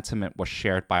the sentiment was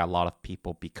shared by a lot of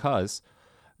people because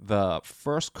the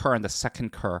first cur and the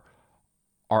second cur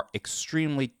are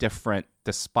extremely different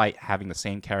despite having the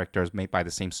same characters made by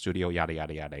the same studio, yada,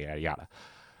 yada, yada, yada, yada.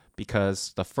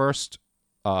 Because the first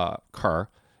cur,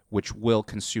 which will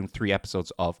consume 3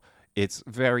 episodes of, it's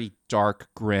very dark,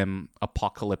 grim,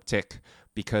 apocalyptic,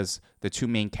 because the 2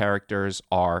 main characters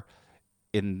are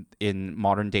in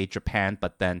modern-day Japan,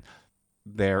 but then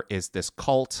there is this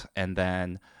cult, and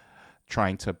then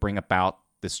trying to bring about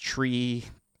this tree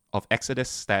of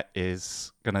Exodus that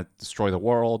is going to destroy the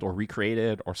world or recreate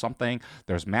it or something.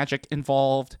 There's magic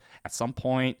involved at some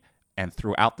point and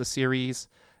throughout the series.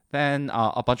 Then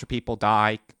a bunch of people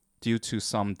die due to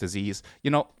some disease.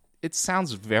 It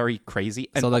sounds very crazy.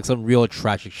 So like some real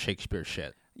tragic Shakespeare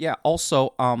shit. Yeah,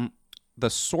 also, the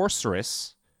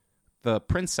sorceress, the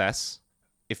princess,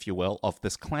 if you will, of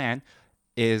this clan,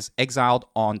 is exiled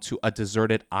onto a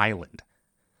deserted island.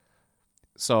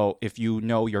 So if you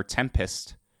know your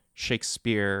Tempest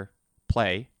Shakespeare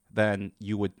play, then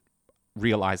you would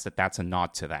realize that that's a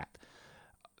nod to that.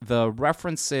 The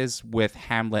references with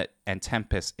Hamlet and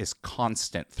Tempest is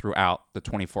constant throughout the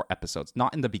 24 episodes.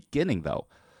 Not in the beginning, though,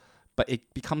 but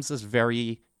it becomes this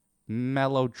very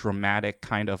melodramatic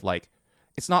kind of like,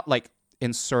 it's not like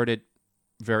inserted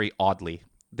very oddly.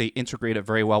 They integrate it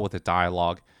very well with the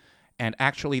dialogue. And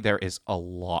actually, there is a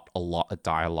lot of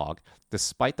dialogue.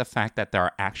 Despite the fact that there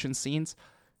are action scenes,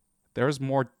 there's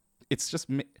more.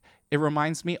 It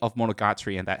reminds me of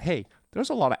Monogatari in that, hey, there's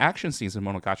a lot of action scenes in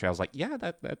Monogatari. I was like, yeah,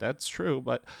 that's true,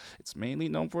 but it's mainly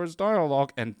known for its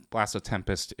dialogue, and Blast of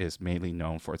Tempest is mainly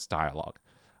known for its dialogue.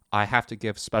 I have to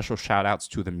give special shout-outs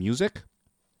to the music.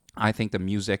 I think the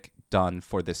music done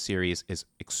for this series is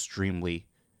extremely,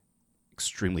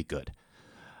 extremely good,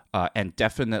 and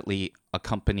definitely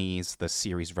accompanies the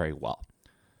series very well.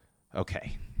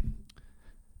 Okay.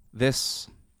 This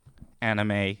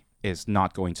anime is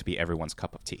not going to be everyone's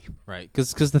cup of tea. Right.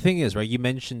 Because the thing is, right, you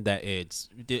mentioned that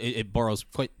it borrows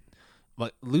quite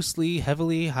loosely,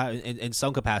 heavily, in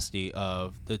some capacity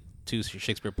of the 2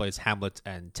 Shakespeare plays, Hamlet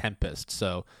and Tempest.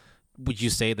 So would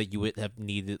you say that you would have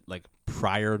needed like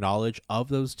prior knowledge of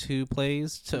those 2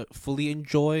 plays to fully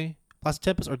enjoy Blast of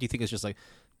Tempest? Or do you think it's just like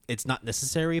it's not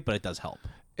necessary, but it does help?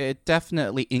 It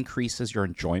definitely increases your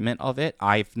enjoyment of it.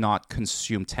 I've not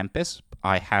consumed Tempest.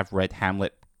 I have read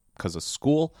Hamlet because of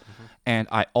school. Mm-hmm. And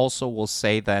I also will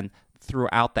say then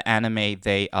throughout the anime,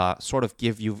 they sort of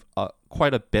give you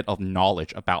quite a bit of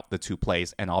knowledge about the 2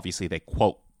 plays. And obviously they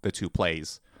quote the 2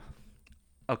 plays.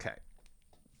 Okay.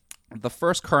 The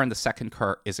first cur and the second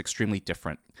cur is extremely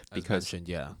different. Because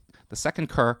yeah. The second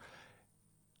cur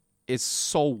is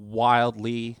so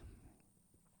wildly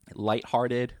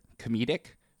lighthearted,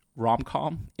 comedic,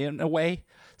 rom-com in a way.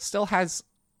 Still has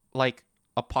like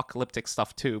apocalyptic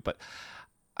stuff too, but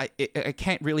I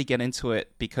can't really get into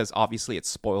it because obviously it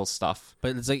spoils stuff.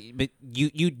 But it's like, but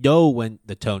you know when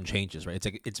the tone changes, right? It's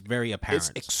like it's very apparent.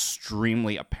 It's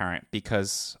extremely apparent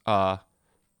because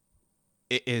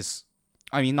it is.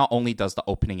 I mean, not only does the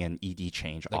opening and ED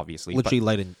change, like, obviously, literally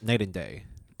night and day.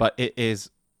 But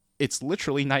it's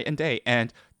literally night and day,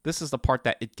 and this is the part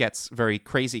that it gets very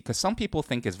crazy because some people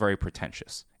think it's very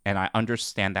pretentious, and I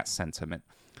understand that sentiment.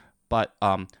 But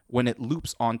when it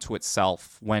loops onto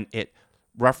itself, when it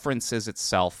references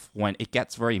itself, when it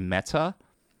gets very meta,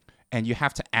 and you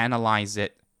have to analyze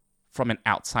it from an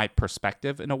outside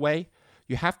perspective in a way,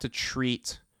 you have to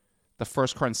treat the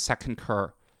first cur and second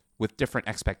cur with different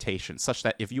expectations, such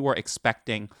that if you were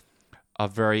expecting a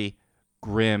very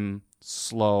grim,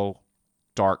 slow,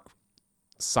 dark,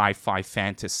 sci-fi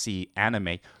fantasy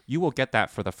anime, you will get that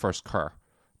for the first cur,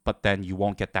 but then you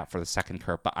won't get that for the second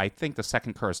cur. But I think the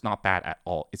second cur is not bad at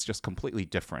all. It's just completely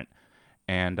different.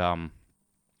 And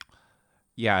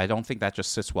yeah, I don't think that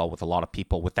just sits well with a lot of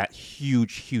people with that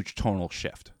huge tonal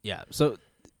shift. Yeah, so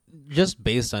just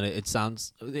based on it, it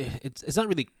sounds it's not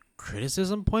really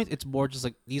criticism point. It's more just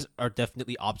like these are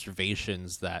definitely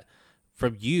observations that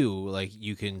from you, like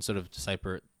you can sort of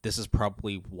decipher this is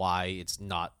probably why it's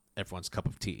not everyone's cup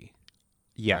of tea.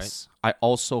 Yes. Right? I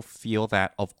also feel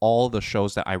that of all the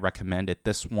shows that I recommended,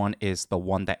 this one is the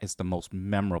one that is the most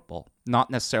memorable.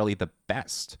 Not necessarily the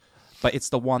best, but it's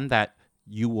the one that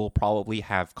you will probably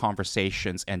have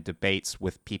conversations and debates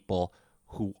with people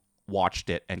who watched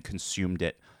it and consumed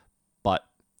it, but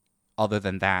other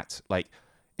than that, like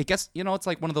it gets, it's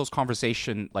like one of those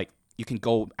conversation, like you can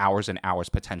go hours and hours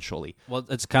potentially. Well,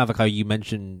 it's kind of like how you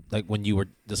mentioned, like when you were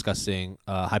discussing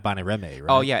Haibane Reme, right?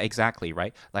 Oh yeah, exactly,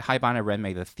 right? Like Haibane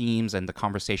Renmei, the themes and the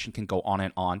conversation can go on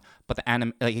and on, but the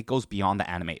anime, like it goes beyond the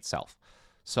anime itself.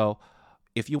 So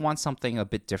if you want something a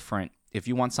bit different, if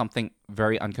you want something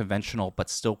very unconventional but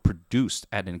still produced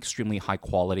at an extremely high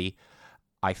quality,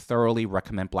 I thoroughly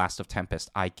recommend Blast of Tempest.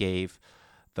 I gave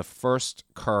the first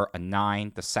cur a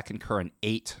 9, the second cur an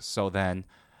 8, so then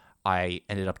I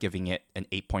ended up giving it an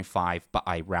 8.5, but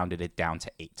I rounded it down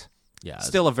to 8. Yeah.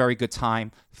 Still a very good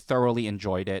time, thoroughly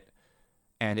enjoyed it,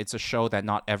 and it's a show that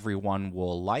not everyone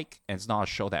will like, and it's not a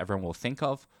show that everyone will think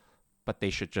of, but they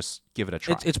should just give it a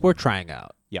try. It's worth trying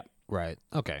out. Yeah. Right.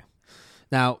 Okay.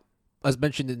 Now, as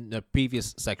mentioned in the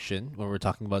previous section, when we were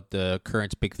talking about the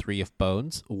current big three of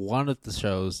Bones, one of the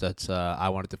shows that I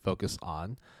wanted to focus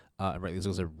on, right,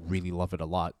 because I really love it a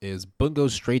lot, is Bungo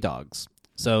Stray Dogs.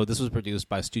 So this was produced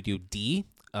by Studio D,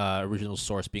 original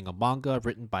source being a manga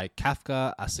written by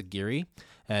Kafka Asagiri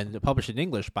and published in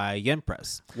English by Yen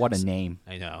Press. What a name.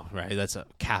 I know, right? That's a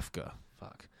Kafka.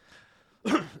 Fuck.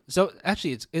 So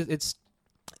actually, it's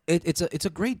a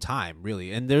great time,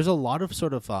 really, and there's a lot of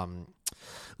sort of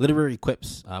literary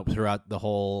quips throughout the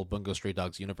whole Bungo Stray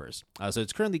Dogs universe. So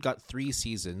it's currently got 3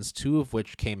 seasons, 2 of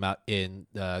which came out in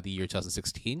the year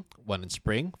 2016, one in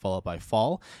spring, followed by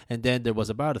fall, and then there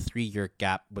was about a 3-year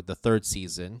gap with the 3rd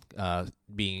season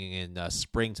being in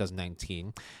spring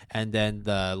 2019, and then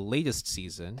the latest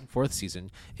season, 4th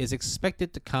season, is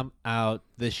expected to come out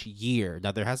this year.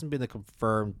 Now, there hasn't been a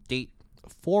confirmed date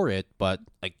for it, but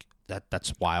like that's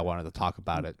why I wanted to talk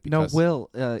about it. No, Will,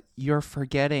 you're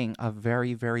forgetting a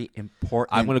very, very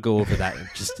important... I'm going to go over that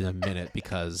in a minute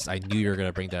because I knew you were going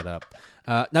to bring that up.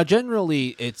 Now, generally,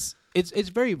 it's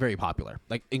very, very popular,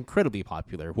 like incredibly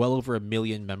popular. Well over 1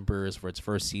 million members for its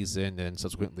first season, and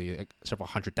subsequently like, several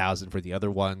 100,000 for the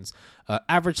other ones.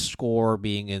 Average score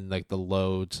being in like the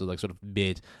low to like sort of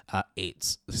mid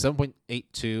 8s.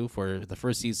 7.82 for the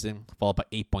first season, followed by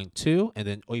 8.2, and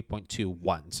then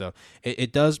 8.21. So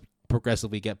it does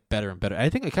progressively get better and better. I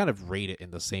think I kind of rate it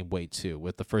in the same way too,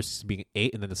 with the first season being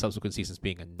 8 and then the subsequent seasons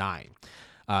being a 9.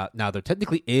 Now, there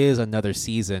technically is another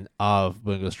season of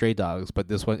Bungo Stray Dogs, but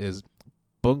this one is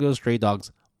Bungo Stray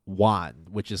Dogs 1,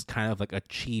 which is kind of like a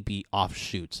chibi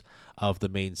offshoot of the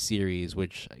main series,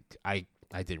 which I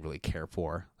didn't really care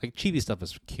for. Like, chibi stuff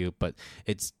is cute, but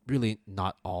it's really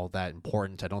not all that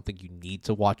important. I don't think you need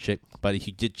to watch it, but if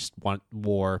you did just want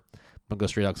more Bungo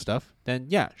Stray Dogs stuff, then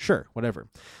yeah, sure, whatever.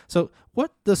 So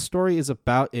what the story is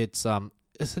about, it's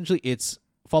essentially it's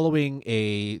following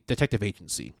a detective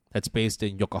agency that's based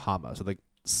in Yokohama, so like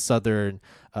southern,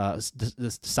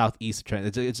 the southeast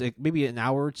trend. It's like maybe an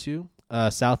hour or two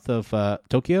south of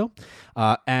Tokyo,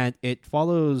 and it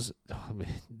follows.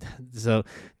 So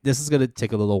this is gonna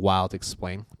take a little while to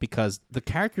explain because the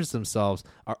characters themselves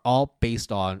are all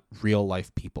based on real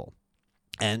life people.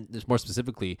 And more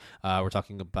specifically, we're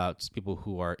talking about people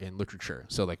who are in literature.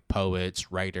 So like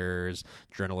poets, writers,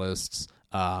 journalists,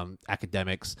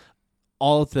 academics,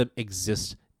 all of them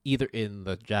exist either in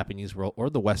the Japanese world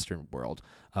or the Western world.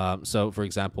 So, for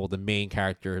example, the main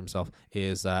character himself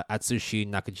is Atsushi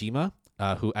Nakajima,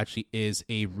 who actually is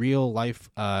a real life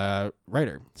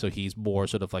writer. So he's more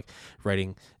sort of like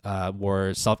writing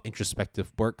more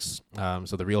self-introspective works.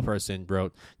 So the real person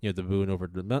wrote, The Moon Over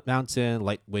the Mountain,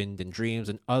 Light, Wind, and Dreams,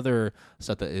 and other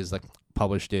stuff that is like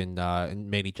published in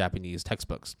many Japanese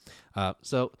textbooks.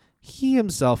 So he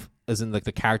himself, as in like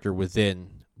the character within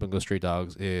Bungo Stray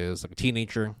Dogs, is like a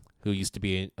teenager who used to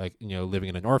be like living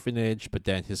in an orphanage, but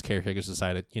then his caretakers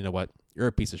decided, what, you're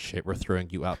a piece of shit, we're throwing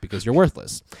you out because you're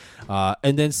worthless.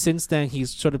 And then since then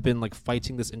he's sort of been like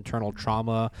fighting this internal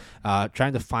trauma,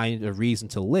 trying to find a reason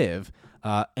to live,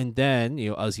 and then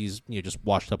as he's just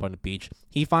washed up on the beach,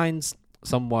 he finds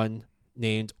someone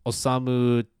named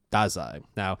Osamu Dazai.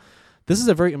 Now, this is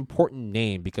a very important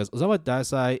name because Osamu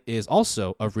Dazai is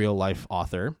also a real life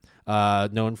author,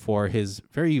 known for his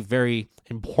very, very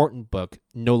important book,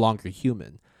 No Longer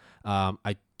Human.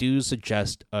 I do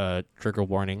suggest a trigger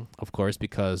warning, of course,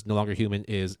 because No Longer Human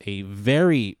is a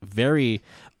very, very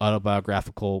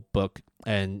autobiographical book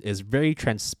and is very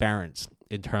transparent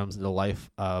in terms of the life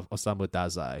of Osamu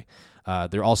Dazai.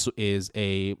 There also is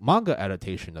a manga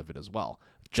adaptation of it as well,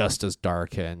 just as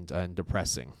dark and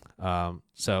depressing.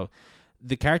 So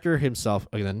the character himself,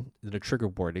 again, the trigger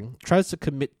warning, tries to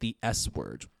commit the S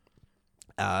word.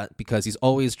 Because he's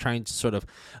always trying to sort of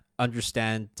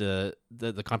understand the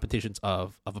competitions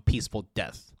of a peaceful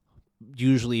death,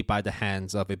 usually by the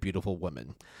hands of a beautiful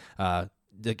woman.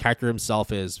 the character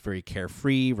himself is very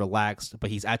carefree, relaxed, but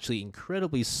he's actually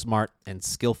incredibly smart and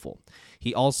skillful.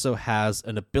 He also has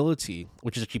an ability,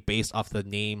 which is actually based off the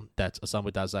name that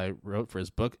Osamu Dazai wrote for his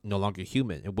book, No Longer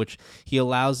Human, in which he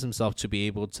allows himself to be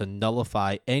able to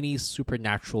nullify any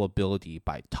supernatural ability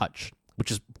by touch,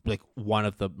 which is like one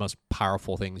of the most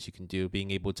powerful things you can do, being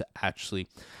able to actually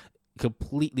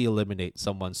completely eliminate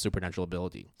someone's supernatural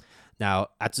ability. Now,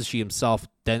 Atsushi himself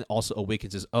then also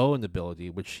awakens his own ability,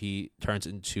 which he turns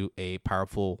into a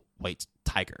powerful white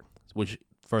tiger, which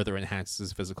further enhances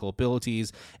his physical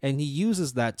abilities. And he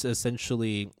uses that to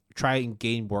essentially try and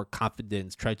gain more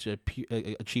confidence, try to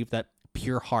achieve that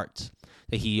pure heart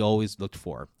that he always looked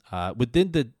for.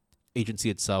 Within the agency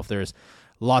itself, there's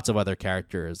lots of other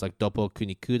characters like Doppo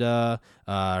Kunikuda,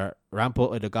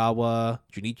 Rampo Edogawa,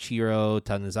 Junichiro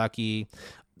Tanizaki.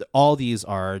 All these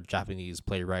are Japanese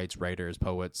playwrights, writers,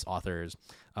 poets, authors.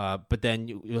 But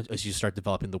then as you start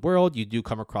developing the world, you do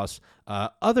come across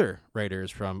other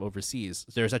writers from overseas.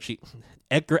 There's actually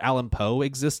Edgar Allan Poe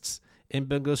exists in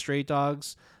Bungo Stray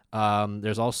Dogs.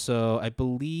 There's also, I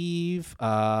believe,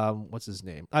 what's his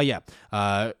name?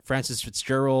 Francis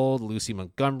Fitzgerald, Lucy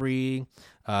Montgomery,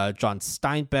 John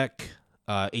Steinbeck,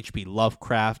 H.P.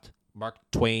 Lovecraft, Mark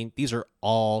Twain. These are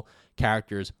all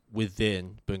characters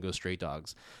within Bungo Stray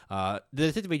Dogs. The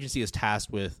detective agency is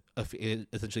tasked with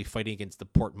essentially fighting against the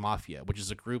Port Mafia, which is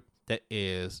a group that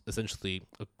is essentially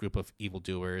a group of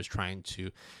evildoers trying to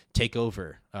take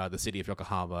over the city of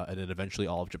Yokohama and then eventually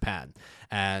all of Japan.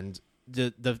 And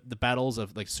the battles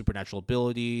of like supernatural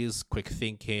abilities, quick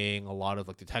thinking, a lot of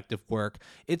like detective work.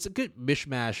 It's a good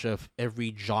mishmash of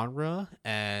every genre,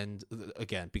 and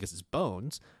again, because it's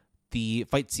Bones, the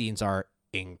fight scenes are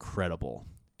incredible.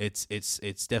 It's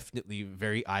definitely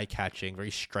very eye-catching,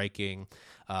 very striking.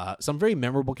 Some very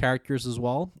memorable characters as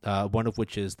well. One of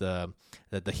which is the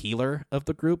healer of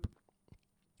the group,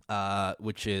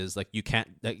 which is like you can't.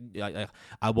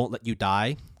 I won't let you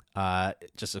die.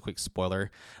 Just a quick spoiler.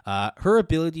 Her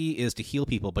ability is to heal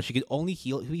people, but she can only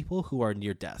heal people who are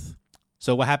near death.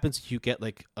 So what happens if you get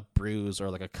like a bruise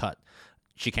or like a cut?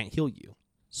 She can't heal you.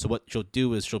 So what she'll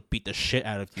do is she'll beat the shit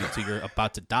out of you till you're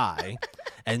about to die,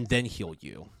 and then heal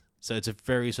you. So it's a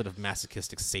very sort of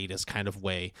masochistic, sadist kind of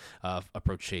way of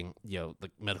approaching, the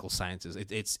medical sciences.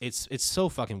 It's so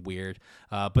fucking weird,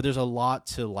 but there's a lot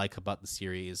to like about the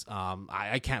series.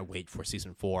 I can't wait for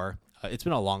season 4. It's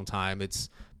been a long time. It's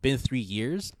been 3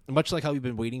 years, much like how we've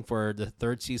been waiting for the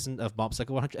 3rd season of Mob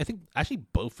Psycho 100. I think actually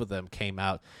both of them came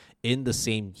out in the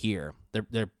same year.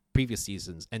 They're previous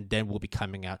seasons, and then will be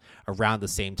coming out around the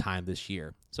same time this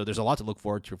year. So there's a lot to look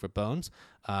forward to for Bones.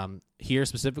 Here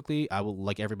specifically, I would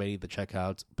like everybody to check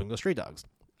out Bungo Stray Dogs.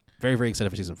 Very, very excited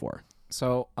for season 4.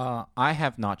 So I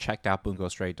have not checked out Bungo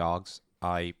Stray Dogs.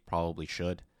 I probably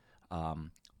should.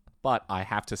 But I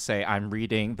have to say, I'm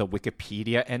reading the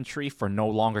Wikipedia entry for No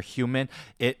Longer Human.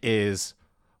 It is,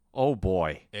 oh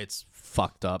boy. It's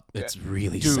fucked up. It's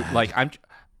really Dude, sad. like I'm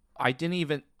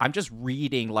just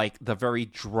reading like the very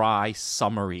dry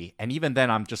summary. And even then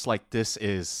I'm just like, this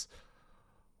is,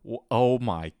 oh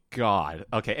my God.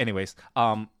 Okay, anyways,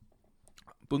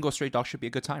 Bungo Stray Dogs should be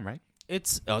a good time, right?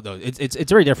 It's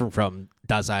very different from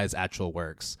Dazai's actual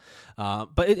works.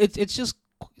 But it's just,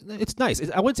 it's nice.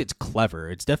 I wouldn't say it's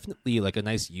clever. It's definitely like a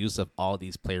nice use of all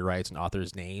these playwrights and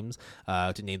authors' names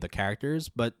to name the characters.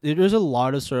 But there's a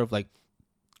lot of sort of like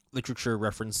literature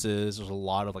references. There's a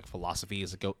lot of like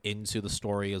philosophies that go into the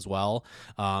story as well,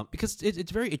 because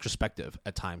it's very introspective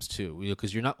at times too.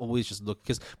 Because you're not always just looking.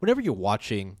 Because whenever you're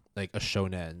watching like a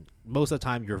shonen, most of the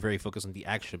time you're very focused on the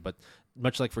action. But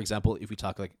much like, for example, if we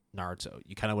talk like Naruto,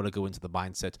 you kind of want to go into the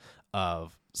mindset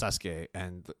of Sasuke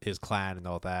and his clan and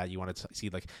all that. You want to see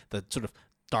like the sort of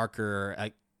darker,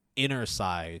 like, inner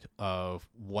side of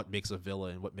what makes a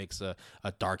villain, what makes a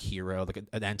dark hero, like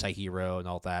an anti-hero and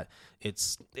all that.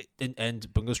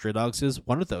 And Bungo Stray Dogs is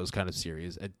one of those kind of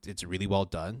series. It's really well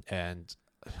done, and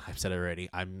I've said it already,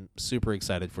 I'm super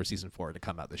excited for season 4 to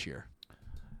come out this year.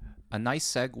 A nice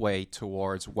segue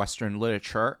towards Western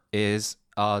literature is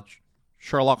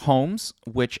Sherlock Holmes,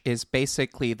 which is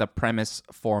basically the premise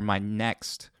for my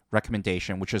next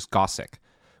recommendation, which is Gossip,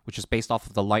 which is based off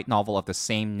of the light novel of the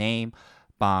same name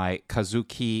by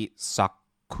Kazuki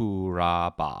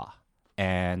Sakuraba,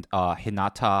 and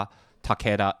Hinata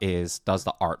Takeda does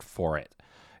the art for it.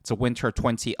 It's a winter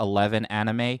 2011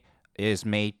 anime. It is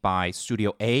made by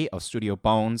Studio A of Studio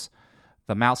Bones.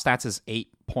 The mouse stats is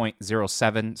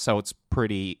 8.07, so it's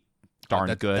pretty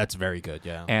darn good. That's very good,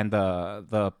 yeah. And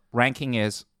the ranking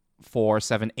is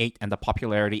 478, and the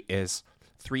popularity is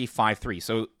 353.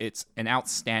 So it's an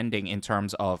outstanding in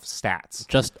terms of stats.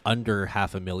 Just under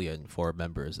 500,000 for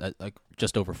members, at like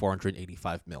just over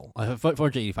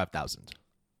 485,000.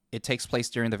 It takes place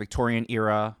during the Victorian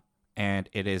era, and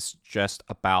it is just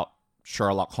about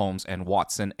Sherlock Holmes and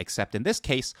Watson, except in this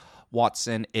case,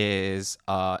 Watson is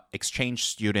an exchange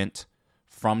student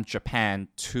from Japan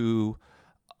to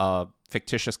a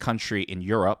fictitious country in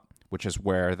Europe, which is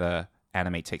where the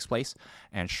anime takes place.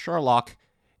 And Sherlock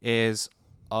is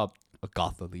a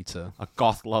goth Lolita. A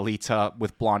goth Lolita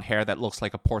with blonde hair that looks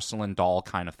like a porcelain doll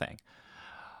kind of thing.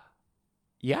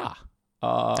 Yeah.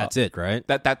 That's it, right?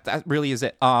 That really is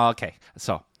it. Okay.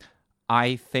 So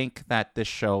I think that this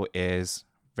show is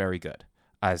very good,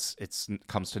 as it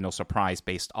comes to no surprise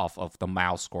based off of the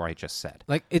Mao score I just said.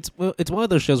 Like it's one of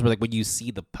those shows where like when you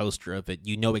see the poster of it,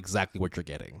 you know exactly what you're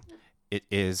getting. It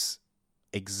is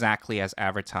exactly as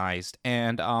advertised,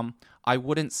 and I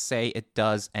wouldn't say it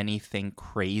does anything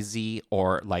crazy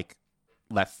or like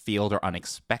left field or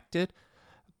unexpected,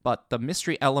 but the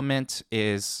mystery element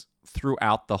is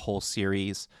throughout the whole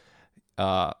series.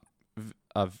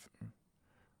 Of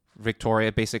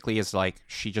Victoria basically is like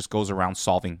she just goes around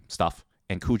solving stuff,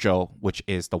 and Cujo, which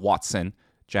is the Watson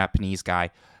Japanese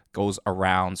guy, goes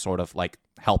around sort of like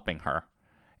helping her.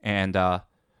 And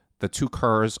the two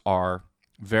Kerrs are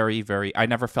very, very... I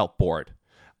never felt bored.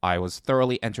 I was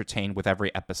thoroughly entertained with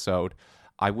every episode.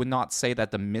 I would not say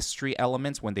that the mystery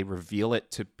elements, when they reveal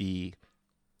it to be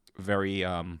very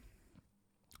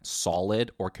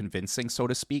solid or convincing, so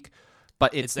to speak,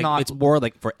 but it's like, not... It's more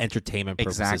like for entertainment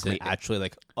purposes. Exactly. And actually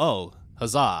like, oh,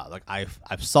 huzzah, like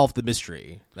I've solved the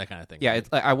mystery, that kind of thing. Yeah,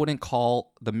 right? I wouldn't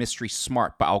call the mystery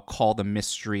smart, but I'll call the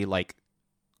mystery like...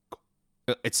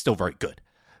 It's still very good.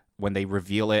 When they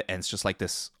reveal it, and it's just like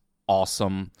this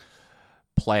awesome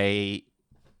play,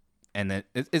 and then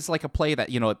it's like a play that,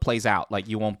 you know, it plays out. Like,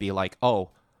 you won't be like, oh,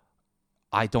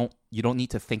 you don't need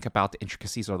to think about the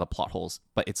intricacies or the plot holes,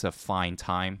 but it's a fine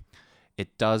time.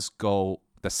 It does go,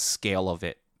 the scale of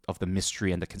it, of the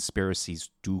mystery and the conspiracies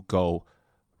do go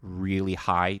really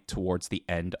high towards the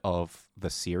end of the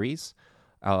series.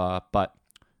 But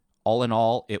all in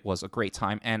all, it was a great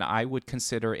time, and I would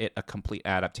consider it a complete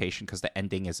adaptation because the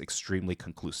ending is extremely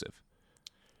conclusive.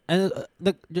 And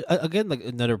again, like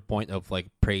another point of like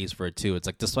praise for it too. It's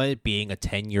like, despite it being a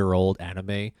 10-year-old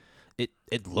anime,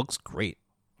 it looks great.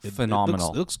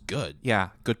 Phenomenal. It looks good. Yeah,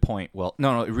 good point. Well,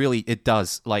 no, it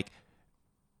does. Like,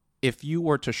 if you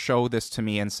were to show this to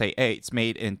me and say, hey, it's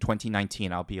made in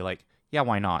 2019, I'll be like, yeah,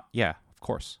 why not? Yeah, of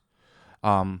course.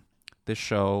 This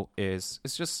show it's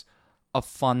just a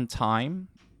fun time,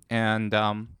 and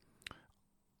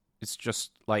it's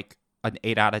just like an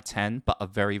 8 out of 10, but a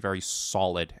very, very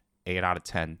solid 8 out of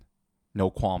 10. No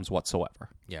qualms whatsoever.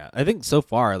 Yeah, I think so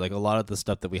far, like a lot of the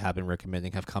stuff that we have been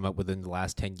recommending have come out within the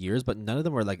last 10 years, but none of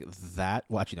them are like that.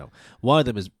 Well, actually, no. One of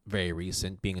them is very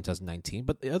recent, being in 2019,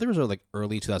 but the others are like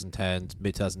early 2010s,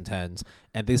 mid 2010s,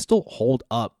 and they still hold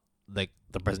up like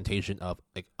the presentation of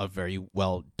like a very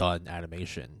well done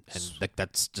animation, and like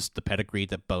that's just the pedigree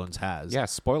that Bones has. Yeah,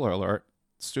 spoiler alert.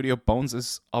 Studio Bones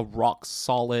is a rock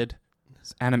solid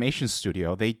animation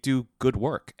studio. They do good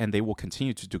work, and they will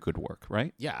continue to do good work,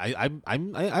 right? Yeah,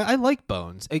 I like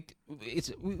Bones.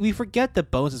 We forget that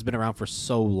Bones has been around for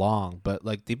so long, but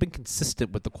like they've been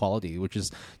consistent with the quality, which is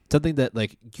something that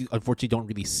like you unfortunately don't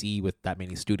really see with that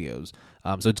many studios.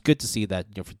 So it's good to see that,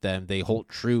 you know, for them they hold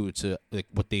true to like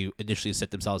what they initially set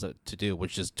themselves out to do,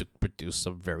 which is to produce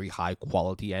some very high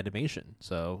quality animation.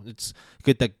 So it's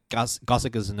good that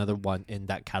Gossip is another one in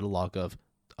that catalog of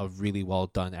a really well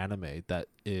done anime that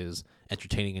is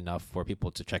entertaining enough for people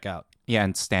to check out. Yeah,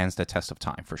 and stands the test of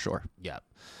time for sure. Yeah.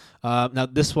 Now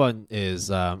this one is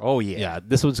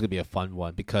this one's gonna be a fun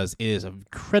one because it is an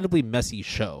incredibly messy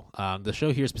show. The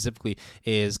show here specifically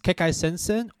is Kekai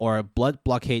Sensen, or Blood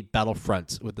Blockade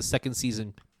Battlefront, with the second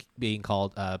season being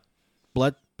called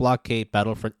Blood Blockade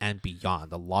Battlefront and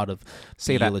Beyond. A lot of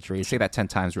alliteration. Say that 10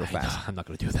 times real fast. I'm not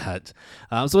going to do that.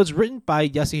 So it's written by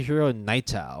Yasuhiro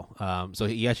Naitao. So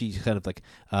he actually kind of like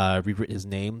rewritten his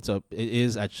name. So it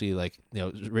is actually like, you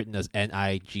know, written as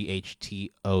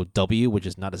Nightow, which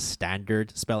is not a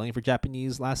standard spelling for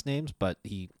Japanese last names, but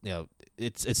he, you know,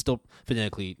 it's still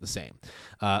phonetically the same.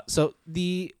 So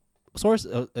the source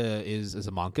is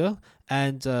a manga,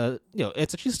 and you know,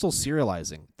 it's actually still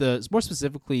serializing. More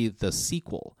specifically, the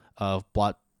sequel of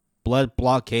Blood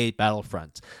Blockade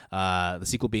Battlefront. The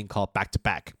sequel being called Back to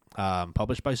Back,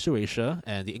 published by Shueisha,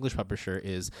 and the English publisher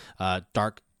is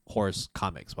Dark Horse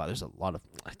Comics. Wow, there's a lot of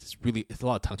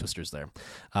tongue twisters there.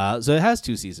 So it has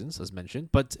 2 seasons, as mentioned,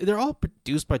 but they're all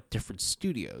produced by different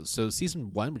studios. So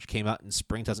season 1, which came out in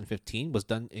spring 2015, was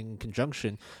done in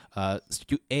conjunction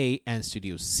Studio A and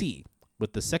Studio C,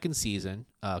 with the second season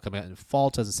coming out in fall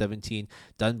 2017,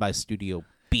 done by Studio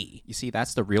B. You see,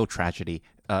 that's the real tragedy.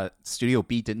 Studio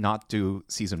B did not do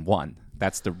season 1.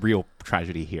 That's the real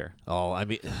tragedy here. Oh, I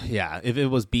mean, yeah. If it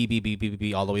was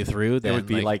B all the way through, then It would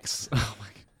be like oh my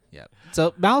God. Yeah.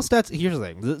 So Malstats, here's the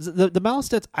thing. The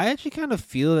Malstats, I actually kind of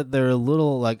feel that they're a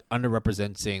little like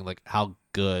underrepresenting like how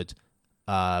good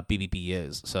BBB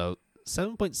is. So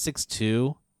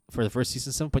 7.62 for the first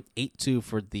season, 7.82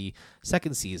 for the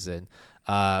second season,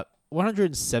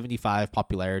 175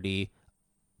 popularity,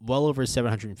 well over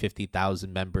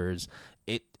 750,000 members.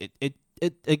 It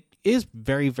is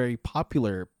very, very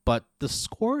popular, but the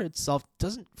score itself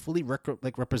doesn't fully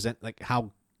represent like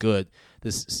how good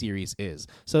this series is.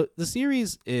 So the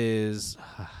series is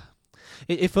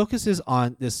it focuses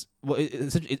on this. Well,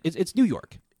 it's New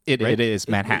York. It right? is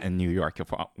Manhattan, New York,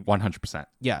 100%.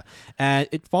 Yeah, and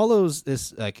it follows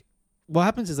this like what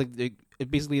happens is like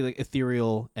it basically like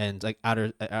ethereal and like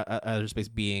outer space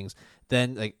beings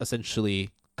then like essentially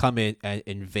come in and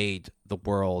invade the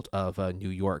world of New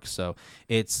York. So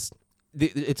it's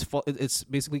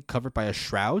basically covered by a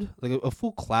shroud, like a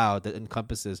full cloud that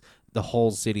encompasses the whole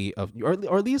city of, or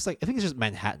at least like I think it's just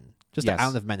Manhattan, just Yes. the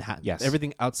island of Manhattan. Yes.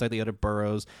 Everything outside the other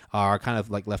boroughs are kind of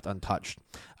like left untouched.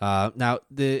 Now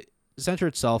the center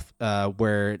itself,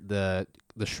 where the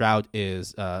shroud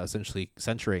is essentially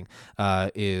centering,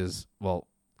 is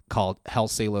called Hell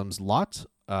Salem's Lot,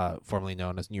 formerly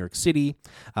known as New York City,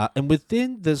 and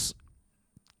within this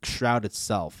shroud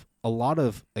itself, a lot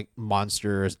of like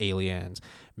monsters, aliens,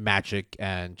 magic,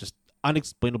 and just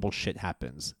unexplainable shit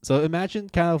happens. So imagine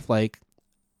kind of like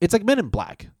it's like Men in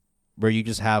Black, where you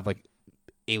just have like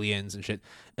aliens and shit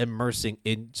immersing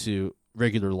into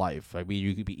regular life. I mean,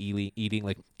 you could be eating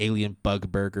like alien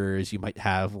bug burgers. You might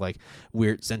have like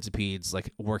weird centipedes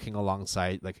like working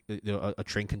alongside like a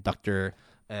train conductor.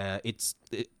 It's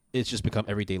just become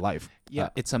everyday life. Yeah,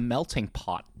 it's a melting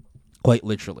pot. Quite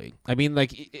literally. I mean,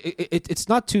 like it's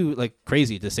not too like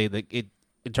crazy to say that it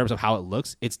in terms of how it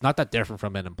looks. It's not that different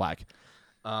from Men in Black.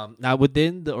 Now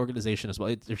within the organization as well,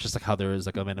 it's just like how there is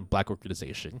like a Men in Black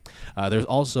organization. There's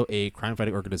also a crime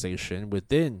fighting organization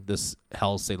within this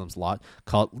Hell Salem's Lot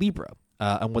called Libra.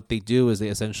 And what they do is they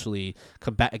essentially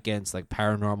combat against like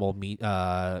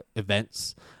paranormal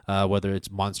events, whether it's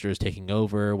monsters taking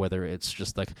over, whether it's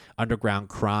just like underground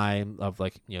crime of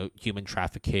like human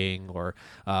trafficking or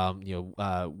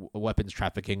weapons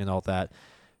trafficking and all that.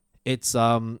 It's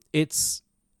a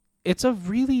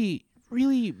really,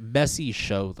 really messy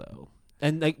show though,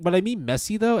 and like when I mean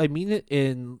messy though, I mean it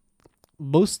in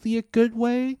mostly a good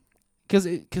way, because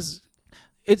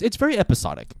it's very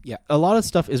episodic. Yeah. A lot of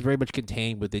stuff is very much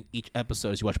contained within each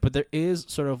episode as you watch, but there is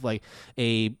sort of like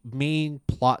a main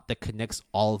plot that connects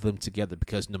all of them together,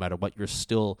 because no matter what, you're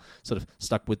still sort of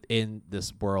stuck within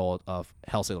this world of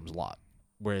Hell Salem's Lot,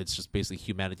 where it's just basically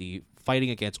humanity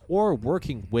fighting against or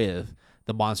working with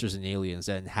the monsters and aliens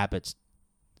that inhabit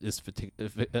this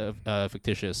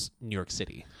fictitious New York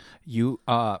City.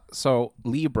 So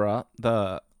Libra,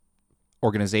 the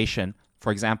organization,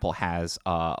 for example, has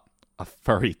a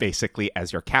furry basically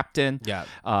as your captain. Yeah.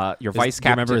 Your vice Do you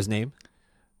captain. remember his name?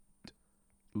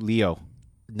 Leo.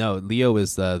 No, Leo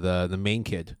is the main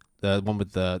kid, the one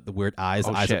with the weird eyes,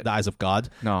 Oh, the shit. eyes of God.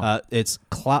 No. It's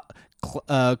Klaus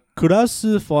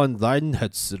von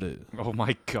Reinheitsru. Oh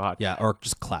my God. Yeah, or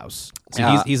just Klaus.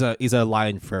 So he's a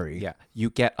lion furry. Yeah. You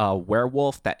get a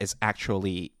werewolf that is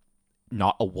actually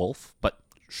not a wolf, but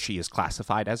she is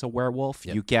classified as a werewolf.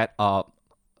 Yep. You get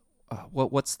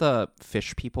what's the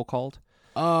fish people called?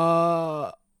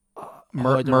 Murdoch?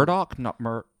 Not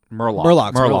Murlocs.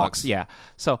 Murlocs. Yeah.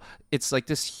 So it's like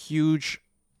this huge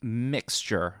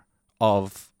mixture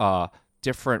of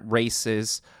different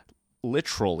races,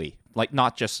 literally, like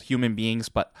not just human beings,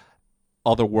 but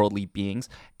otherworldly beings.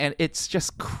 And it's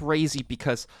just crazy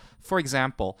because, for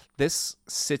example, this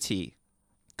city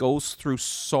goes through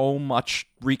so much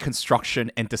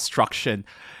reconstruction and destruction.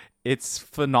 It's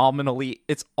phenomenally,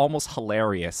 it's almost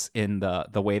hilarious in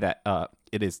the way that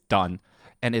it is done.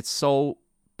 And it's so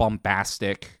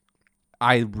bombastic.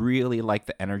 I really like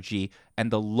the energy and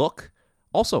the look.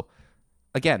 Also,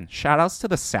 again, shout outs to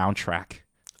the soundtrack.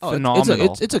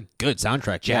 Phenomenal. It's a good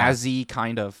soundtrack. Jazzy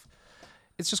kind of.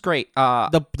 it's just great.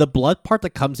 The blood part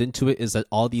that comes into it is that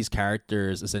all these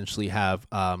characters essentially have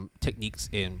techniques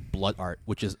in blood art,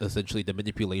 which is essentially the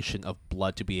manipulation of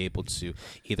blood to be able to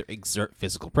either exert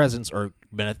physical presence or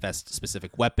manifest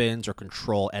specific weapons or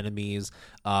control enemies.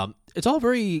 It's all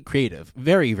very creative,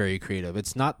 very very creative.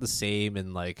 It's not the same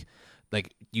in like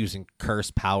using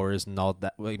curse powers and all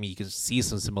that. I mean, you can see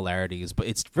some similarities, but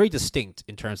it's very distinct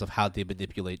in terms of how they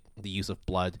manipulate the use of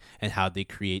blood and how they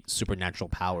create supernatural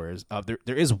powers.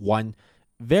 There is one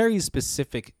very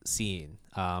specific scene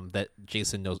that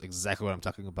Jason knows exactly what I'm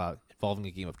talking about, involving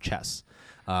a game of chess.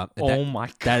 my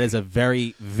God. That is a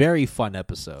very, very fun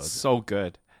episode. So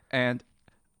good. And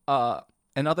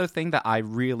another thing that I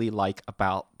really like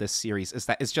about this series is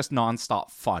that it's just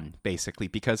nonstop fun, basically.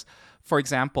 Because, for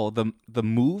example, the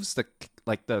moves,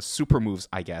 the super moves,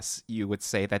 I guess you would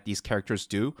say that these characters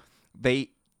do, they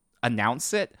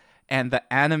announce it, and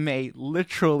the anime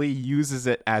literally uses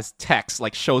it as text,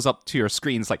 like shows up to your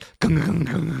screens, like,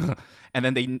 and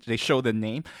then they show the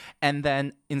name. And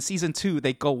then in season 2,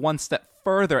 they go one step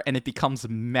further, and it becomes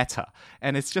meta,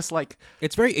 and it's just like,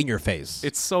 it's very in your face.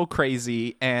 it's so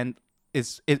crazy, and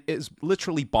it is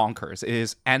literally bonkers. It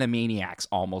is Animaniacs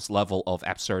almost level of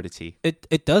absurdity.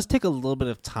 It does take a little bit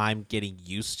of time getting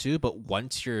used to, but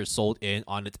once you're sold in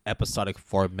on its episodic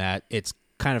format, its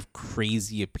kind of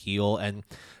crazy appeal and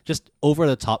just over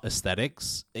the top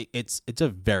aesthetics, it's a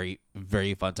very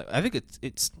very fun time. I think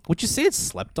it's would you say it's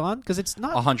slept on, because it's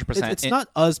not 100%. It's not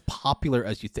as popular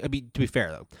as you think. I mean, to be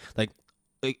fair though, like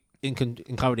in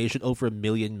combination, over 1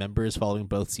 million members following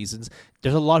both seasons.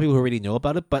 There's a lot of people who already know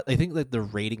about it, but I think that the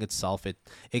rating itself,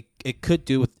 it could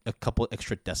do with a couple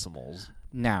extra decimals.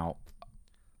 Now,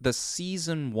 the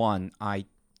season 1, I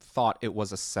thought it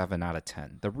was a 7 out of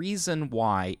 10. The reason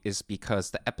why is because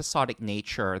the episodic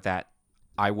nature that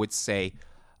I would say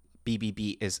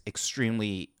BBB is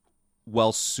extremely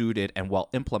well suited and well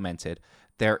implemented.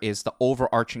 There is the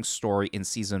overarching story in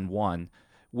season 1,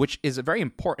 which is very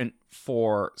important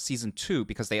for season 2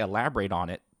 because they elaborate on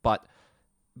it. But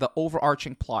the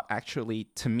overarching plot actually,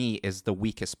 to me, is the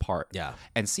weakest part. Yeah.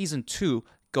 And season 2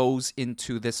 goes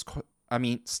into this,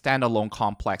 Standalone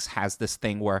Complex has this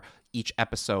thing where each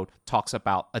episode talks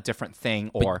about a different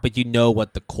thing, or but you know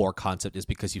what the core concept is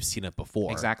because you've seen it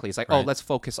before. exactly. It's like, right? oh, let's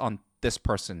focus on this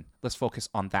person. Let's focus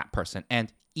on that person.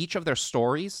 And each of their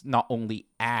stories not only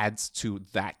adds to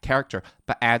that character,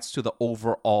 but adds to the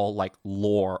overall like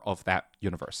lore of that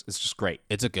universe. It's just great.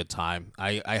 It's a good time.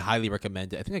 I highly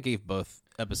recommend it. I think I gave both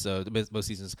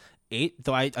seasons 8,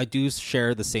 though I do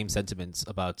share the same sentiments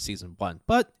about season 1.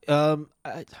 But the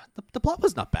plot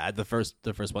was not bad. The first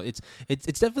one,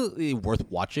 it's definitely worth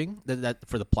watching that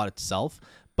for the plot itself.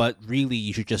 But really,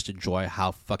 you should just enjoy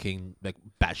how fucking like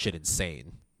batshit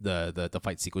insane the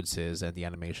fight sequences and the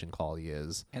animation quality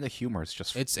is. And the humor is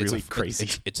just It's really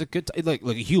crazy. It's a good like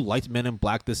if you liked Men in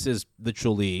Black, this is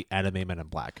literally anime Men in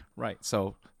Black. Right.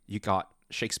 So you got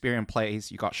Shakespearean plays,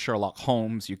 you got Sherlock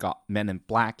Holmes, you got Men in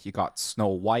Black, you got Snow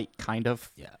White, kind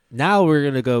of. Yeah. Now we're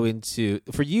gonna go into,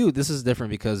 for you, this is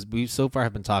different because we so far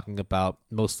have been talking about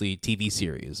mostly TV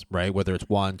series, right? Whether it's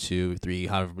 1, 2, 3,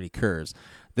 however many occurs.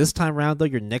 This time around, though,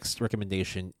 your next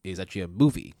recommendation is actually a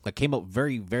movie that came out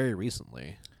very, very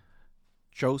recently.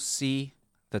 Josie,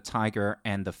 the Tiger,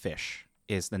 and the Fish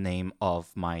is the name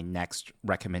of my next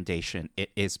recommendation.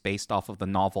 It is based off of the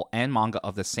novel and manga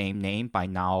of the same name by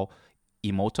Nao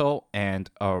Imoto and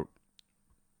the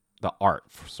art,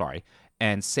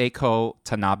 and Seiko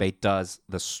Tanabe does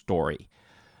the story.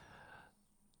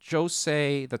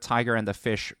 Josei, the Tiger, and the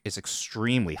Fish is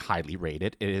extremely highly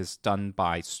rated. It is done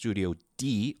by Studio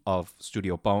D of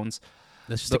Studio Bones.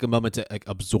 Let's just take a moment to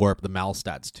absorb the mal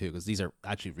stats too, because these are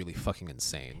actually really fucking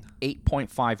insane.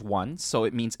 8.51, so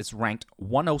it means it's ranked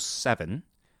 107,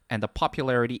 and the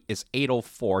popularity is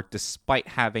 804, despite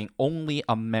having only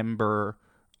a member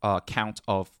count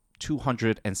of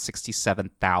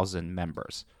 267,000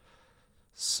 members.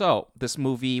 So this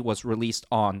movie was released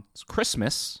on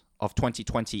Christmas of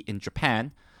 2020 in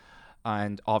Japan,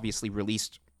 and obviously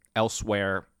released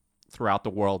elsewhere throughout the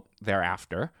world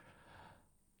thereafter.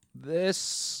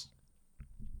 This...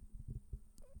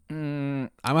 I'm going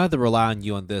to have to rely on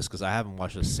you on this because I haven't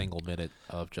watched a single minute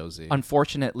of Josie.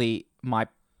 Unfortunately, my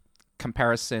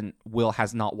comparison, Will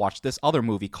has not watched this other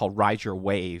movie called Ride Your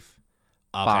Wave.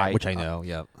 Okay, which I know,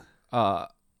 yeah.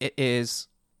 It is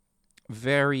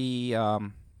very...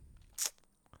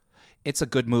 it's a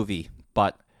good movie,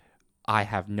 but I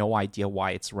have no idea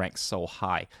why it's ranked so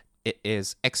high. It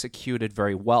is executed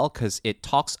very well because it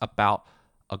talks about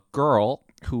a girl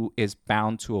who is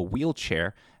bound to a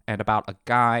wheelchair and about a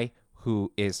guy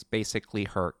who is basically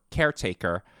her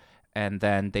caretaker. and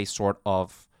then they sort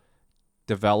of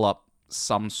develop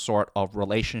some sort of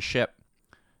relationship.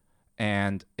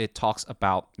 And it talks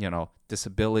about,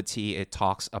 disability. It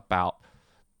talks about,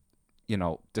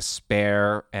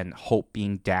 despair and hope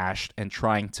being dashed and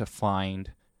trying to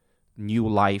find new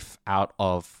life out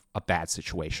of a bad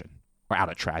situation or out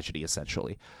of tragedy,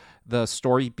 essentially. The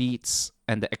story beats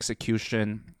and the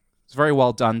execution is very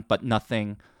well done, but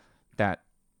nothing that,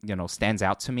 stands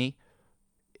out to me.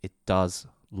 It does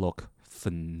look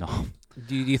phenomenal.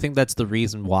 Do you think that's the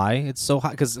reason why it's so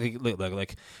high? Because,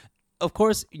 like, of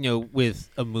course, with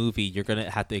a movie, you're going to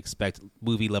have to expect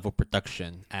movie-level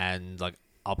production. And, like,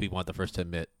 I'll be one of the first to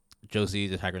admit, Josie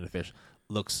the Tiger and the Fish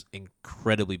looks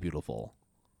incredibly beautiful.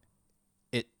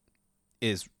 It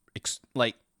is,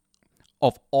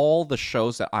 of all the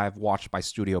shows that I've watched by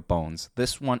Studio Bones,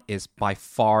 this one is by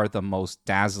far the most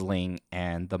dazzling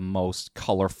and the most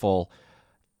colorful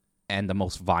and the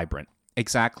most vibrant.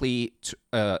 Exactly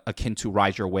akin to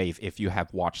Ride Your Wave if you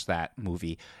have watched that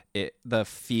movie. The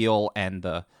feel and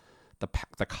the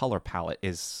color palette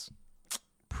is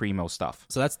primo stuff.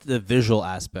 So that's the visual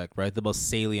aspect, right? The most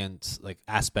salient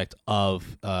aspect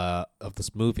of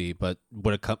this movie. But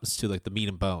when it comes to the meat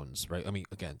and bones, right? I mean,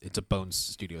 again, it's a Bones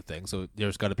Studio thing, so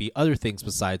there's got to be other things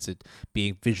besides it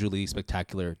being visually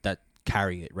spectacular that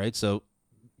carry it, right? So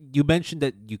you mentioned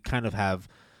that you kind of have.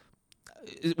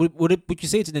 Would you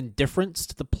say it's an indifference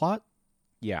to the plot?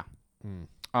 Yeah.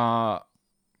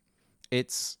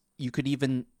 It's, you could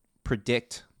even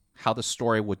predict how the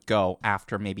story would go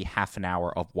after maybe half an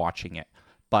hour of watching it.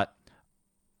 But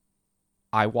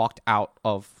I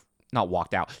not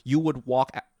walked out. You would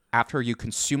walk after you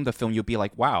consume the film, you'd be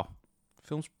like, wow, the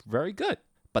film's very good.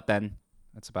 But then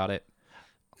that's about it.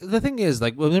 The thing is,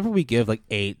 whenever we give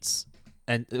 8s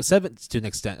and 7s to an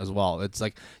extent as well, it's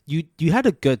you had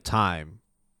a good time,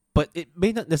 but it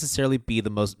may not necessarily be the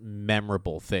most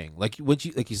memorable thing. Like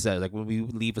you said, when we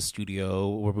leave a studio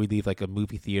or we leave a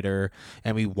movie theater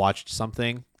and we watched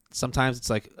something, sometimes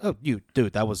it's oh,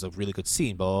 dude, that was a really good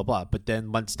scene, blah, blah, blah. But then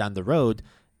months down the road,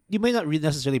 you may not really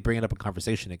necessarily bring it up in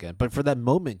conversation again. But for that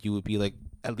moment, you would be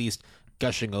at least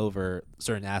gushing over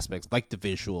certain aspects, like the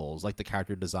visuals, like the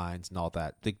character designs and all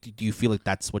that. Do you feel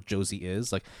that's what Josie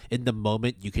is? In the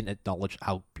moment, you can acknowledge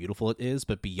how beautiful it is,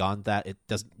 but beyond that, it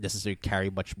doesn't necessarily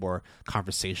carry much more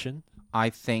conversation?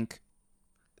 I think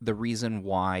the reason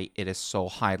why it is so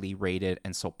highly rated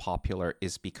and so popular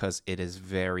is because it is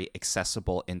very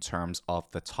accessible in terms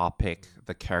of the topic,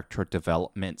 the character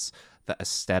developments, the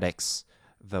aesthetics,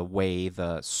 the way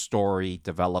the story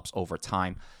develops over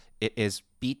time. It is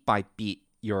beat by beat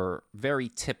your very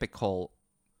typical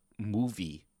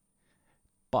movie,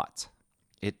 but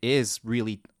it is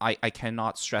really, I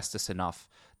cannot stress this enough,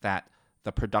 that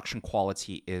the production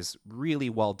quality is really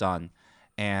well done.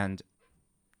 And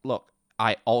look,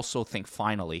 I also think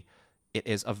finally it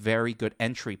is a very good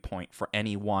entry point for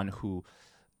anyone who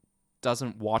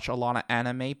doesn't watch a lot of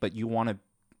anime, but you want to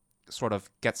sort of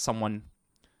get someone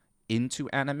into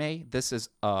anime. This is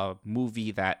a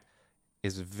movie that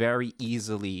is very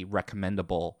easily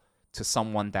recommendable to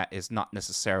someone that is not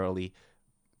necessarily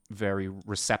very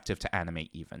receptive to anime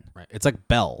even. Right. It's like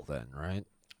Belle then, right?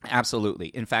 Absolutely.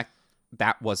 In fact,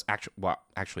 that was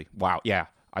actually, wow. Yeah.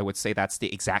 I would say that's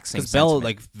the exact same Because Belle,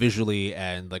 sentiment. visually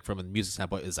and from a music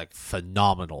standpoint, is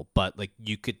phenomenal. But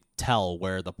you could tell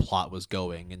where the plot was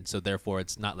going, and so therefore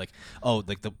it's not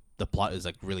the plot is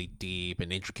really deep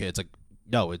and intricate. It's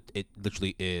no, it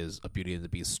literally is a Beauty and the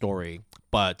Beast story,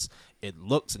 but it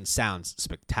looks and sounds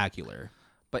spectacular.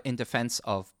 But in defense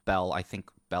of Belle, I think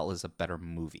Belle is a better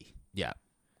movie. Yeah.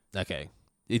 Okay.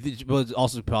 But it's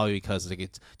also probably because do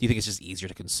you think it's just easier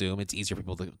to consume? It's easier for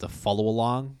people to follow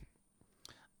along,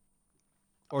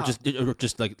 or just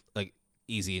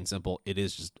easy and simple. It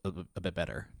is just a bit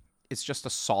better. It's just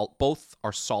both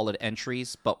are solid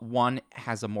entries, but one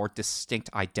has a more distinct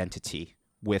identity,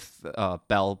 with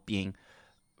Belle being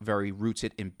very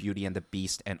rooted in Beauty and the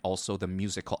Beast and also the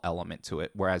musical element to it,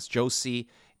 whereas Josie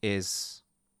is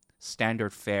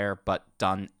standard fare but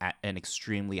done at an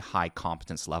extremely high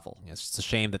competence level. Yeah, it's just a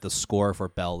shame that the score for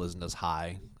Belle isn't as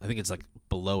high. I think it's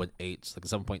below an 8, it's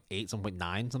 7.8, 7.9,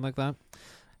 something like that.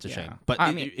 It's a shame, but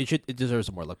it deserves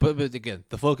some more look. But again,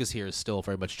 the focus here is still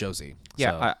very much Josie.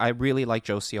 Yeah, so. I really like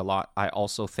Josie a lot. I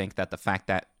also think that the fact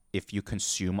that if you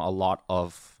consume a lot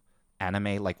of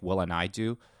anime like Will and I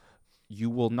do, you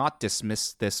will not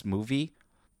dismiss this movie,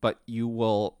 but you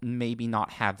will maybe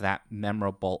not have that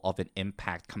memorable of an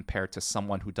impact compared to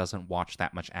someone who doesn't watch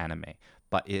that much anime.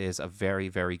 But it is a very,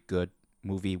 very good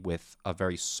movie with a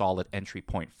very solid entry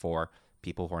point for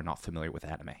people who are not familiar with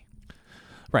anime.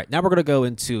 Right. Now we're going to go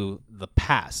into the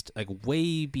past, like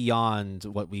way beyond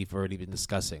what we've already been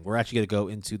discussing. We're actually going to go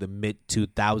into the mid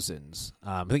 2000s.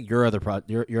 I think your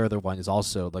other one is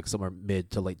also like somewhere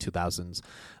mid to late 2000s.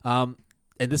 And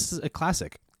this is a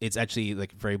classic. It's actually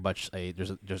like very much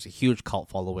there's a huge cult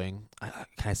following.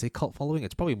 Can I say cult following?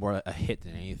 It's probably more a hit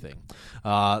than anything.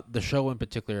 The show in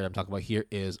particular I'm talking about here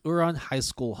is Ouran High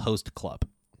School Host Club.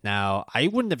 Now, I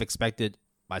wouldn't have expected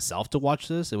myself to watch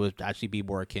this. It would actually be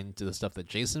more akin to the stuff that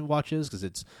Jason watches, because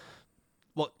it's,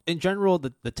 well, in general,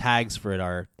 the tags for it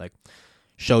are like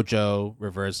shoujo,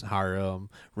 reverse harem,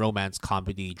 romance,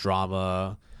 comedy,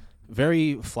 drama,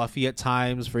 very fluffy at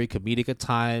times, very comedic at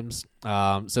times.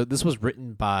 So this was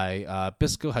written by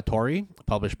Bisco Hattori,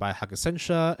 published by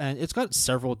Hakusensha, and it's got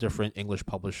several different English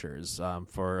publishers.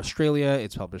 For Australia,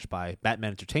 it's published by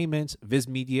Batman Entertainment, Viz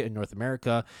Media in North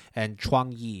America, and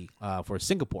Chuang Yi for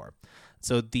Singapore.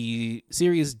 So the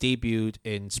series debuted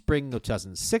in spring of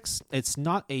 2006. It's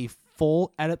not a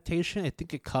full adaptation. I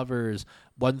think it covers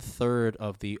 1/3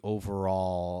 of the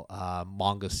overall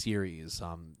manga series.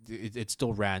 It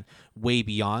still ran way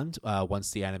beyond once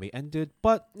the anime ended,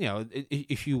 but you know,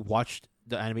 if you watched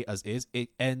the anime as is, it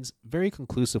ends very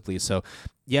conclusively. So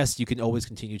yes, you can always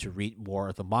continue to read more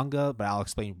of the manga, but I'll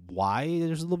explain why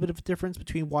there's a little bit of a difference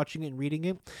between watching it and reading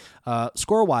it.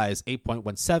 Score wise,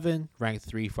 8.17, ranked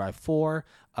 354,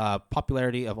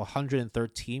 popularity of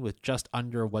 113 with just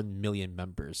under 1 million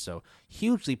members. So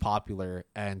hugely popular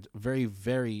and very,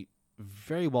 very,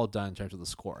 very well done in terms of the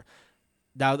score.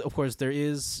 Now, of course, there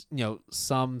is, you know,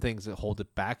 some things that hold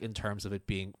it back in terms of it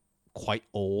being quite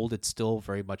old. It's still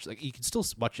very much like, you can still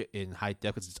watch it in high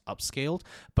def because it's upscaled,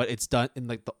 but it's done in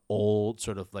like the old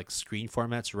sort of like screen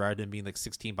formats rather than being like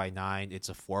 16:9. It's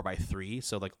a 4:3,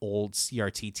 so like old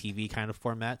CRT TV kind of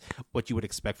format, what you would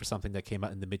expect for something that came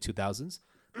out in the mid 2000s.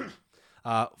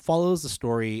 Follows the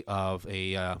story of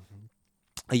a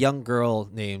young girl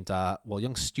named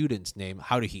young student named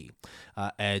Haruhi,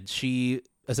 and she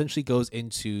essentially goes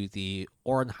into the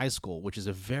Ouran High School, which is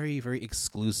a very, very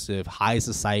exclusive, high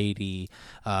society,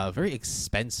 very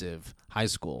expensive high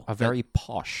school. A very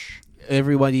posh.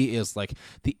 Everybody is like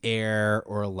the heir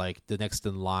or like the next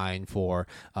in line for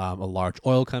a large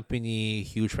oil company,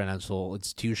 huge financial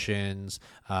institutions.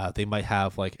 They might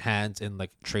have like hands in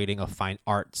like trading of fine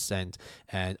arts and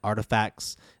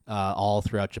artifacts all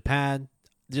throughout Japan.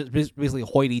 Just basically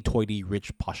hoity-toity,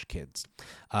 rich, posh kids.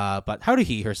 But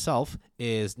Haruhi herself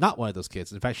is not one of those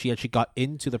kids. In fact, she actually got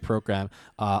into the program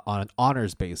on an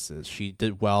honors basis. She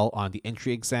did well on the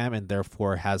entry exam and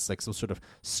therefore has like some sort of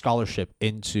scholarship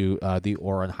into the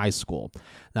Ouran High School.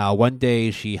 Now, one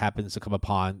day she happens to come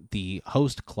upon the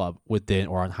host club within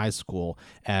Ouran High School,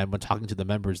 and when talking to the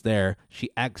members there, she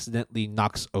accidentally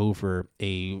knocks over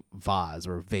a vase,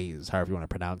 however you want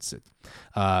to pronounce it.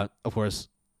 Of course,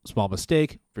 small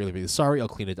mistake, really, really sorry, I'll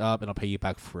clean it up and I'll pay you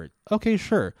back for it. Okay,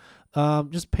 sure.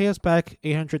 Just pay us back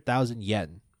 800,000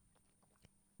 yen.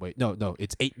 Wait, no,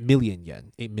 it's 8 million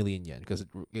yen. 8 million yen, because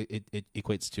it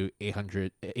equates to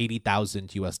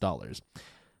 880,000 US dollars.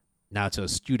 Now, to a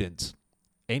student,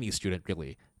 any student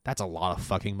really, that's a lot of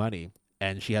fucking money.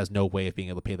 And she has no way of being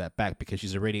able to pay that back because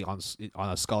she's already on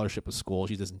a scholarship of school.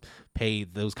 She doesn't pay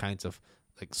those kinds of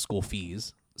like school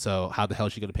fees. So how the hell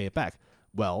is she going to pay it back?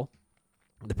 Well,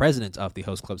 the president of the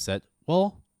host club said,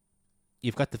 well,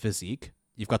 you've got the physique,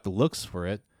 you've got the looks for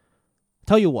it.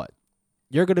 Tell you what,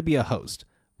 you're going to be a host.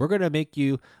 We're going to make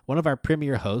you one of our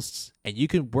premier hosts, and you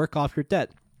can work off your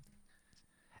debt.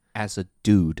 As a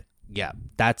dude. Yeah,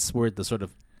 that's where the sort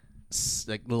of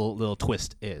like little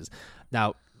twist is.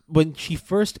 Now, when she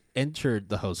first entered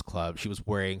the host club, she was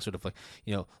wearing sort of like,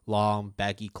 you know, long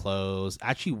baggy clothes,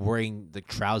 actually wearing the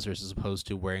trousers as opposed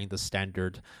to wearing the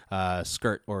standard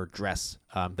skirt or dress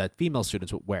that female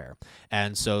students would wear.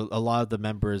 And so a lot of the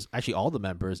members, actually all the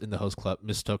members in the host club,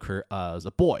 mistook her as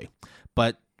a boy.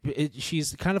 But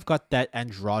she's kind of got that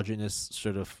androgynous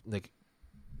sort of like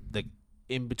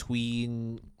in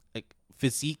between like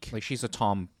physique. Like she's a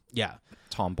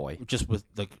tomboy, just with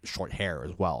like short hair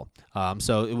as well.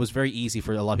 So it was very easy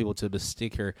for a lot of people to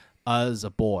mistake her as a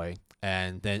boy,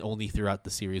 and then only throughout the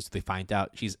series do they find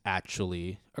out she's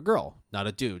actually a girl, not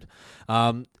a dude.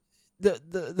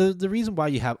 The reason why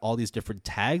you have all these different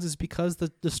tags is because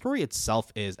the story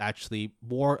itself is actually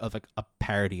more of like a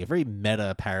parody, a very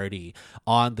meta parody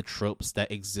on the tropes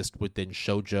that exist within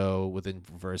shoujo, within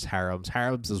reverse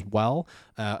harems as well,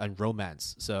 and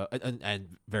romance. So and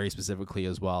very specifically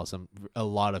as well, a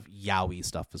lot of yaoi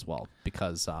stuff as well,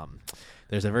 because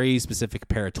there's a very specific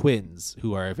pair of twins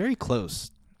who are very close.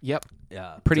 Yep.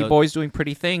 Yeah, Pretty so boys doing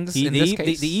pretty things. In this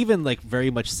case, they even like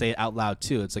very much say it out loud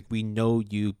too. It's like, we know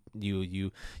you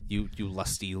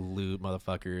lusty lewd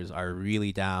motherfuckers are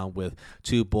really down with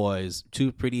two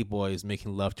pretty boys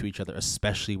making love to each other,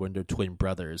 especially when they're twin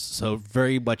brothers. So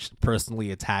very much personally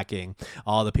attacking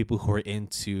all the people who are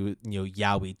into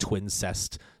yaoi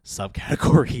twincest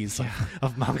subcategories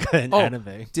of manga and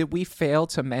anime. Did we fail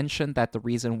to mention that the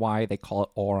reason why they call it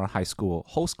Ouran High School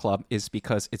Host Club is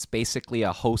because it's basically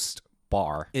a host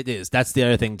bar? It is. That's the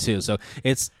other thing too. So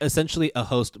it's essentially a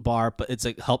host bar, but it's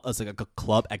like a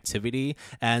club activity,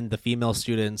 and the female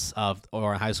students of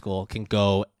Ouran High School can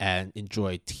go and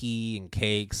enjoy tea and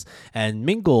cakes and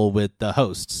mingle with the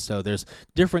hosts. So there's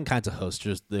different kinds of hosts.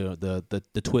 There's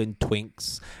the twin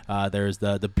twinks. There's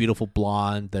the beautiful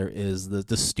blonde. There is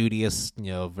the studious,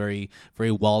 very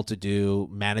very well to do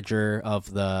manager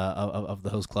of the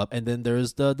host club, and then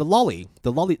there's the lolly,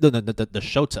 the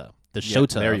shota. The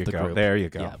Shota there of you the go. group. There you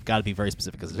go. Yeah, got to be very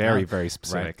specific. Very, very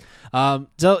specific. Right.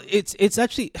 So it's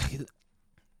actually,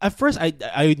 at first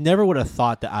I never would have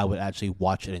thought that I would actually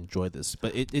watch and enjoy this,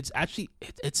 but it's actually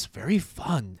it's very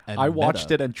fun. And I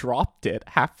watched it and dropped it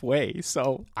halfway,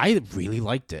 so I really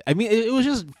liked it. I mean, it was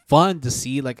just fun to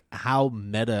see like how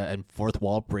meta and fourth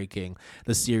wall breaking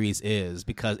the series is,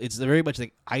 because it's very much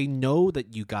like, I know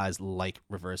that you guys like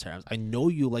reverse harems. I know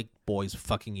you like boys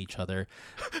fucking each other.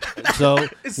 So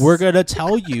we're going to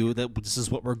tell you that this is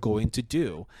what we're going to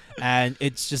do. And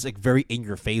it's just like very in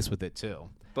your face with it too.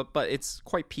 But it's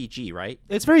quite PG, right?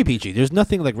 It's very PG. There's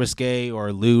nothing like risque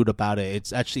or lewd about it.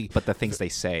 It's actually, but the things they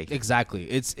say, exactly.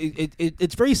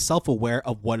 It's very self-aware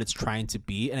of what it's trying to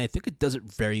be, and I think it does it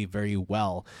very very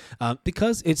well,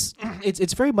 because it's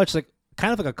very much like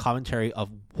kind of like a commentary of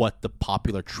what the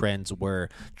popular trends were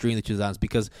during the 2000s.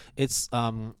 Because it's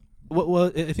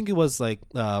well, I think it was like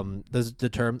the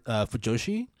term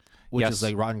fujoshi, which is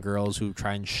like rotten girls who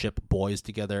try and ship boys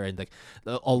together, and like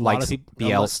a lot of people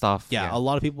BL stuff. Yeah, a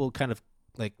lot of people kind of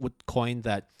like would coin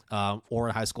that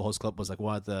Ouran High School Host Club was like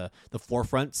one of the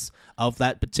forefronts of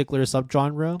that particular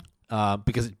subgenre,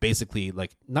 because it basically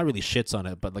like not really shits on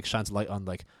it, but like shines light on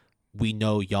like, we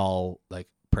know y'all like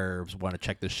pervs want to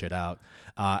check this shit out,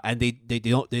 and they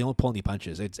don't pull any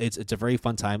punches. It's a very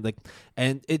fun time, like,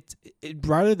 and it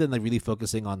rather than like really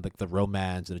focusing on like the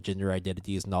romance and the gender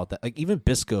identities and all that, like even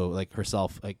Bisco like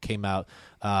herself like came out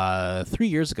 3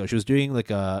 years ago. She was doing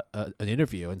like an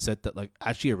interview and said that like,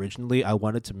 actually originally I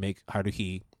wanted to make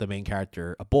Haruhi, the main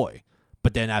character, a boy,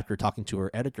 but then after talking to her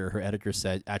editor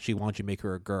said, actually, why don't you make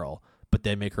her a girl, but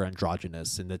then make her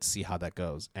androgynous, and let's see how that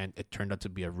goes. And it turned out to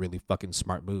be a really fucking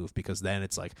smart move, because then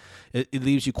it's like, it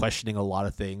leaves you questioning a lot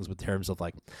of things with terms of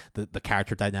like the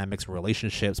character dynamics and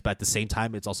relationships, but at the same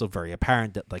time it's also very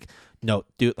apparent that like, no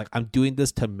dude, like, I'm doing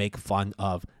this to make fun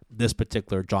of this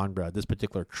particular genre, this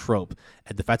particular trope,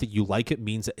 and the fact that you like it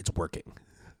means that it's working.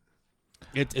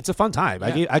 It's a fun time.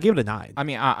 Yeah. I gave it a 9. I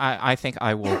mean, I think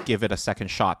I will give it a second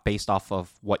shot based off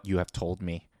of what you have told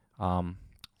me.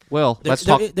 Well, let's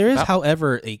talk. There is,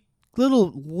 however, a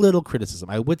little criticism.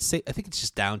 I would say, I think it's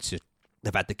just down to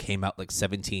the fact that it came out like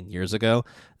 17 years ago.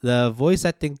 The voice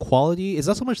acting quality is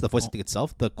not so much the voice acting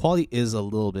itself. The quality is a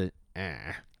little bit.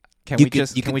 Can we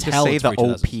just say the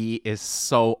OP is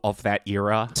so of that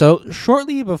era? So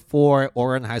shortly before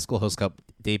Ouran High School Host Club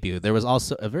debut, there was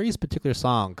also a very particular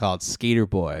song called "Skater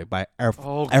Boy" by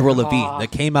Avril Lavigne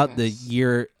that came out the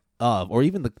year of, or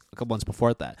even a couple months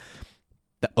before that.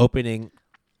 The opening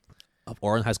of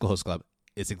Ouran High School Host Club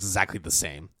is exactly the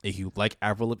same. If you like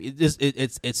Avril Lavigne,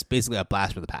 it's basically a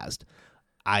blast from the past.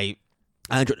 I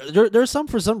enjoyed. There's some,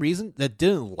 for some reason, that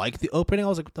didn't like the opening. I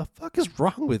was like, what the fuck is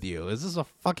wrong with you? Is this a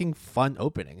fucking fun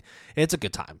opening? It's a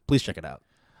good time. Please check it out.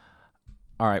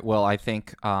 All right. Well, I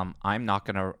think I'm not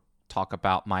going to talk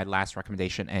about my last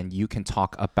recommendation, and you can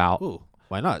talk about. Ooh,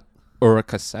 why not?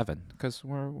 Eureka 7, because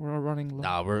we're running low.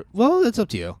 Nah, well, it's up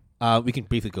to you. We can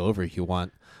briefly go over if you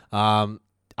want.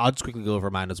 I'll just quickly go over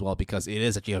mine as well, because it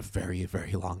is actually a very,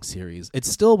 very long series. It's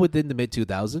still within the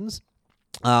mid-2000s.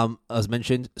 As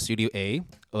mentioned, Studio A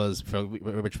was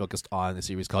very much focused on a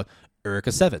series called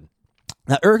Eureka 7.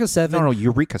 Now, Eureka 7... No,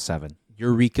 Eureka 7.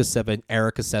 Eureka 7,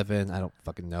 Erica 7, I don't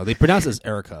fucking know. They pronounce it as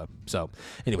Erica. So,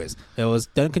 anyways, it was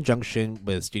done in conjunction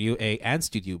with Studio A and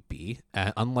Studio B.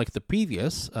 And unlike the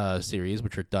previous series,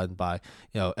 which are done by,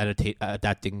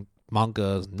 adapting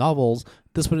mangas, novels,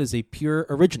 this one is a pure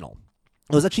original.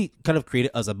 It was actually kind of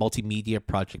created as a multimedia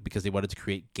project because they wanted to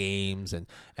create games and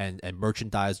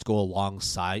merchandise to go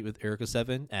alongside with Eureka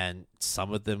 7, and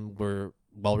some of them were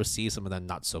well received, some of them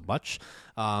not so much.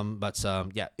 But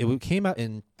it came out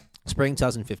in Spring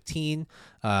 2015,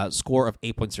 score of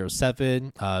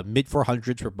 8.07, mid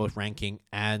 400s for both ranking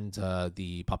and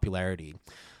the popularity.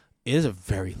 It is a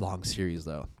very long series,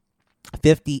 though.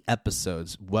 50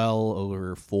 episodes, well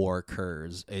over 4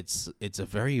 curs. It's a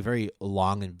very, very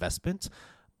long investment,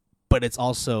 but it's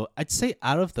also, I'd say,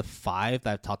 out of the 5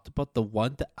 that I've talked about, the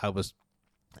one that I was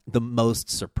the most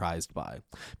surprised by,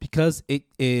 because it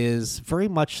is very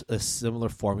much a similar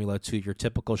formula to your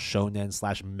typical shonen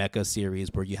slash mecha series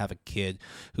where you have a kid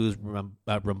who's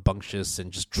rambunctious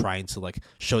and just trying to like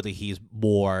show that he's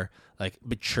more like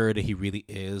mature than he really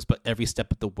is, but every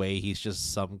step of the way he's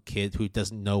just some kid who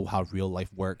doesn't know how real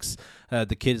life works.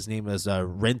 The kid's name is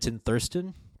Renton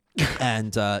Thurston,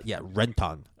 and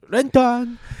Renton.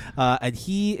 And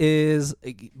he is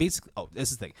basically,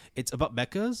 this is the thing, it's about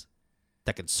mechas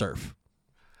that can surf.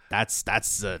 That's a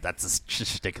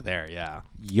shtick there, yeah.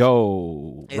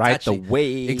 Yo, It's ride actually- the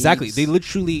waves. Exactly. They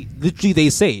literally they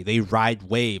say they ride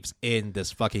waves in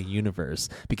this fucking universe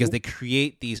because they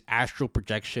create these astral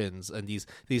projections and these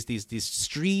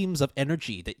streams of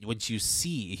energy that once you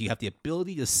see, if you have the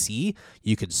ability to see,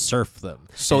 you can surf them.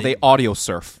 So And they audio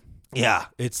surf. yeah,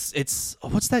 it's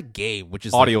what's that game? Which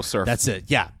is Audio like, surf. That's it.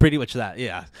 Yeah, pretty much that.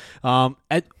 Yeah.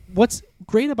 And what's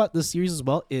great about this series as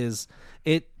well is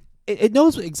it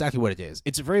knows exactly what it is.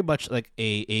 It's very much like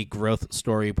a growth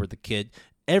story where the kid,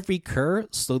 every cur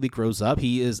slowly grows up.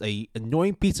 He is a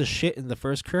annoying piece of shit in the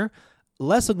first cur,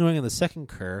 less annoying in the second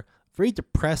cur, very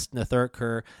depressed in the third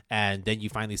cur, and then you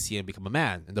finally see him become a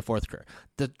man in the fourth cur.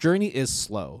 The journey is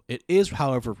slow. It is,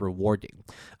 however, rewarding.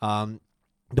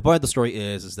 The part of the story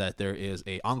is that there is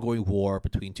a ongoing war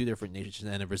between 2 different nations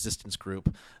and a resistance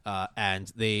group, and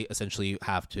they essentially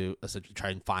have to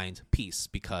try and find peace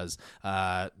because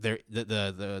the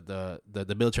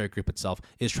military group itself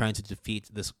is trying to defeat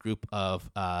this group of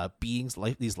beings,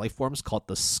 these life forms called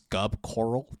the Scub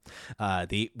Coral.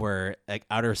 They were like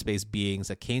outer space beings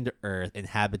that came to Earth,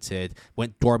 inhabited,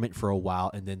 went dormant for a while,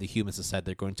 and then the humans decided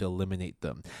they're going to eliminate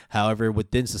them. However,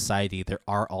 within society, there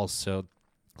are also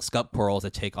scub corals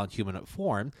that take on human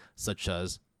form, such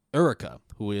as Urika,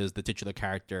 who is the titular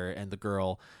character and the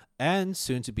girl and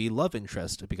soon to be love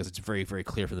interest, because it's very, very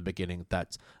clear from the beginning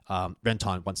that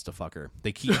Renton wants to fuck her.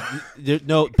 They keep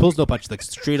pulls no punches, like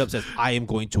straight up says, "I am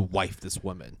going to wife this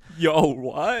woman." Yo,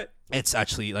 what? It's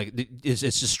actually like it's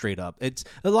just straight up. It's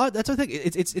a lot. That's what I think.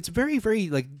 It's very, very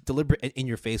like deliberate in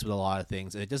your face with a lot of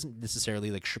things, and it doesn't necessarily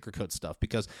like sugarcoat stuff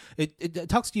because it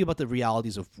talks to you about the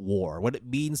realities of war, what it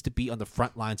means to be on the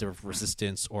front lines of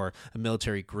resistance or a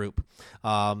military group.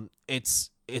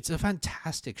 It's a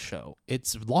fantastic show.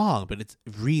 It's long, but it's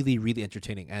really, really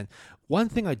entertaining. And one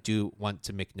thing I do want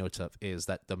to make note of is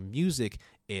that the music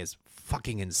is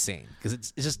fucking insane because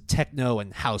it's just techno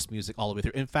and house music all the way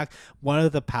through. In fact, one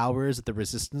of the powers of the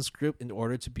resistance group, in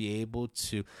order to be able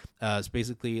to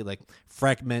basically like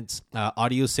fragment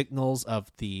audio signals of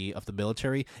the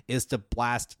military, is to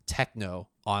blast techno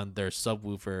on their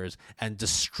subwoofers and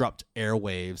disrupt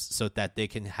airwaves so that they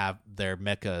can have their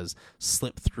mechas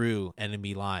slip through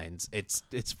enemy lines. It's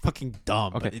fucking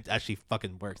dumb, but it actually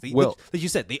fucking works. Like you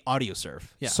said, they audio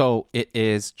surf. Yeah. So it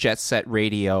is Jet Set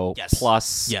Radio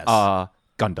plus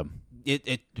Gundam.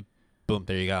 Boom,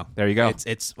 there you go. There you go.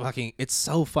 It's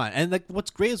so fun. And like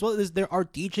what's great as well is there are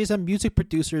DJs and music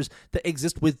producers that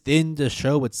exist within the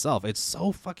show itself. It's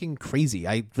so fucking crazy.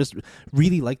 I just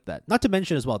really like that. Not to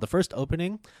mention as well, the first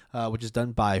opening, which is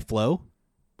done by Flow.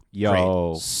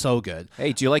 Yo. Great. So good.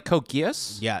 Hey, do you like Code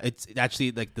Geass? Yeah, it's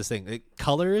actually like this thing.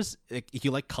 Colors, if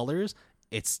you like colors,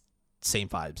 it's same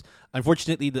vibes.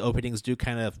 Unfortunately, the openings do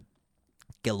kind of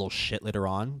get a little shit later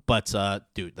on, but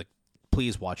dude, like,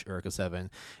 please watch Eureka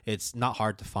 7. It's not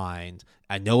hard to find.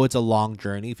 I know it's a long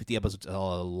journey. 50 episodes is a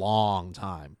long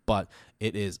time, but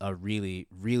it is a really,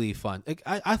 really fun. Like,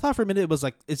 I thought for a minute it was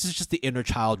like, it's just the inner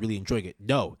child really enjoying it.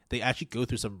 No, they actually go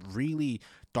through some really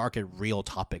dark and real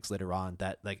topics later on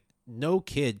that like no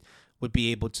kid would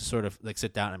be able to sort of like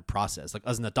sit down and process. Like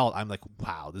as an adult, I'm like,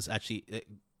 wow, this actually,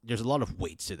 there's a lot of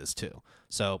weight to this too.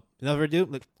 So without further ado,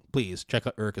 like, please check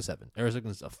out Eureka 7. Eureka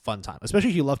 7 is a fun time,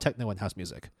 especially if you love techno and house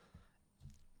music.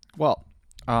 Well,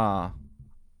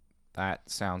 that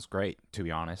sounds great, to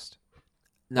be honest.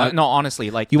 Now, no,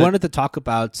 honestly, like you wanted to talk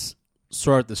about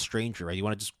Sword of the Stranger, right? You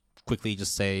want to just quickly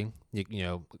just say, you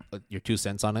know, your 2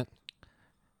 cents on it?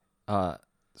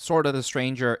 Sword of the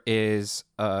Stranger is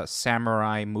a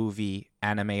samurai movie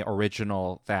anime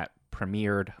original that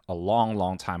premiered a long,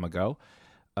 long time ago.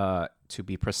 To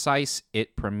be precise,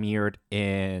 it premiered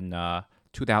in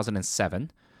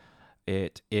 2007.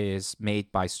 It is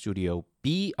made by Studio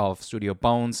B of Studio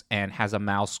Bones and has a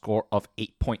mouse score of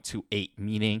 8.28,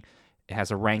 meaning It has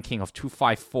a ranking of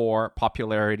 254,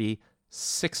 popularity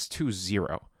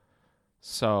 620.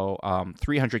 So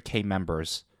 300K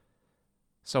members.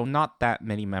 So not that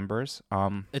many members.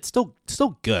 It's still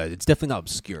good. It's definitely not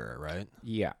obscure, right?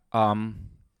 Yeah.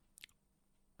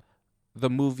 The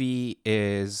movie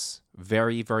is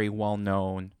very, very well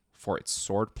known for its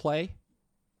swordplay.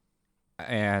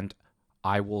 And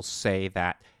I will say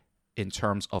that in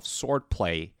terms of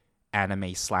swordplay,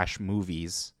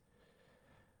 anime/movies,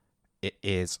 it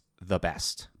is the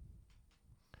best.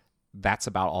 That's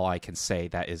about all I can say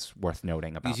that is worth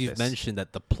noting about Because you've this. mentioned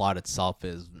that the plot itself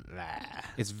is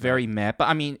It's very meh, but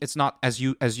I mean, it's not, as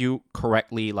you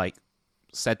correctly like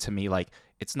said to me, like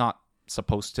it's not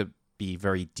supposed to be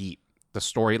very deep. The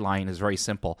storyline is very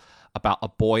simple about a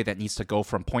boy that needs to go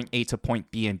from point A to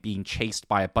point B and being chased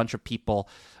by a bunch of people.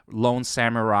 Lone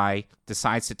samurai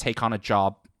decides to take on a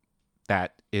job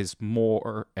that is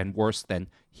more and worse than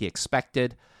he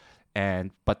expected,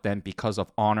 but then because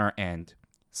of honor and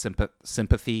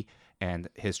sympathy and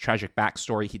his tragic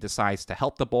backstory, he decides to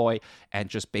help the boy and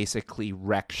just basically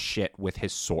wreck shit with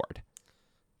his sword.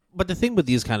 But the thing with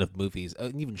these kind of movies,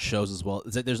 and even shows as well,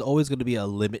 is that there's always going to be a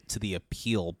limit to the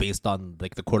appeal based on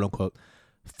like the quote unquote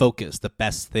focus, the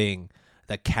best thing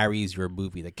that carries your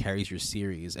movie, that carries your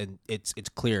series. And it's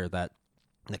clear that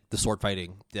like the sword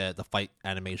fighting, the fight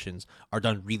animations are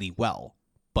done really well,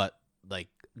 but like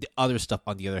the other stuff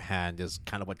on the other hand is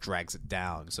kind of what drags it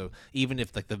down. So even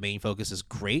if like the main focus is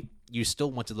great, you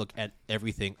still want to look at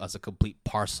everything as a complete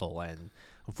parcel, and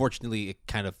unfortunately it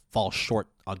kind of falls short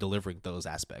on delivering those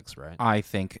aspects, right? I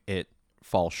think it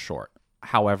falls short.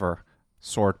 However,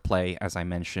 swordplay, as I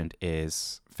mentioned,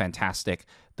 is fantastic.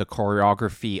 The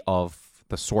choreography of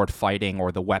the sword fighting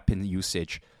or the weapon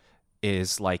usage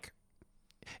is like,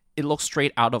 it looks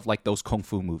straight out of like those kung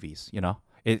fu movies, you know?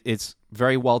 It's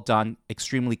very well done,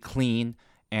 extremely clean,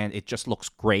 and it just looks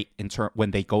great when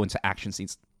they go into action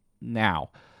scenes. Now,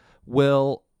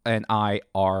 Will and I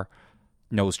are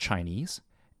knows Chinese,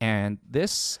 and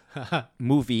this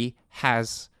movie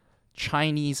has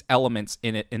Chinese elements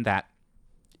in it, in that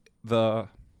the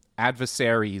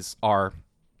adversaries are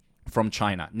from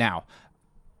China. Now,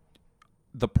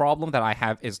 the problem that I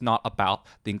have is not about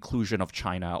the inclusion of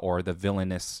China or the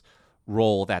villainous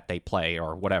role that they play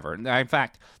or whatever. In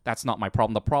fact, that's not my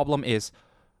problem. The problem is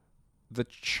the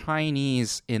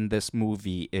Chinese in this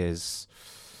movie is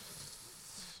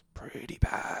pretty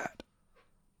bad.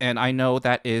 And I know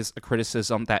that is a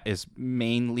criticism that is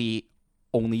mainly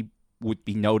only would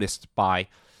be noticed by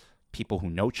people who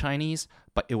know Chinese,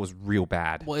 but it was real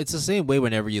bad. Well, it's the same way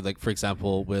whenever you, like, for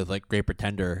example, with like Great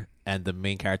Pretender and the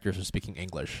main characters are speaking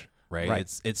English, right?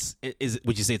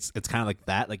 Would you say it's kind of like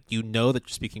that? Like, you know that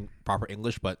you're speaking proper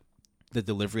English, but the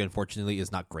delivery, unfortunately,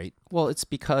 is not great. Well, it's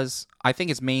because I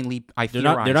think it's mainly They're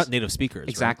not native speakers.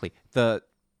 Exactly. Right?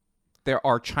 There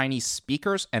are Chinese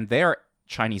speakers, and their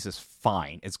Chinese is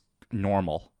fine. It's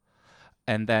normal.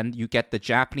 And then you get the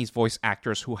Japanese voice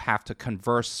actors who have to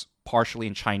converse partially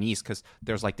in Chinese because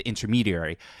there's like the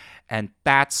intermediary. And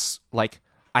that's like,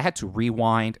 I had to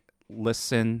rewind,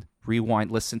 listen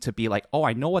to be like, oh,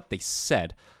 I know what they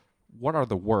said. What are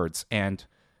the words? And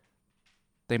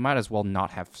they might as well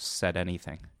not have said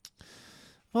anything.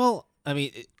 Well, I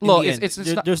mean, look,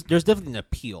 there's definitely an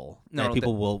appeal that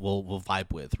people will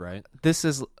vibe with, right? This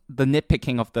is the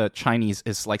nitpicking of the Chinese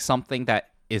is like something that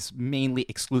is mainly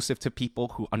exclusive to people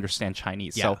who understand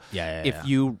Chinese. Yeah. So if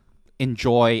you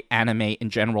enjoy anime in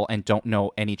general and don't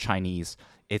know any Chinese,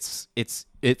 it's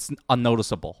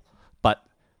unnoticeable. But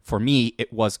for me,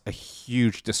 it was a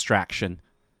huge distraction.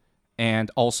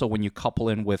 And also when you couple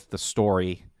in with the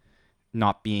story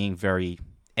not being very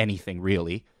anything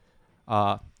really,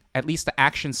 at least the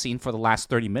action scene for the last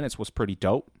 30 minutes was pretty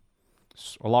dope.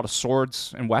 A lot of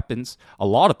swords and weapons, a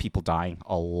lot of people dying,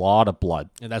 a lot of blood.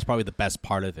 And that's probably the best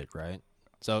part of it, right?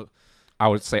 So I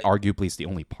would say arguably it's the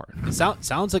only part. It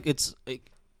sounds like it's like,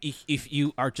 if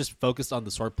you are just focused on the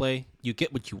swordplay, you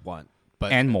get what you want,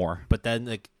 and more. But then,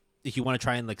 like, if you want to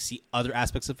try and like see other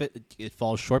aspects of it, it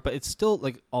falls short. But it's still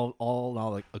like all in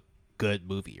all like a good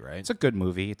movie, right? It's a good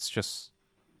movie. It's just,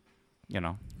 you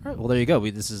know. All right, well, there you go.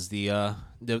 This is the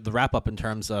wrap up in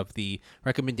terms of the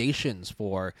recommendations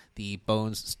for the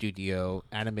Bones Studio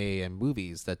anime and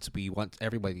movies that we want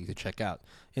everybody to check out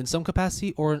in some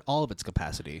capacity or in all of its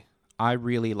capacity. I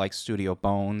really like Studio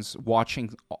Bones.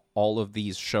 Watching all of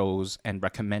these shows and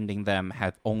recommending them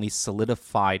have only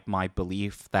solidified my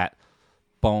belief that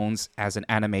Bones as an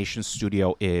animation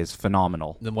studio is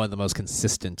phenomenal. And one of the most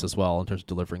consistent as well in terms of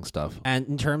delivering stuff. And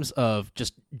in terms of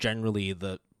just generally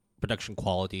the production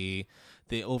quality,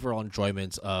 the overall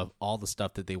enjoyment of all the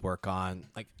stuff that they work on,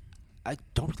 like, I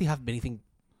don't really have anything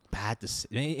bad to say,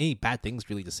 any bad things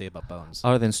really to say about Bones.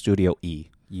 Other than Studio E,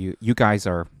 you guys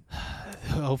are.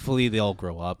 Hopefully they all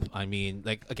grow up. I mean,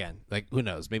 like, again, like, who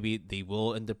knows? Maybe they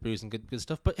will end up producing good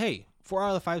stuff. But hey, 4 out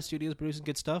of the 5 studios producing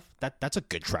good stuff. That's a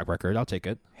good track record. I'll take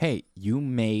it. Hey, you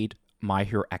made My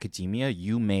Hero Academia,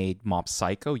 you made Mob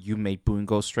Psycho, you made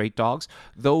Bungo Stray Dogs.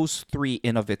 Those 3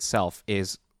 in of itself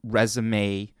is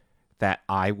resume that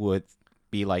I would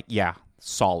be like, yeah,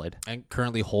 solid. And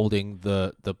currently holding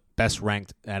the best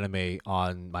ranked anime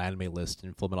on my anime list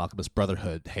in Fullmetal Alchemist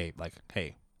Brotherhood. Hey,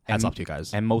 hats off to you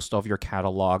guys. And most of your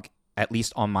catalog, at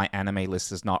least on my anime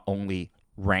list, is not only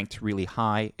ranked really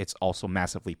high, it's also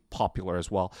massively popular as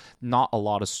well. Not a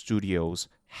lot of studios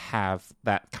have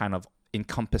that kind of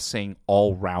encompassing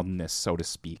all-roundness, so to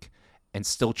speak, and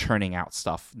still churning out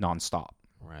stuff nonstop.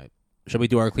 Right. Shall we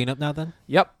do our cleanup now then?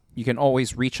 Yep. You can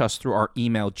always reach us through our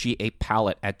email,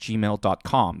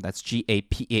 gapalette@gmail.com. That's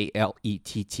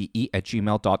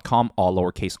GAPALETTE@gmail.com, all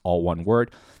lowercase, all one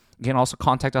word. You can also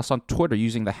contact us on Twitter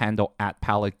using the handle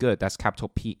 @PaletteGood. That's capital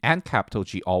P and capital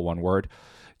G, all one word.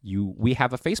 We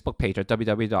have a Facebook page at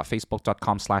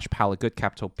www.facebook.com/PaletteGood,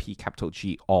 capital P, capital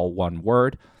G, all one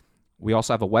word. We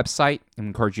also have a website, and we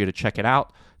encourage you to check it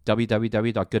out,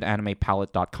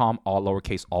 www.goodanimepalette.com, all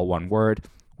lowercase, all one word.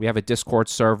 We have a Discord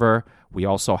server. We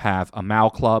also have a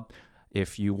Mal Club.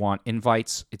 If you want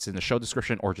invites, it's in the show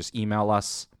description, or just email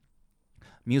us.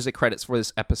 Music credits for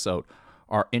this episode.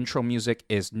 Our intro music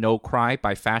is No Cry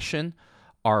by Fashion.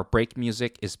 Our break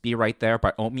music is Be Right There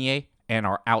by Omie. And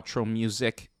our outro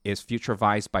music is Future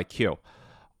Vibes by Q.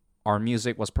 Our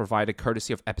music was provided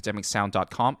courtesy of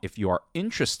epidemicsound.com. If you are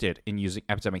interested in using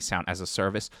Epidemic Sound as a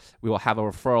service, we will have a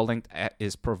referral link that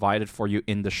is provided for you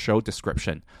in the show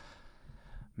description.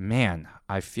 Man,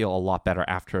 I feel a lot better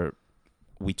after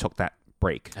we took that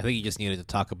break. I think you just needed to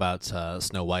talk about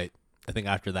Snow White. I think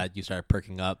after that you started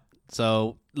perking up.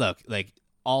 So, look, like,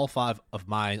 all 5 of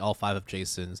mine, all 5 of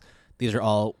Jason's, these are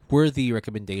all worthy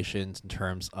recommendations in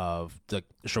terms of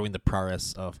showing the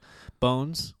prowess of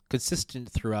Bones,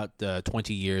 consistent throughout the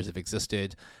 20 years it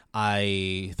existed.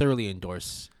 I thoroughly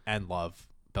endorse and love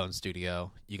Bones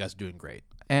Studio. You guys are doing great.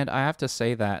 And I have to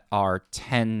say that our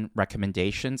 10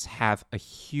 recommendations have a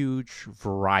huge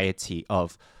variety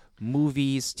of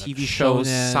movies, Like TV shows,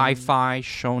 shonen, sci-fi,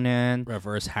 shonen,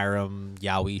 reverse harem,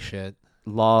 yaoi shit.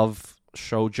 love,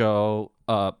 shoujo,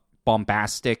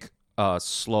 bombastic,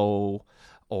 slow,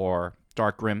 or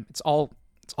dark grim. It's all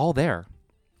there,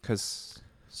 because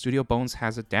Studio Bones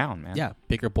has it down, man. Yeah,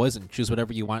 pick your poison. Choose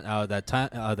whatever you want out of that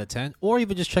 10, or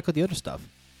even just check out the other stuff.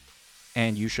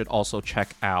 And you should also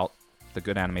check out the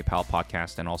Good Anime Pal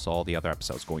podcast and also all the other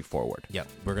episodes going forward. Yeah,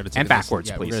 we're gonna take And backwards,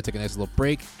 We're please. gonna take a nice little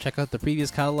break. Check out the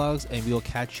previous catalogs, and we will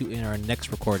catch you in our next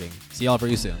recording. See y'all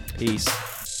very soon. Peace.